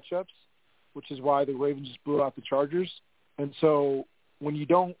about matchups, which is why the Ravens just blew out the Chargers. And so when you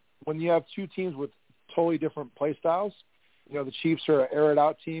have two teams with totally different play styles, the Chiefs are an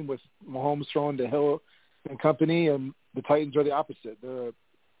air-it-out team with Mahomes throwing to Hill and company, and the Titans are the opposite. They're,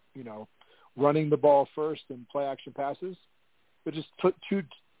 running the ball first and play-action passes. They're just two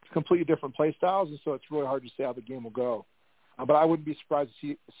completely different play styles, and so it's really hard to say how the game will go. But I wouldn't be surprised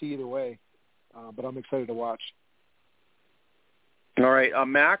to see either way. But I'm excited to watch. All right,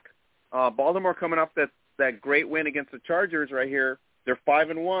 Mac, Baltimore coming off that great win against the Chargers right here. They're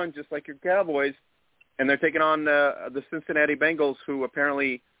 5-1, just like your Cowboys, and they're taking on the Cincinnati Bengals, who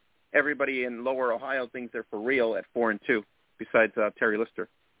apparently everybody in Lower Ohio thinks they're for real at 4-2, besides Terry Lister.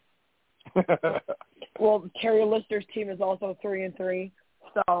 Well, Terry Lister's team is also 3-3,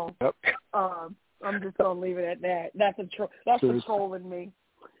 so yep. I'm just gonna leave it at that. That's a troll in me.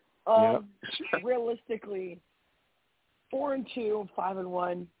 Yep. Realistically, 4-2,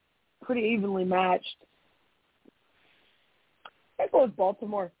 5-1, pretty evenly matched. I go with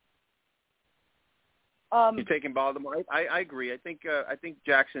Baltimore. You're taking Baltimore. I agree. I think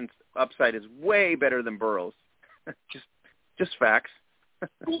Jackson's upside is way better than Burrow's. just facts.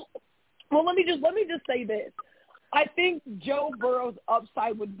 Well, let me just say this. I think Joe Burrow's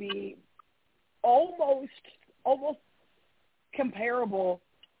upside would be almost comparable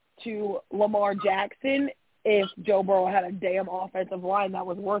to Lamar Jackson if Joe Burrow had a damn offensive line that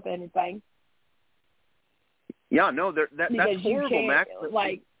was worth anything. Yeah, no, that's horrible, Max.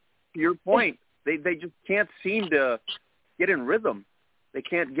 Like, to your point, they just can't seem to get in rhythm. They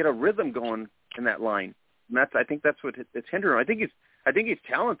can't get a rhythm going in that line, and I think that's what it's hindering. I think he's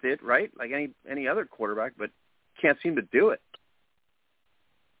talented, right? Like any other quarterback, but can't seem to do it.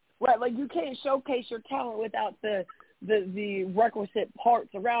 Right, like you can't showcase your talent without the requisite parts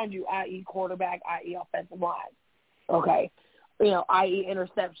around you, i.e. quarterback, i.e. offensive line. Okay. I.e.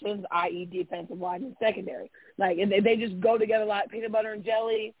 interceptions, i.e. defensive line and secondary. Like, and they just go together like peanut butter and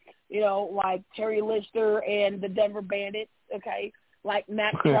jelly, like Terry Lister and the Denver Bandits, okay? Like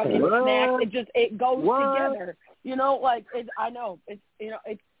Max Truck and Snack. It goes together.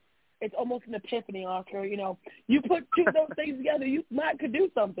 It's almost an epiphany, Oscar. You put two of those things together, you could do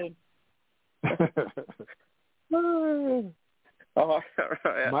something. Oh,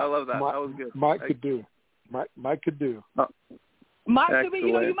 I love that. That was good. Mike could do. Mike could be,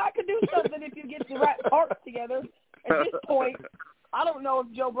 you might could do something if you get the right parts together. At this point, I don't know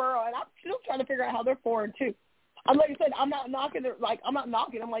if Joe Burrow, and I'm still trying to figure out how they're 4-2. Like I said, I'm not knocking. I'm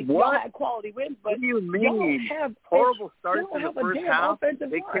like, y'all had quality wins, but what do you mean? Y'all have horrible starts in the first half. They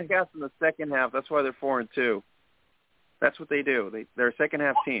line. kick ass in the second half. That's why they're 4-2. That's what they do. They're a second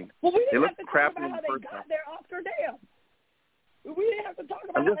half team. Well, we they didn't look have to talk crappy about how they got half. there, Oscar. Damn. We didn't have to talk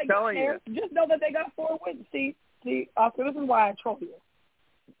about I'm how just they got telling there. you. Just know that they got 4 wins. See, Oscar, this is why I troll you.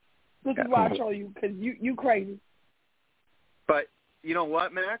 This is why I troll you, because you crazy. But you know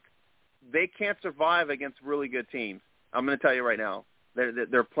what, Mac? They can't survive against really good teams. I'm going to tell you right now.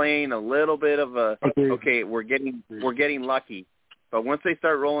 They're playing a little bit of a okay. We're getting lucky, but once they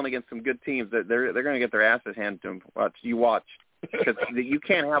start rolling against some good teams, they're going to get their asses handed to them. Watch, because you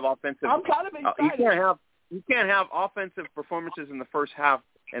can't have offensive. I'm kind of excited. You can't have offensive performances in the first half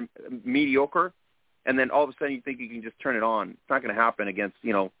and mediocre, and then all of a sudden you think you can just turn it on. It's not going to happen against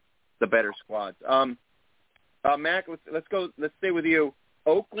the better squads. Mac, let's go. Let's stay with you.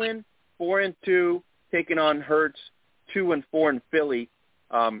 Oakland 4-2, taking on Hurts 2-4 in Philly.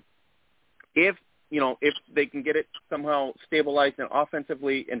 If they can get it somehow stabilized and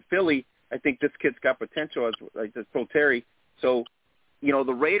offensively in Philly, I think this kid's got potential, as I just told Terry. So, the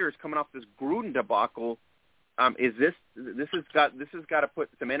Raiders coming off this Gruden debacle. This has got to put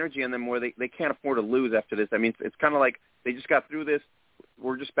some energy in them where they can't afford to lose after this. I mean, it's kind of like they just got through this.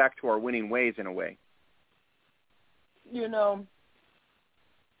 We're just back to our winning ways in a way.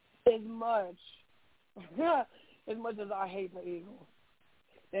 As much as I hate the Eagles,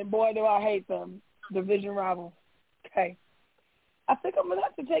 and boy, do I hate them, division rival. Okay, I think I'm gonna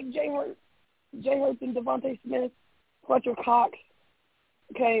have to take Jay Hurts and Devontae Smith, Fletcher Cox.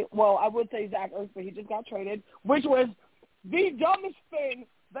 Okay, well, I would say Zach Ertz, but he just got traded, which was the dumbest thing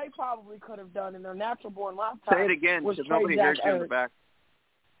they probably could have done in their natural-born lifetime. Say it again, because nobody heard you in the back.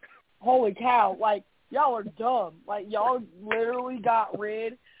 Holy cow! Like, y'all are dumb. Like, y'all literally got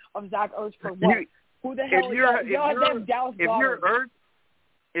rid of Zach Ertz for what? Who the hell?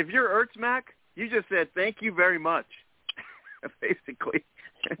 If you're Ertz, Mac, you just said thank you very much, basically.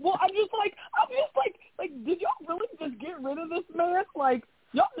 Well, I'm just like, did y'all really just get rid of this man? Like,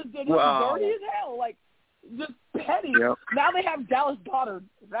 y'all just did him dirty as hell. Like, just petty. Yep. Now they have Dallas Goedert.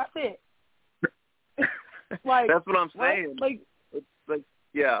 That's it. Like, that's what I'm saying.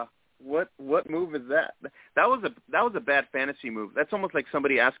 Yeah. What move is that? That was a bad fantasy move. That's almost like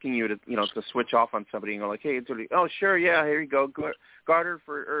somebody asking you to to switch off on somebody and go like, hey, oh sure, yeah, here you go, Goddard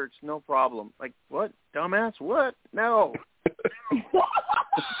for Ertz, no problem. Like what, dumbass? What? No.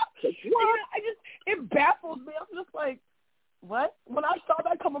 It baffles me. I'm just like, what? When I saw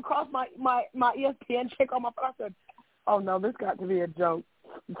that come across my ESPN check on my phone, I said, oh no, this got to be a joke.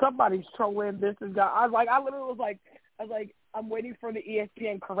 Somebody's trolling. This has got. I literally was like, I'm waiting for the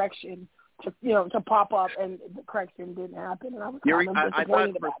ESPN correction to pop up, and the correction didn't happen. And I was kind of I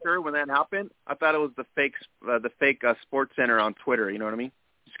thought for sure when that happened, I thought it was the fake Sports Center on Twitter. You know what I mean?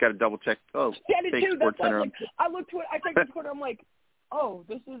 Just got to double check. Oh, fake Sports Center. I looked to it. I checked the Twitter. I'm like, oh,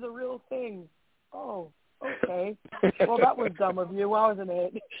 this is a real thing. Oh, okay. Well, that was dumb of you, wasn't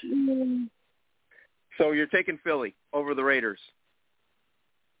it? So you're taking Philly over the Raiders?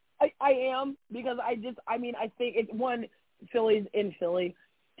 I am, because I think it's one, Philly's in Philly.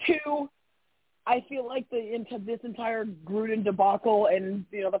 Two, I feel like this entire Gruden debacle and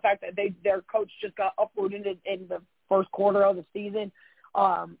the fact that their coach just got uprooted in the first quarter of the season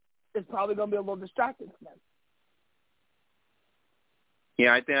is probably going to be a little distracting for them.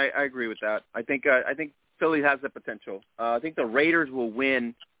 Yeah, I agree with that. I think Philly has the potential. I think the Raiders will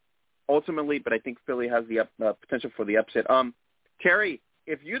win ultimately, but I think Philly has the potential for the upset. Terry,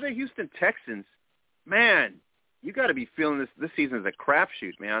 if you're the Houston Texans, man, you got to be feeling this season is a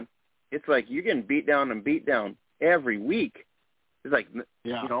crapshoot, man. It's like you're getting beat down every week. It's like,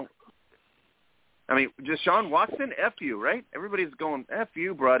 I mean, Deshaun Watson, F you, right? Everybody's going, F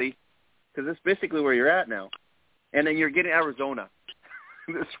you, buddy, because that's basically where you're at now. And then you're getting Arizona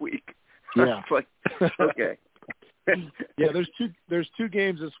this week. Yeah. It's like, okay. Yeah, there's two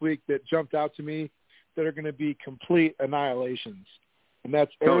games this week that jumped out to me that are going to be complete annihilations. And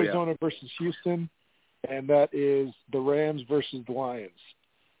that's Arizona versus Houston, and that is the Rams versus the Lions.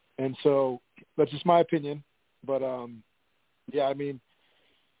 And so that's just my opinion. But, yeah, I mean,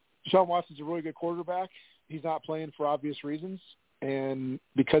 Deshaun Watson's a really good quarterback. He's not playing for obvious reasons. And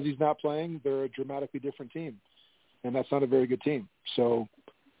because he's not playing, they're a dramatically different team. And that's not a very good team. So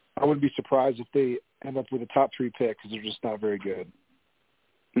I wouldn't be surprised if they end up with a top 3 pick because they're just not very good.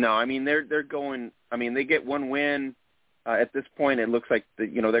 No, I mean, they're going – I mean, they get one win. At this point, it looks like they're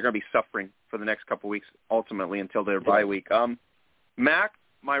going to be suffering for the next couple of weeks, ultimately, until their bye week. Mac,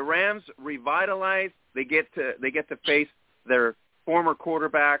 my Rams revitalized. They get to face their former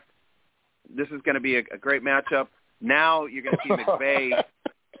quarterback. This is going to be a great matchup. Now you're going to see McVay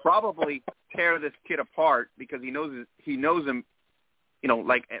probably tear this kid apart because he knows him,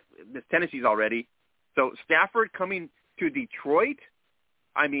 like this Tennessee's already. So Stafford coming to Detroit,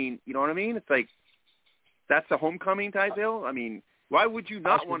 I mean, you know what I mean? It's like, that's a homecoming type deal. I mean, why would you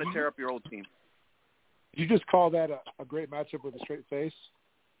not want to tear up your old team? Did you just call that a great matchup with a straight face?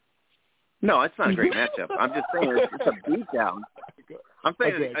 No, it's not a great matchup. I'm just saying it's a beatdown. I'm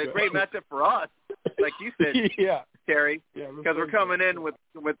saying a great matchup for us, like you said, Terry, because we're coming in with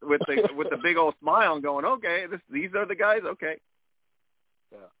the big old smile and going, okay, these are the guys, okay.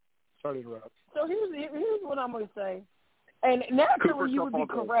 Yeah, sorry to interrupt. So here's what I'm going to say, and naturally you would be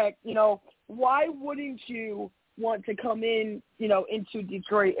correct. Why wouldn't you want to come in, into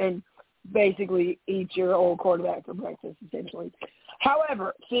Detroit and basically eat your old quarterback for breakfast, essentially?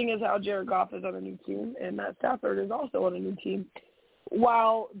 However, seeing as how Jared Goff is on a new team and Matt Stafford is also on a new team,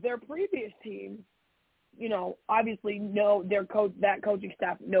 while their previous team, obviously know that coaching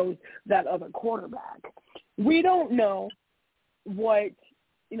staff knows that other quarterback. We don't know what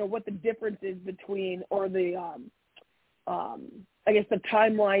the difference is between, or the I guess the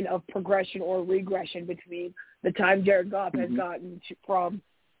timeline of progression or regression between the time Jared Goff has gotten from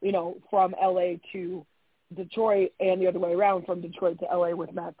LA to Detroit and the other way around from Detroit to LA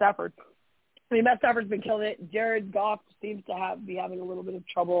with Matt Stafford. I mean, Matt Stafford's been killing it. Jared Goff seems to be having a little bit of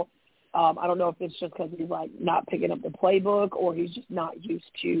trouble. I don't know if it's just because he's not picking up the playbook or he's just not used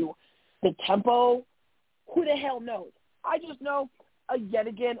to the tempo. Who the hell knows? I just know yet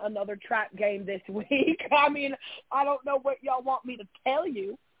again another trap game this week. I mean, I don't know what y'all want me to tell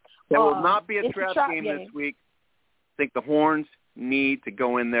you. There will not be a trap game this week. I think the Horns need to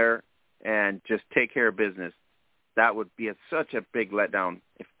go in there and just take care of business. That would be such a big letdown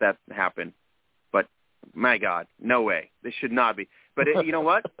if that happened. But, my God, no way. This should not be. But you know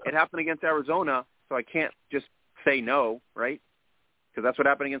what? It happened against Arizona, so I can't just say no, right? Because that's what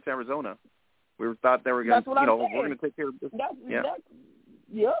happened against Arizona. We thought they were going to, we're going to take care of this.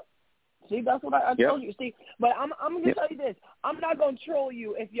 Yep. See, that's what I told you. See, but I'm going to tell you this. I'm not going to troll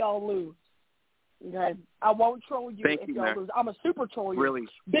you if y'all lose. Okay? I won't troll you if y'all lose. I'm a super troll you. Really?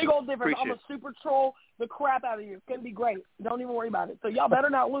 Big old difference. Appreciate I'm a super troll the crap out of you. It's going to be great. Don't even worry about it. So y'all better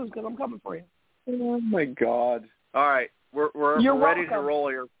not lose because I'm coming for you. Oh, my God. All right. We're ready to roll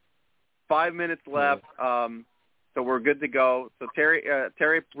here. 5 minutes left. So we're good to go. So Terry,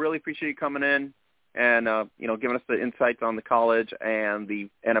 really appreciate you coming in and giving us the insights on the college and the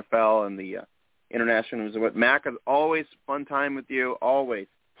NFL and the international news. Mac, is always fun time with you. Always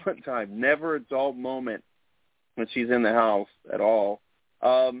fun time. Never a dull moment when she's in the house at all.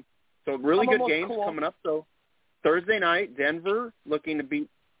 So really good games coming up. So Thursday night, Denver looking to beat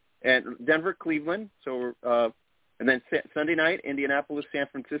Denver, Cleveland. So and then Sunday night, Indianapolis, San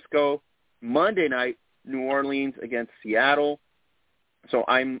Francisco. Monday night, New Orleans against Seattle. So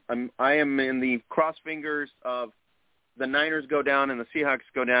I am in the cross fingers of the Niners go down and the Seahawks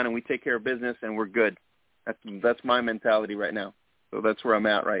go down and we take care of business and we're good. That's my mentality right now. So that's where I'm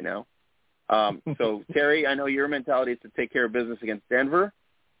at right now. So Terry, I know your mentality is to take care of business against Denver,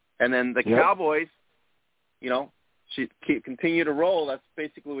 and then the Cowboys. She continue to roll. That's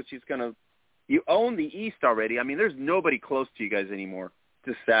basically what she's gonna. You own the East already. I mean, there's nobody close to you guys anymore.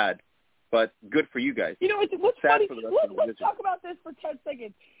 Just sad. But good for you guys. What's funny? Let's talk about this for 10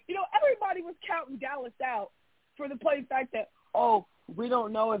 seconds. Everybody was counting Dallas out for the plain fact that, we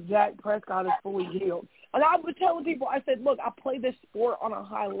don't know if Dak Prescott is fully healed. And I was telling people, I said, look, I play this sport on a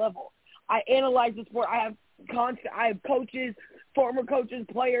high level. I analyze the sport. I have coaches, former coaches,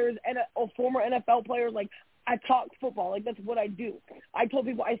 players, and former NFL players. Like, I talk football. Like, that's what I do. I told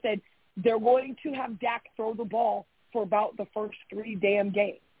people, I said, they're going to have Dak throw the ball for about the first 3 damn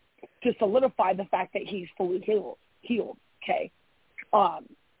games to solidify the fact that he's fully healed, okay?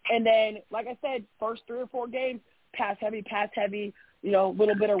 And then, like I said, first 3 or 4 games, pass heavy,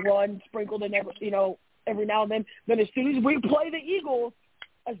 little bit of run sprinkled in every now and then. Then as soon as we play the Eagles,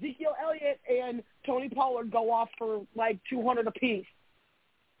 Ezekiel Elliott and Tony Pollard go off for like 200 apiece.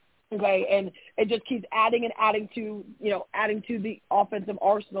 Okay, and it just keeps adding to the offensive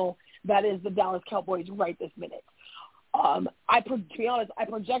arsenal that is the Dallas Cowboys right this minute. To be honest, I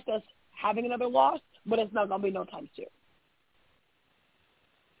project us having another loss, but it's not going to be no time soon.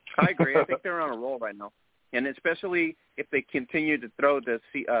 I agree. I think they're on a roll right now. And especially if they continue to throw the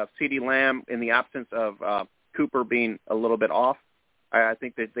CeeDee Lamb in the absence of Cooper being a little bit off, I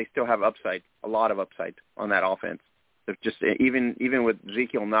think that they still have upside, a lot of upside on that offense. Just even with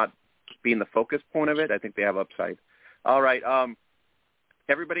Ezekiel not being the focus point of it, I think they have upside. All right.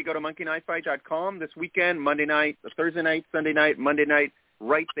 Everybody go to monkeyknifefight.com this weekend, Monday night, Thursday night, Sunday night, Monday night,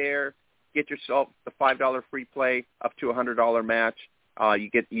 right there. Get yourself the $5 free play up to a $100 match.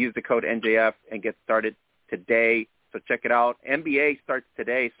 Use the code NJF and get started today. So check it out. NBA starts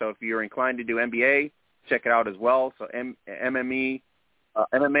today. So if you're inclined to do NBA, check it out as well. So MMA,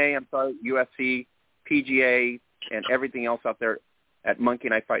 UFC, PGA, and everything else out there at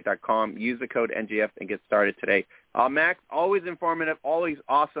monkeyknifefight.com. Use the code NJF and get started today. Max, always informative, always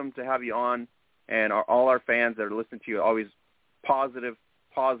awesome to have you on, and all our fans that are listening to you, always positive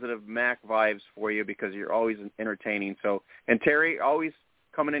Mac vibes for you because you're always entertaining. So, and Terry, always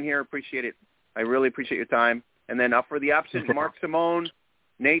coming in here, appreciate it. I really appreciate your time. And then for the absent, Mark Simone,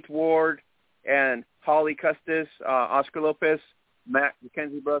 Nate Ward, and Holly Custis, Oscar Lopez, Matt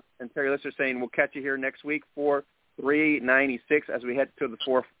Mackenzie Brooks, and Terry Lister saying we'll catch you here next week for 396 as we head to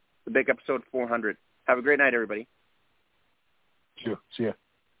the big episode 400. Have a great night, everybody. Sure. See ya.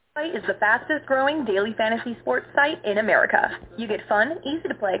 Is the fastest growing daily fantasy sports site in America. You get fun, easy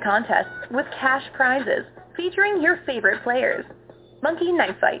to play contests with cash prizes featuring your favorite players. Monkey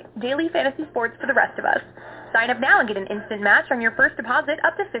Knife Fight, daily fantasy sports for the rest of us. Sign up now and get an instant match on your first deposit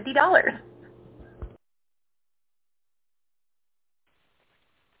up to $50.